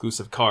their own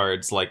exclusive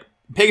cards. Like,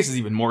 Pegasus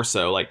even more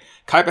so. Like,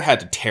 Kaiba had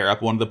to tear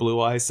up one of the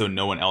blue eyes so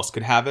no one else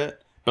could have it.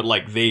 But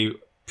like, they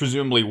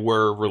presumably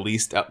were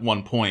released at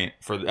one point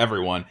for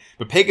everyone.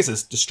 But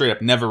Pegasus just straight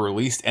up never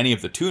released any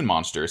of the Toon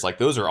monsters. Like,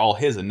 those are all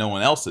his and no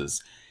one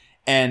else's.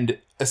 And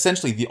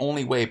essentially, the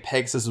only way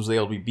Pegasus was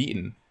able to be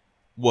beaten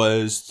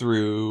was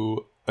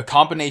through a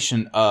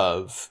combination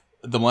of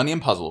the Millennium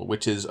Puzzle,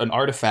 which is an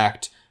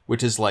artifact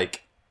which is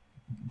like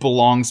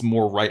belongs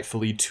more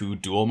rightfully to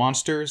duel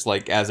monsters,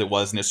 like as it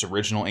was in its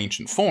original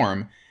ancient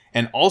form,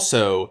 and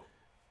also,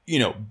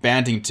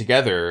 banding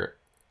together,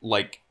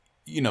 like,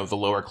 the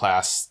lower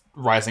class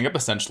rising up,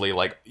 essentially,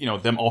 like,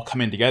 them all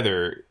coming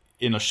together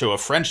in a show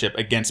of friendship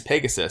against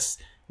Pegasus,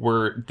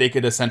 where they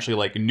could essentially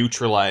like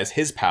neutralize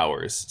his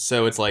powers.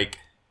 So it's like,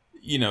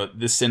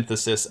 the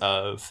synthesis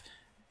of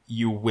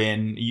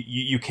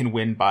you can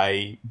win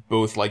by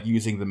both like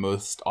using the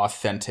most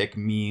authentic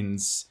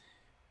means,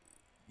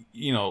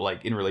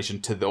 like in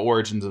relation to the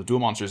origins of duel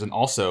monsters, and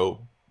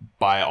also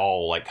by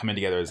all like coming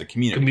together as a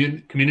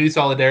community. Community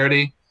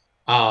solidarity,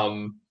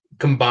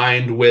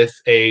 combined with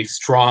a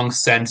strong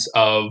sense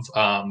of,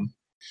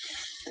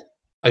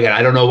 again,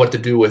 I don't know what to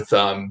do with,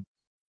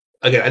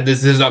 again,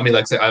 this is not me,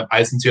 like,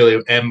 I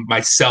sincerely am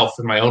myself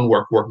in my own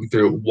work working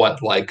through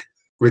what like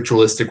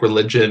ritualistic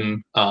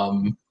religion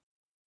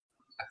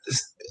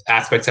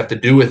aspects have to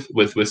do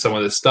with some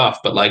of this stuff,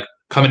 but like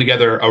coming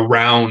together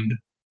around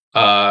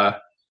or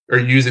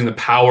using the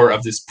power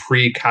of this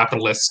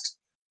pre-capitalist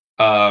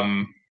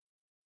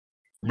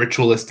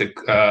ritualistic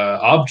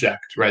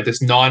object, right?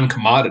 This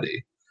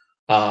non-commodity,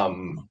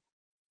 and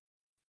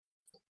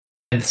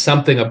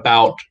something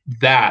about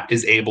that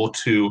is able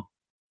to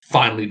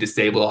finally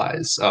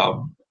destabilize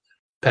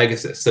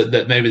Pegasus. So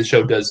that maybe the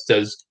show does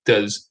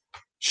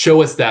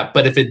show us that,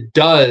 but if it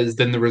does,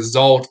 then the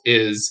result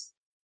is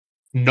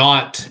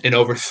not an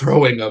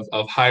overthrowing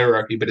of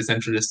hierarchy, but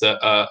essentially just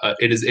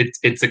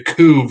it's a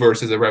coup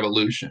versus a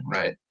revolution,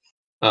 right?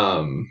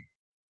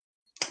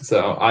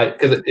 So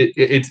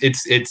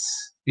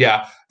it's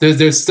yeah.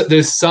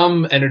 There's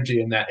some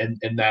energy in that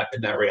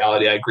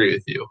reality. I agree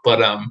with you, but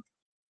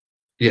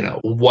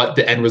what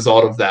the end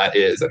result of that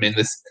is. I mean,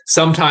 this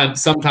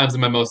sometimes in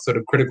my most sort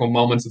of critical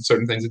moments of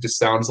certain things, it just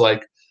sounds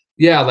like,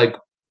 yeah, like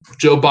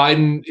Joe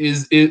Biden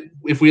is it.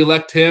 If we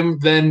elect him,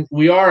 then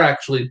we are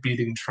actually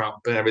beating Trump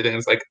and everything.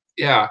 It's like,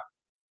 yeah,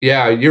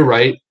 you're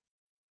right.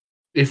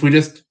 If we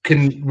just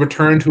can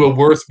return to a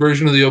worse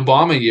version of the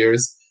Obama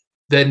years,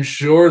 then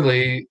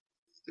surely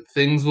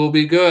things will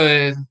be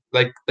good.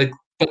 Like, but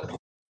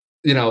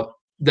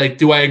like,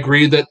 do I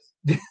agree that,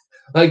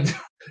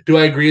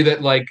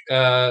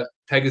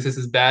 Pegasus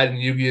is bad and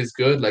Yugi is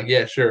good? Like,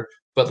 yeah, sure.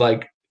 But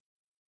like,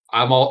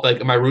 I'm all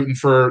like, am I rooting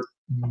for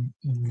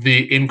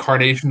the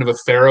incarnation of a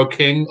pharaoh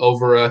king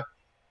over a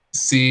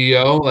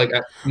CEO? Like,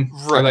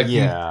 right? Like,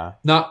 yeah,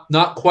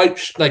 not quite.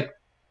 Like,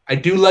 I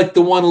do like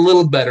the one a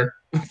little better,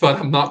 but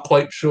I'm not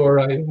quite sure.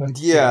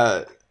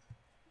 Yeah.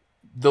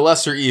 The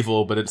lesser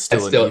evil, but it's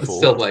still an evil. It's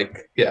still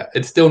like, yeah,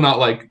 it's still not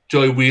like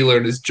Joey Wheeler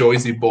and his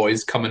Joyzy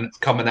boys coming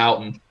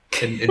out and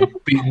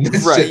beating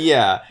this right, shit.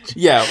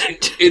 yeah.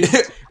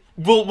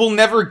 We'll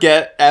never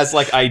get as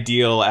like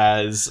ideal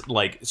as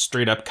like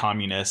straight up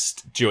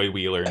communist Joey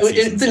Wheeler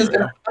in season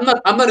 0.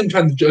 I'm not even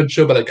trying to judge the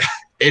show, but like,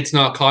 it's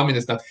not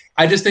communist enough.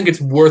 I just think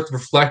it's worth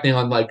reflecting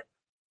on, like,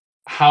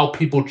 how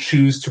people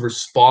choose to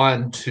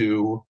respond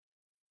to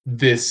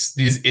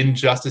these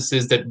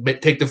injustices that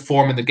take the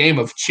form in the game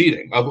of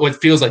cheating, of what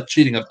feels like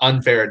cheating, of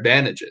unfair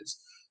advantages,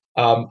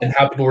 and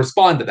how people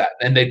respond to that.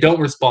 And they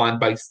don't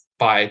respond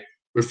by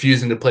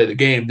refusing to play the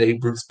game. They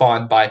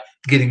respond by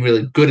getting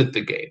really good at the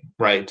game,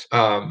 right?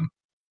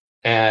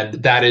 And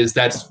that's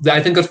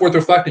I think that's worth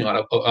reflecting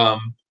on,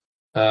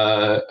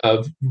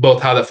 of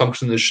both how that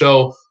functions in the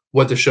show,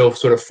 what the show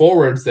sort of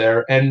forwards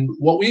there, and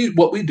what we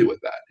do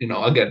with that.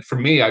 Again, for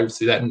me, I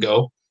see that and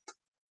go,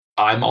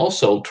 I'm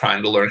also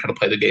trying to learn how to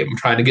play the game. I'm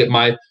trying to get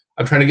my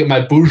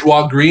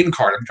bourgeois green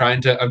card. I'm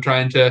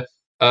trying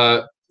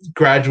to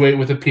graduate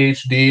with a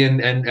PhD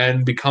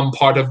and become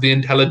part of the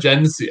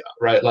intelligentsia,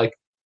 right? Like,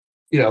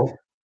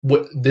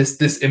 what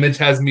this image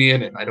has me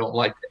in it. I don't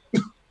like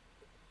it.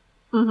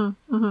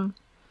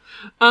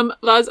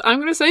 Lads, I'm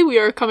going to say we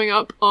are coming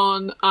up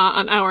on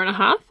an hour and a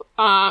half,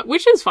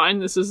 which is fine.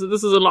 This is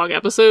a long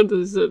episode.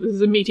 This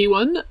is a meaty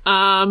one.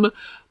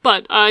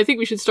 But I think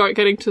we should start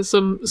getting to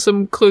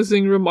some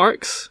closing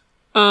remarks,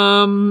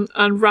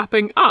 and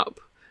wrapping up.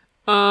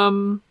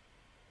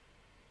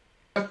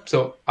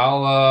 So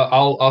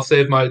I'll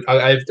save my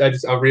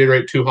I'll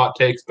reiterate 2 hot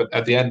takes, but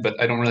at the end.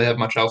 But I don't really have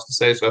much else to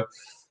say. So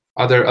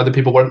other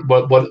people, where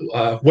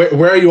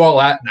are you all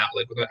at now?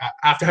 Like,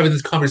 after having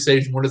this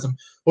conversation, what are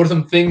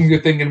some things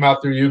you're thinking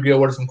about through Yu-Gi-Oh?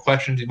 What are some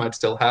questions you might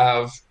still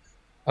have?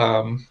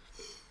 I'm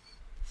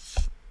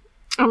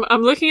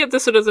looking at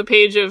the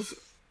page of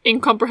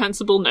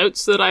incomprehensible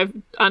notes that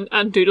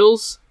and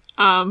doodles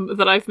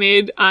that I've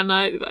made, and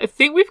I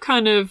think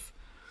I've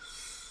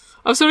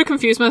sort of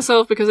confused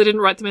myself because I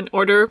didn't write them in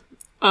order.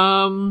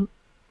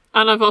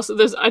 And I've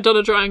done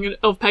a drawing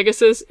of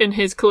Pegasus in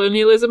his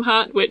colonialism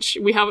hat, which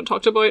we haven't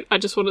talked about. I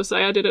just want to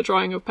say I did a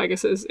drawing of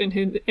Pegasus in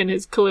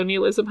his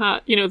colonialism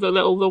hat.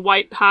 The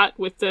white hat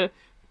with the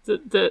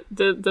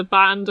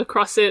band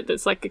across it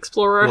that's like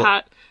explorer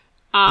hat.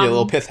 A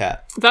little pith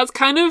hat. That's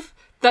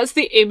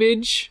the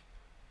image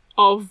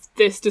of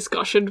this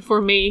discussion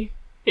for me,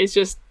 is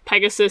just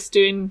Pegasus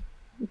doing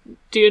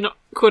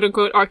quote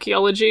unquote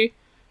archaeology,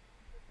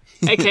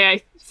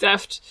 aka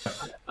theft.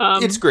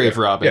 It's grave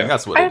robbing. Yeah.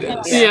 That's what it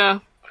is. Yeah.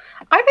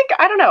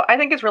 I don't know. I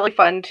think it's really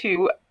fun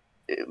to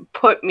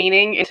put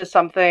meaning into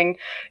something,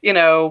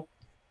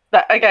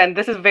 that, again,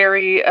 this is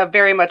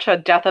very much a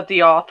death of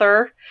the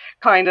author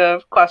kind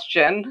of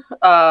question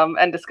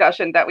and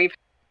discussion that we've,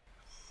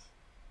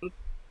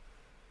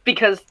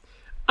 because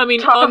on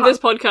this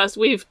podcast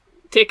we've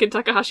taken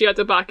Takahashi out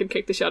the back and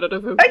kicked the shit out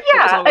of him.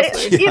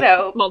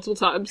 Multiple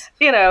times.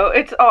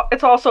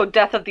 It's also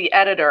death of the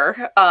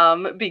editor,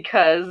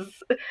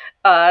 because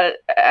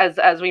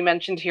as we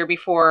mentioned here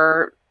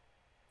before,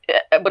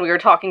 when we were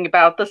talking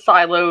about the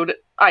siloed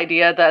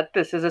idea that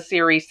this is a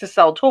series to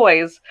sell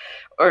toys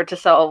or to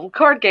sell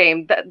card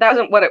game, that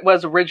wasn't what it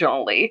was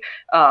originally.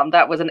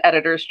 That was an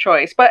editor's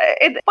choice. But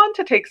it's fun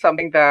to take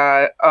something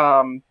that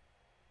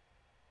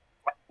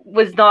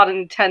was not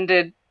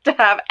intended to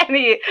have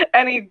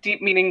any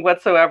deep meaning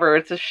whatsoever.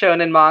 It's a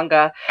shonen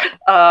manga,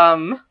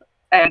 and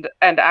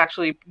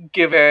actually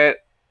give it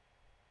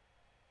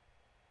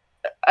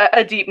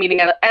a deep meaning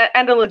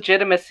and a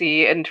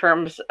legitimacy in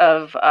terms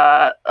of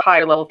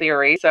higher level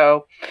theory.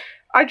 So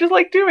I just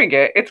like doing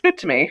it. It's good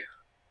to me.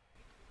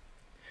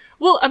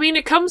 Well,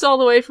 it comes all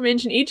the way from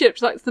ancient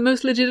Egypt. That's the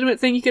most legitimate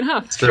thing you can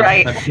have. That's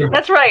right.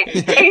 That's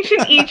right.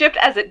 Ancient Egypt,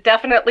 as it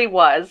definitely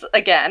was.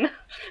 Again.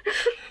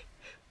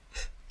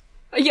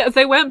 Yeah,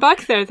 they went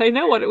back there. They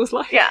know what it was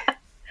like. Yeah,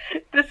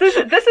 this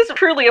is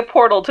truly a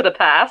portal to the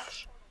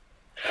past.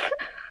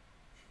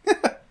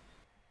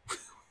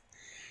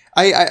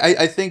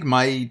 I think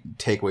my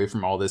takeaway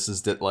from all this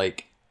is that,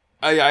 like,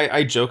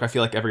 I joke. I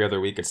feel like every other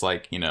week it's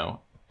like,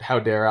 how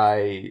dare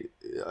I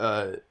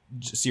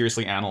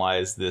seriously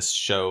analyze this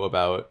show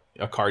about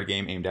a card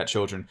game aimed at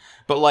children?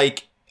 But,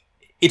 like,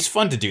 it's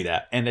fun to do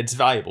that, and it's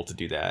valuable to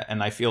do that,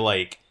 and I feel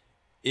like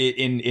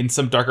in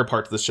some darker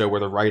parts of the show where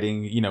the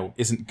writing,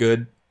 isn't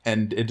good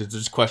and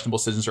just questionable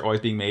decisions are always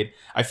being made,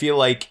 I feel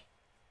like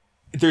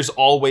there's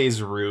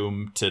always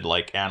room to,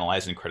 like,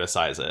 analyze and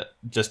criticize it,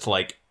 just to,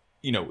 like,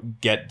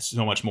 get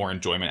so much more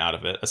enjoyment out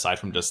of it, aside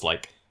from just,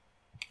 like,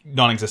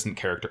 non-existent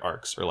character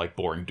arcs or, like,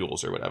 boring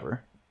duels or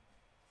whatever.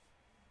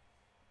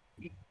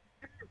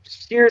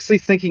 Seriously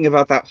thinking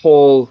about that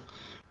whole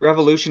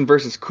revolution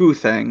versus coup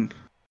thing.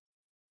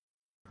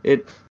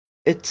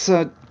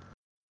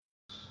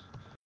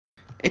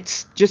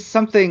 It's just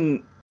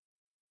something,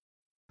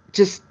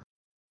 just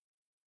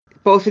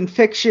both in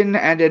fiction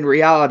and in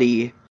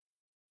reality,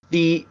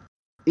 the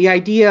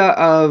idea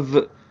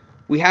of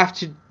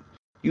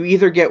you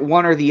either get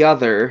one or the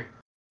other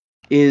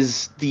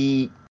is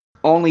the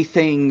only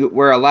thing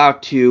we're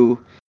allowed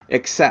to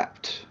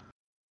accept.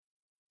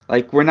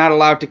 Like, we're not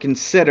allowed to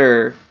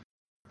consider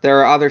there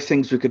are other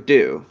things we could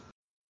do.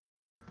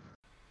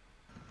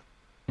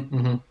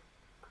 Mm-hmm.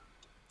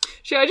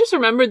 See, I just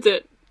remembered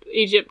that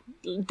Egypt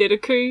did a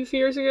coup a few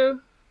years ago.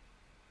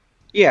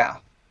 Yeah.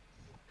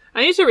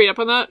 I need to read up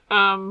on that,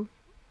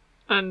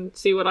 and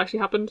see what actually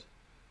happened.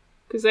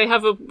 because they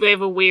have a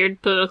weird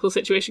political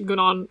situation going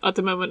on at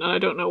the moment, and I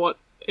don't know what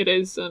it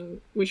is, and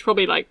we should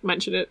probably like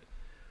mention it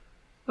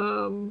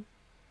on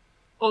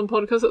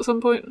podcast at some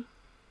point.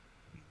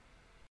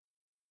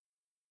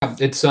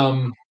 It's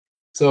so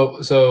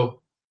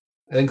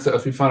I think a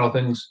few final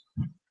things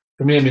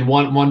for me. I mean,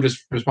 one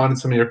just responding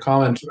to some of your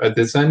comments at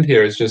this end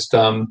here is just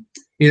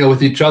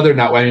with each other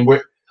now. I mean,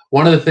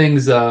 one of the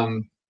things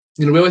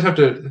we always have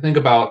to think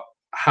about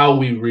how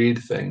we read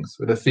things,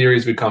 or the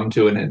theories we come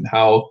to, and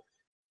how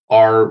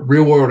our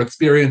real world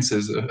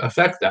experiences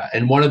affect that.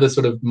 And one of the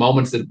sort of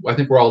moments that I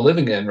think we're all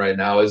living in right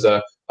now is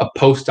a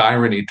post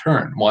irony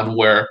turn, one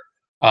where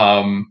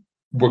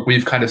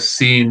we've kind of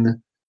seen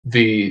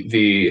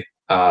the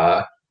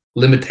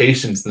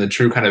limitations and the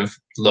true kind of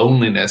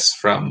loneliness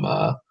from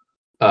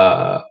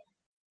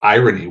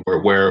irony,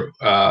 where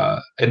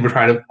and we're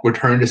trying to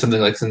return to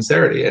something like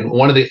sincerity. And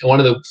one of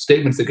the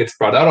statements that gets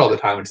brought out all the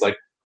time, it's like,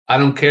 I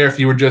don't care if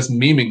you were just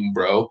memeing,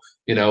 bro.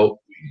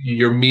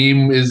 Your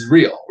meme is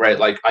real, right?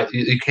 Like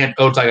you can't.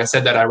 Oh, it's like I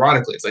said that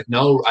ironically. It's like,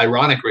 no,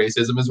 ironic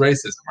racism is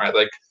racism, right?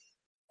 Like,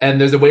 and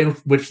there's a way in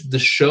which the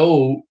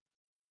show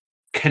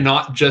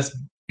cannot just.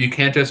 You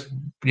can't just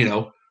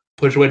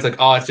push away. It's like,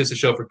 oh, it's just a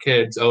show for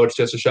kids. Oh, it's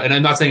just a show. And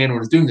I'm not saying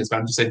anyone is doing this, but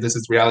I'm just saying this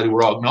is reality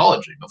we're all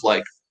acknowledging. Of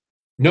like,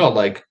 no,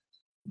 like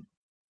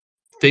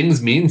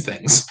things mean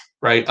things,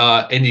 right?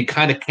 And you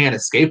kind of can't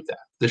escape that.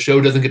 The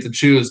show doesn't get to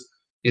choose.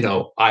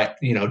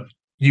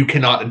 You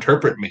cannot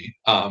interpret me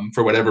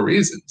for whatever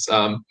reasons.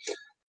 And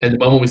the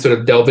moment we sort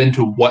of delve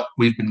into what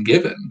we've been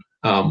given,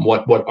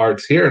 what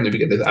art's here, and we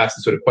begin to ask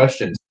the sort of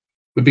questions,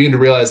 we begin to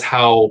realize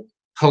how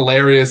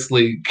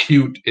hilariously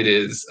cute it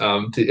is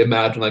to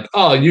imagine like,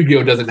 oh,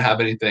 Yu-Gi-Oh! Doesn't have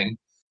anything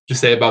to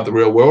say about the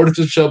real world. It's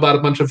just a show about a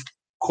bunch of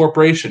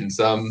corporations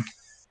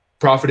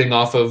profiting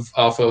off of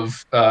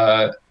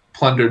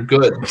plundered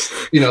goods.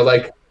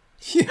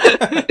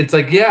 It's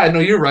like, yeah, no,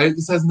 you're right.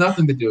 This has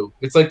nothing to do.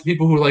 It's like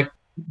people who are like,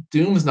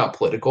 Doom's not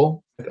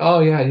political. Like,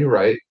 oh yeah, you're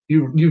right.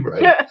 You're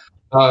right.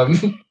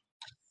 And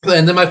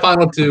then my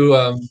final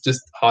two just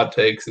hot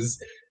takes is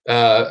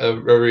I'll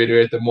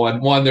reiterate them.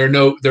 One, there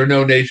are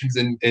no nations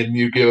in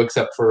Yu-Gi-Oh!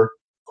 Except for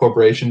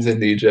corporations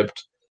in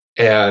Egypt.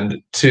 And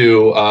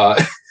two,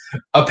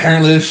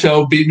 apparently the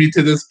show beat me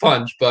to this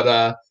punch,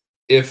 but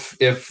if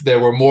there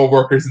were more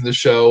workers in the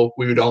show,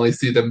 we would only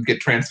see them get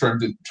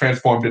transformed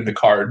into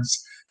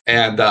cards.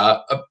 And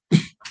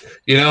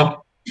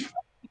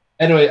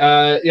Anyway,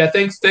 yeah,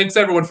 thanks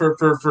everyone for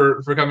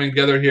coming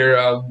together here.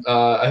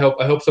 I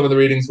hope some of the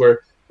readings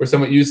were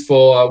somewhat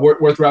useful,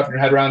 worth wrapping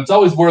your head around. It's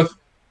always worth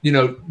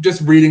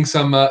just reading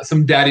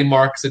some Daddy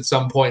Marks at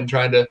some point and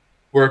trying to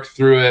work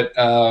through it.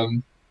 But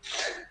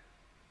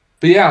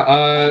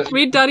yeah,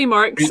 read Daddy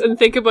Marks and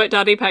think about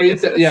Daddy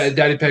Pegasus.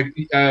 Daddy Peg.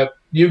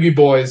 Yugi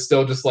Boy is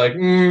still just like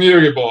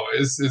Yugi Boy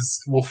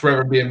will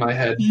forever be in my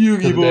head.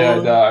 Yugi Boy. The day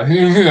I die.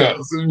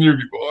 Yes,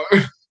 Yugi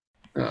Boy.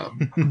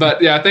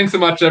 But yeah, thanks so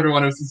much,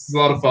 everyone. This is a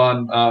lot of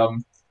fun.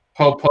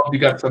 Hope you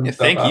got some stuff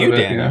thank out you, of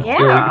it. Dan.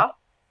 Yeah.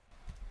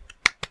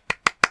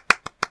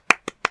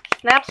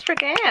 Snaps for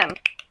Dan.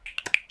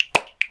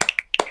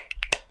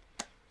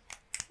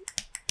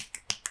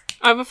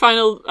 I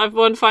have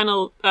one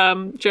final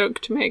joke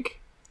to make.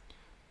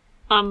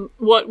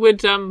 What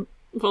would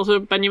Walter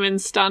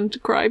Benjamin's stand to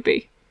cry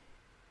be?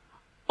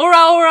 Ora,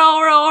 ora,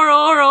 ora, ora,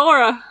 ora,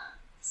 ora.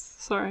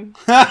 Sorry.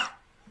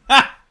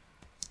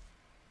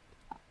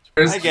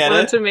 I get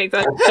it. To make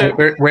that joke.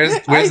 Where's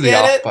the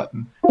off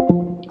button?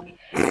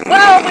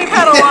 Well, we've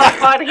had a lot of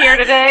fun here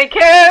today,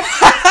 kids.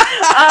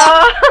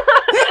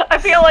 I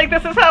feel like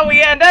this is how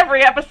we end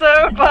every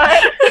episode,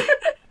 but...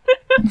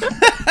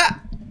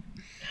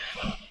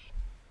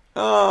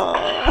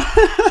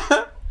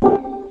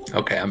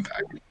 Okay, I'm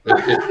back.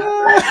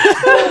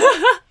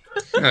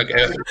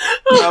 Okay.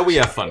 We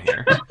have fun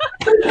here.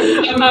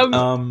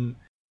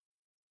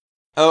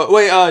 Oh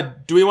wait.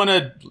 Do we want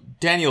to?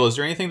 Daniel, is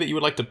there anything that you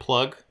would like to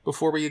plug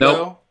before we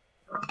go?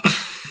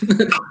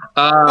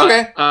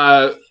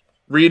 Okay.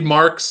 Read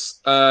Marx.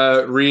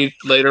 Read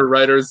later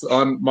writers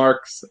on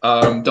Marx.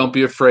 Don't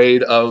be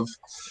afraid of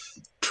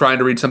trying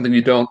to read something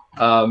you don't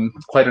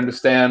quite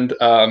understand.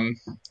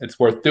 It's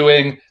worth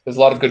doing. There's a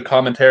lot of good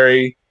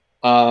commentary.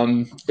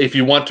 If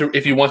you want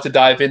to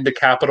dive into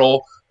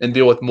Capital and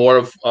deal with more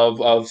of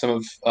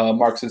some of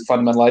Marx's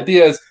fundamental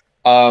ideas,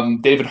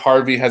 David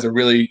Harvey has a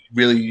really,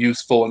 really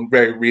useful and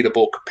very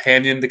readable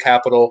companion to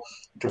Capital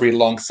to read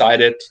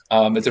alongside it.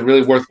 It's a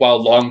really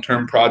worthwhile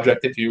long-term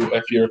project if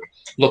you're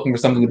looking for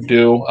something to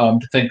do,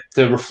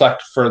 to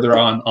reflect further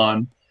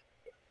on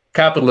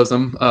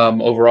capitalism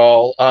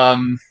overall,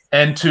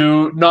 and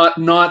to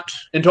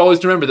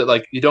always remember that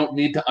like you don't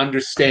need to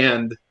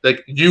understand,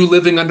 like you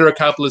living under a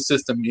capitalist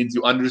system means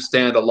you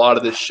understand a lot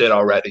of this shit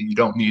already. You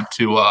don't need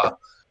to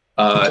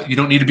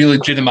be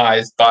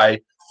legitimized by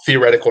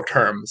theoretical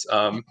terms.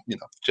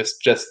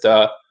 Just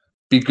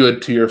be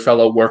good to your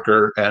fellow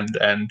worker and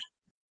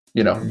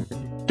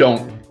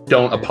don't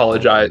don't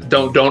apologize.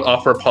 Don't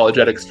offer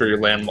apologetics for your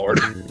landlord.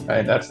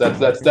 Right? That's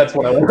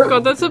what I want.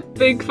 God, that's a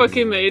big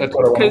fucking made. That's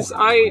what I want. Because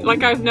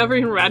I've never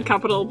even read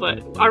Capital,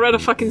 but I read a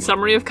fucking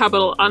summary of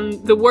Capital,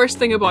 and the worst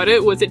thing about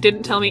it was it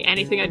didn't tell me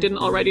anything I didn't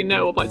already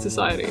know about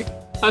society.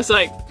 I was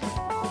like,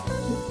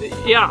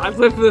 yeah, I've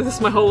lived with this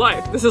my whole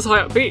life. This is how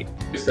it be.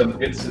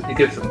 It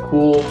gives some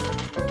cool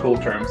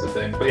terms of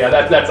things. But yeah,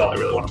 that's all I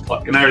really want to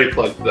plug. And I already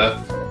plugged the.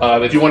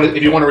 If you want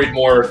to read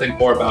more or think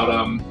more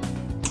about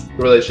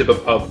the relationship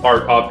of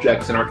art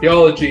objects and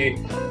archaeology,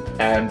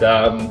 and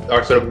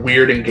our sort of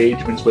weird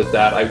engagements with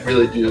that, I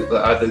really do.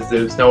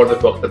 There's no other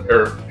book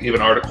or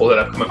even article that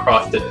I've come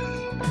across that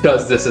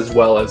does this as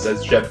well as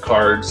Jeb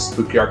Card's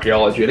Spooky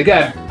Archaeology. And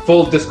again,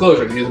 full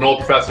disclosure, he's an old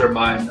professor of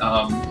mine.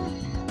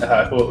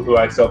 Who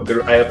I still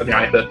I have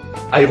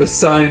a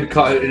signed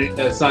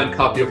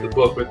copy of the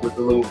book with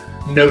a little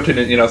note in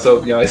it,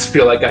 so I just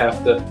feel like I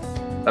have to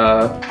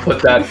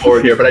put that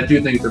forward here. But I do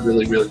think it's a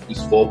really, really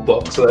useful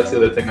book. So that's the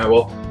other thing I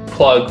will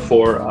plug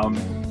for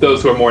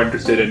those who are more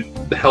interested in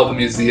the hell the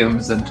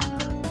museums and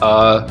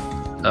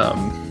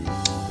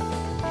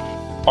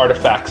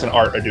artifacts and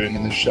art are doing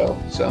in this show.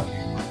 So.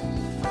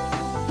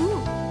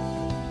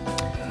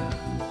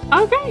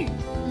 Okay,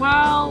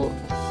 well,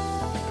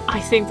 I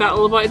think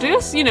that'll about do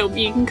us. You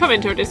can come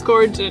into our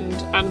Discord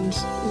and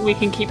we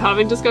can keep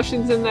having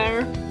discussions in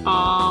there.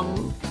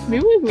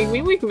 Maybe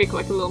we can make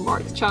like a little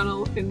Mark's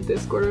channel in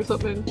Discord or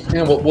something.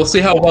 Yeah, we'll see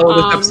how well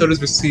this episode is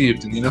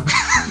received, and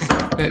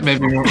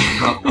maybe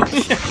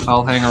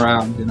I'll hang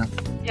around.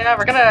 Yeah,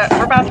 we're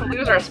about to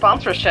lose our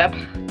sponsorship.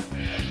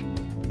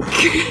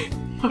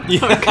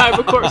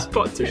 Kaiba Corp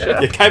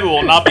sponsorship. Yeah, Kaiba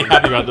will not be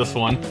happy about this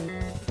one.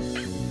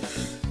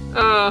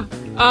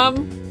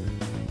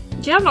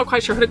 Yeah, I'm not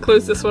quite sure how to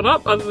close this one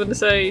up other than to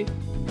say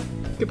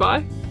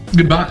goodbye.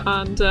 Goodbye.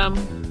 And,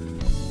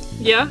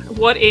 yeah,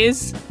 what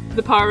is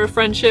the power of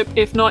friendship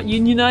if not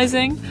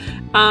unionizing?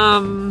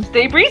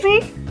 Stay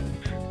breezy.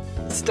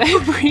 Stay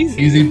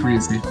breezy. Easy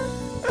breezy.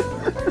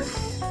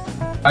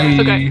 Bye.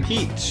 Okay.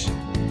 Peach.